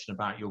information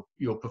about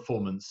your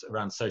performance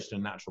around social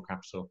and natural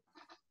capital?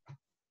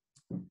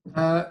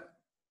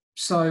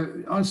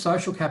 So on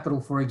social capital,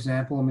 for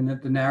example, I mean,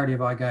 the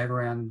narrative I gave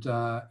around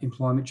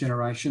employment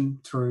generation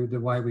through the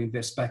way we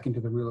invest back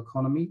into the real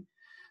economy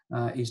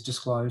is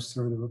disclosed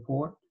through the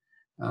report.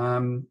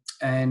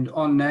 And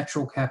on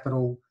natural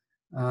capital,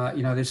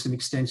 there's some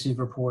extensive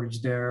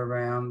reportage there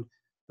around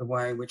the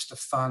way in which the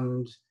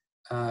fund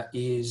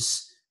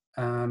is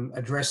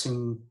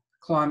addressing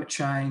climate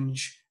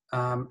change,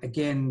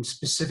 again,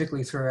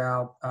 specifically through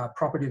our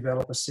property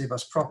developer,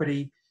 Cbus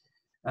Property.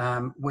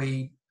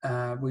 We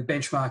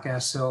benchmark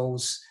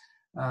ourselves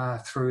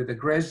through the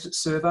GRES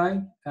survey,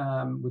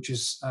 which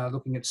is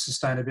looking at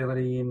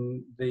sustainability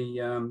in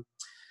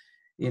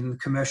the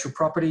commercial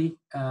property,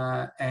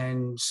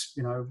 and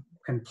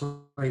can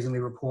pleasingly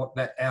report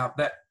that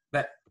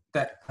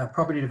that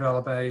property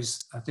developer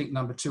is, I think,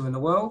 number 2 in the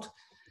world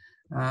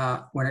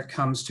when it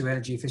comes to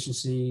energy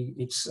efficiency.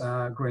 It's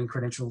green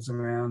credentials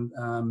around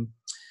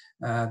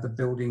the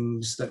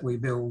buildings that we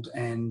build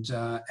and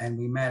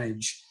we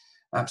manage.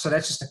 So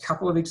that's just a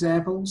couple of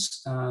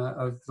examples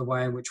of the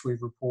way in which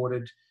we've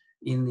reported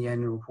in the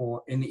annual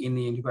report, in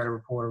the integrated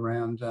report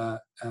around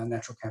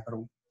natural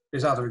capital.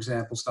 There's other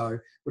examples, though.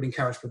 Would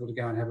encourage people to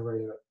go and have a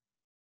read of it.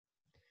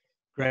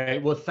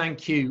 Great. Well,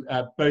 thank you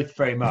both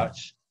very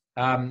much.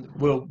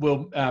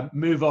 We'll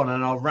move on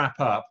and I'll wrap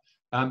up.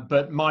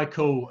 But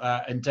Michael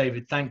and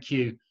David, thank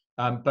you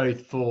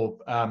both for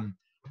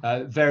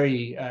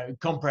very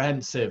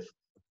comprehensive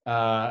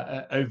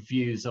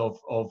overviews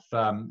of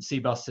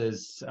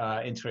Cbus's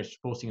integrated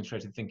reporting,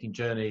 integrated thinking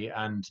journey,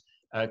 and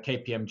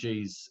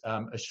KPMG's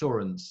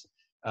assurance,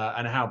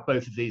 and how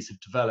both of these have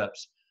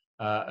developed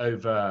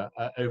over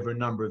a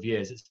number of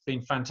years. It's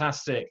been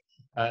fantastic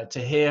to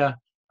hear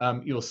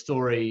your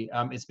story.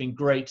 It's been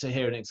great to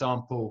hear an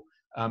example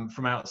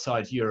from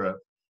outside Europe,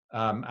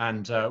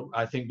 and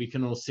I think we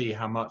can all see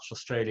how much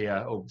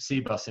Australia, or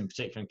Cbus in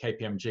particular, and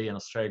KPMG in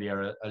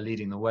Australia are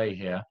leading the way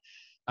here.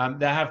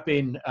 There have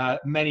been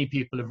many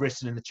people have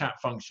written in the chat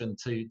function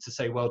to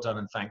say well done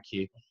and thank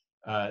you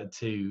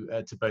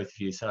to both of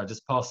you. So I'm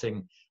just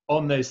passing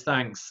on those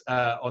thanks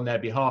on their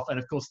behalf, and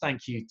of course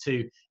thank you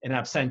to in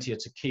absentia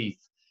to Keith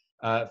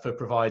for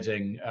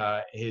providing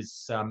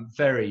his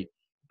very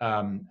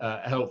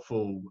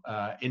helpful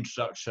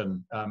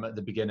introduction at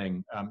the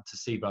beginning to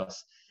Cbus.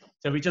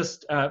 So we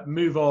just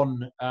move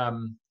on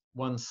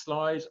one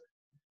slide.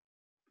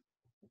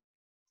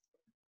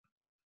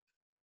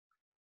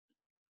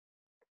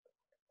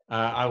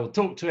 I will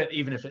talk to it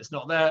even if it's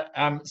not there.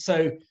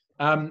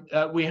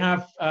 We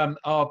have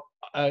our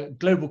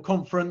global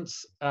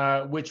conference,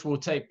 which will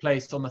take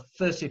place on the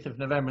 30th of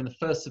November and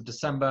the 1st of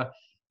December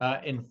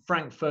in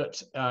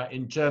Frankfurt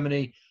in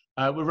Germany.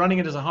 We're running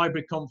it as a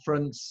hybrid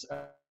conference.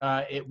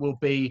 It will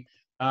be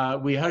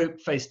We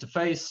hope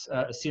face-to-face,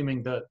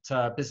 assuming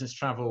that business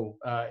travel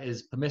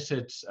is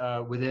permitted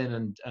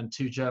within and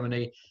to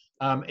Germany.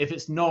 If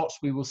it's not,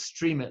 we will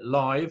stream it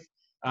live.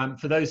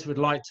 For those who would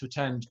like to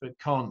attend but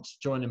can't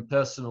join in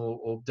person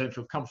or don't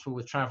feel comfortable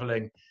with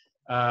traveling,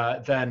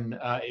 then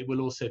it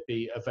will also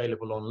be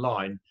available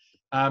online.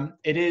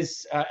 It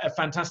is a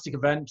fantastic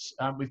event.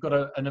 We've got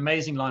an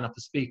amazing lineup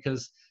of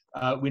speakers.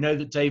 We know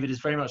that David is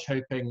very much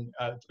hoping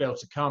to be able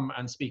to come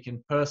and speak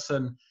in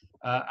person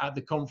at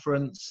the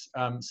conference.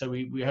 So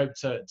we hope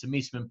to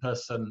meet him in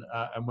person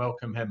and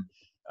welcome him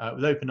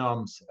with open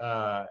arms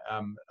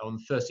on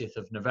the 30th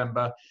of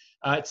November.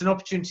 It's an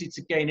opportunity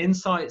to gain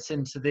insights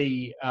into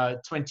the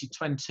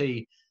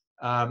 2020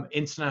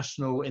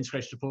 International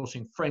Integrated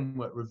Reporting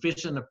Framework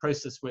revision, a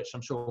process which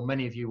I'm sure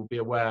many of you will be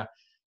aware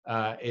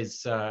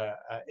is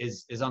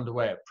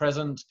underway at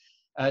present.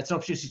 It's an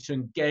opportunity to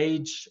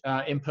engage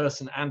in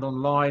person and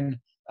online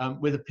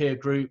with a peer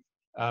group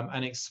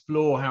and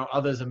explore how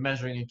others are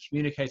measuring and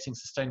communicating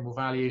sustainable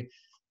value,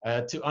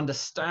 to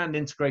understand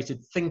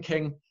integrated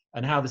thinking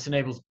and how this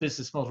enables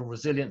business model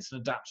resilience and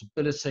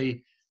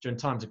adaptability during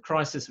times of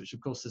crisis, which of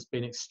course has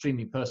been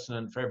extremely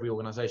pertinent for every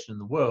organization in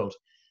the world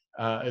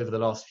over the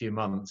last few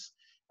months.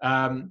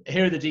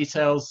 Here are the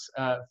details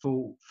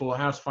for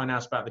how to find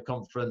out about the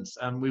conference,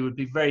 and we would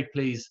be very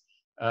pleased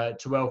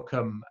to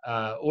welcome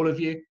all of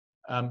you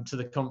to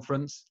the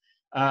conference.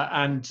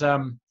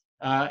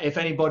 If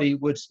anybody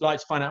would like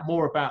to find out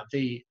more about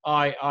the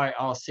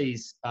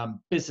IIRC's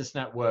Business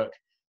Network,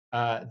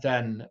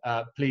 then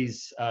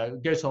please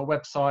go to our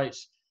website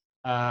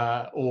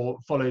or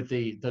follow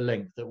the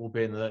link that will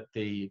be in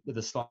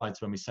the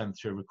slides when we send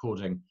through a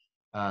recording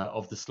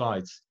of the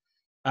slides.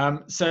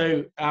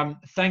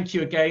 Thank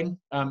you again,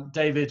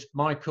 David,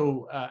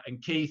 Michael,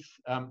 and Keith.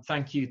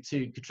 Thank you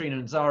to Katrina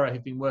and Zara,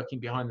 who've been working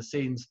behind the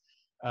scenes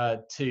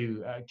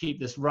to keep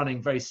this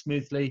running very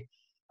smoothly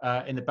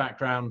in the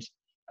background.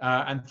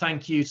 And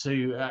thank you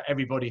to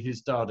everybody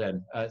who's dialed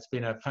in. It's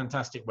been a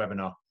fantastic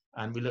webinar,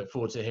 and we look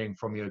forward to hearing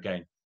from you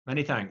again.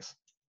 Many thanks.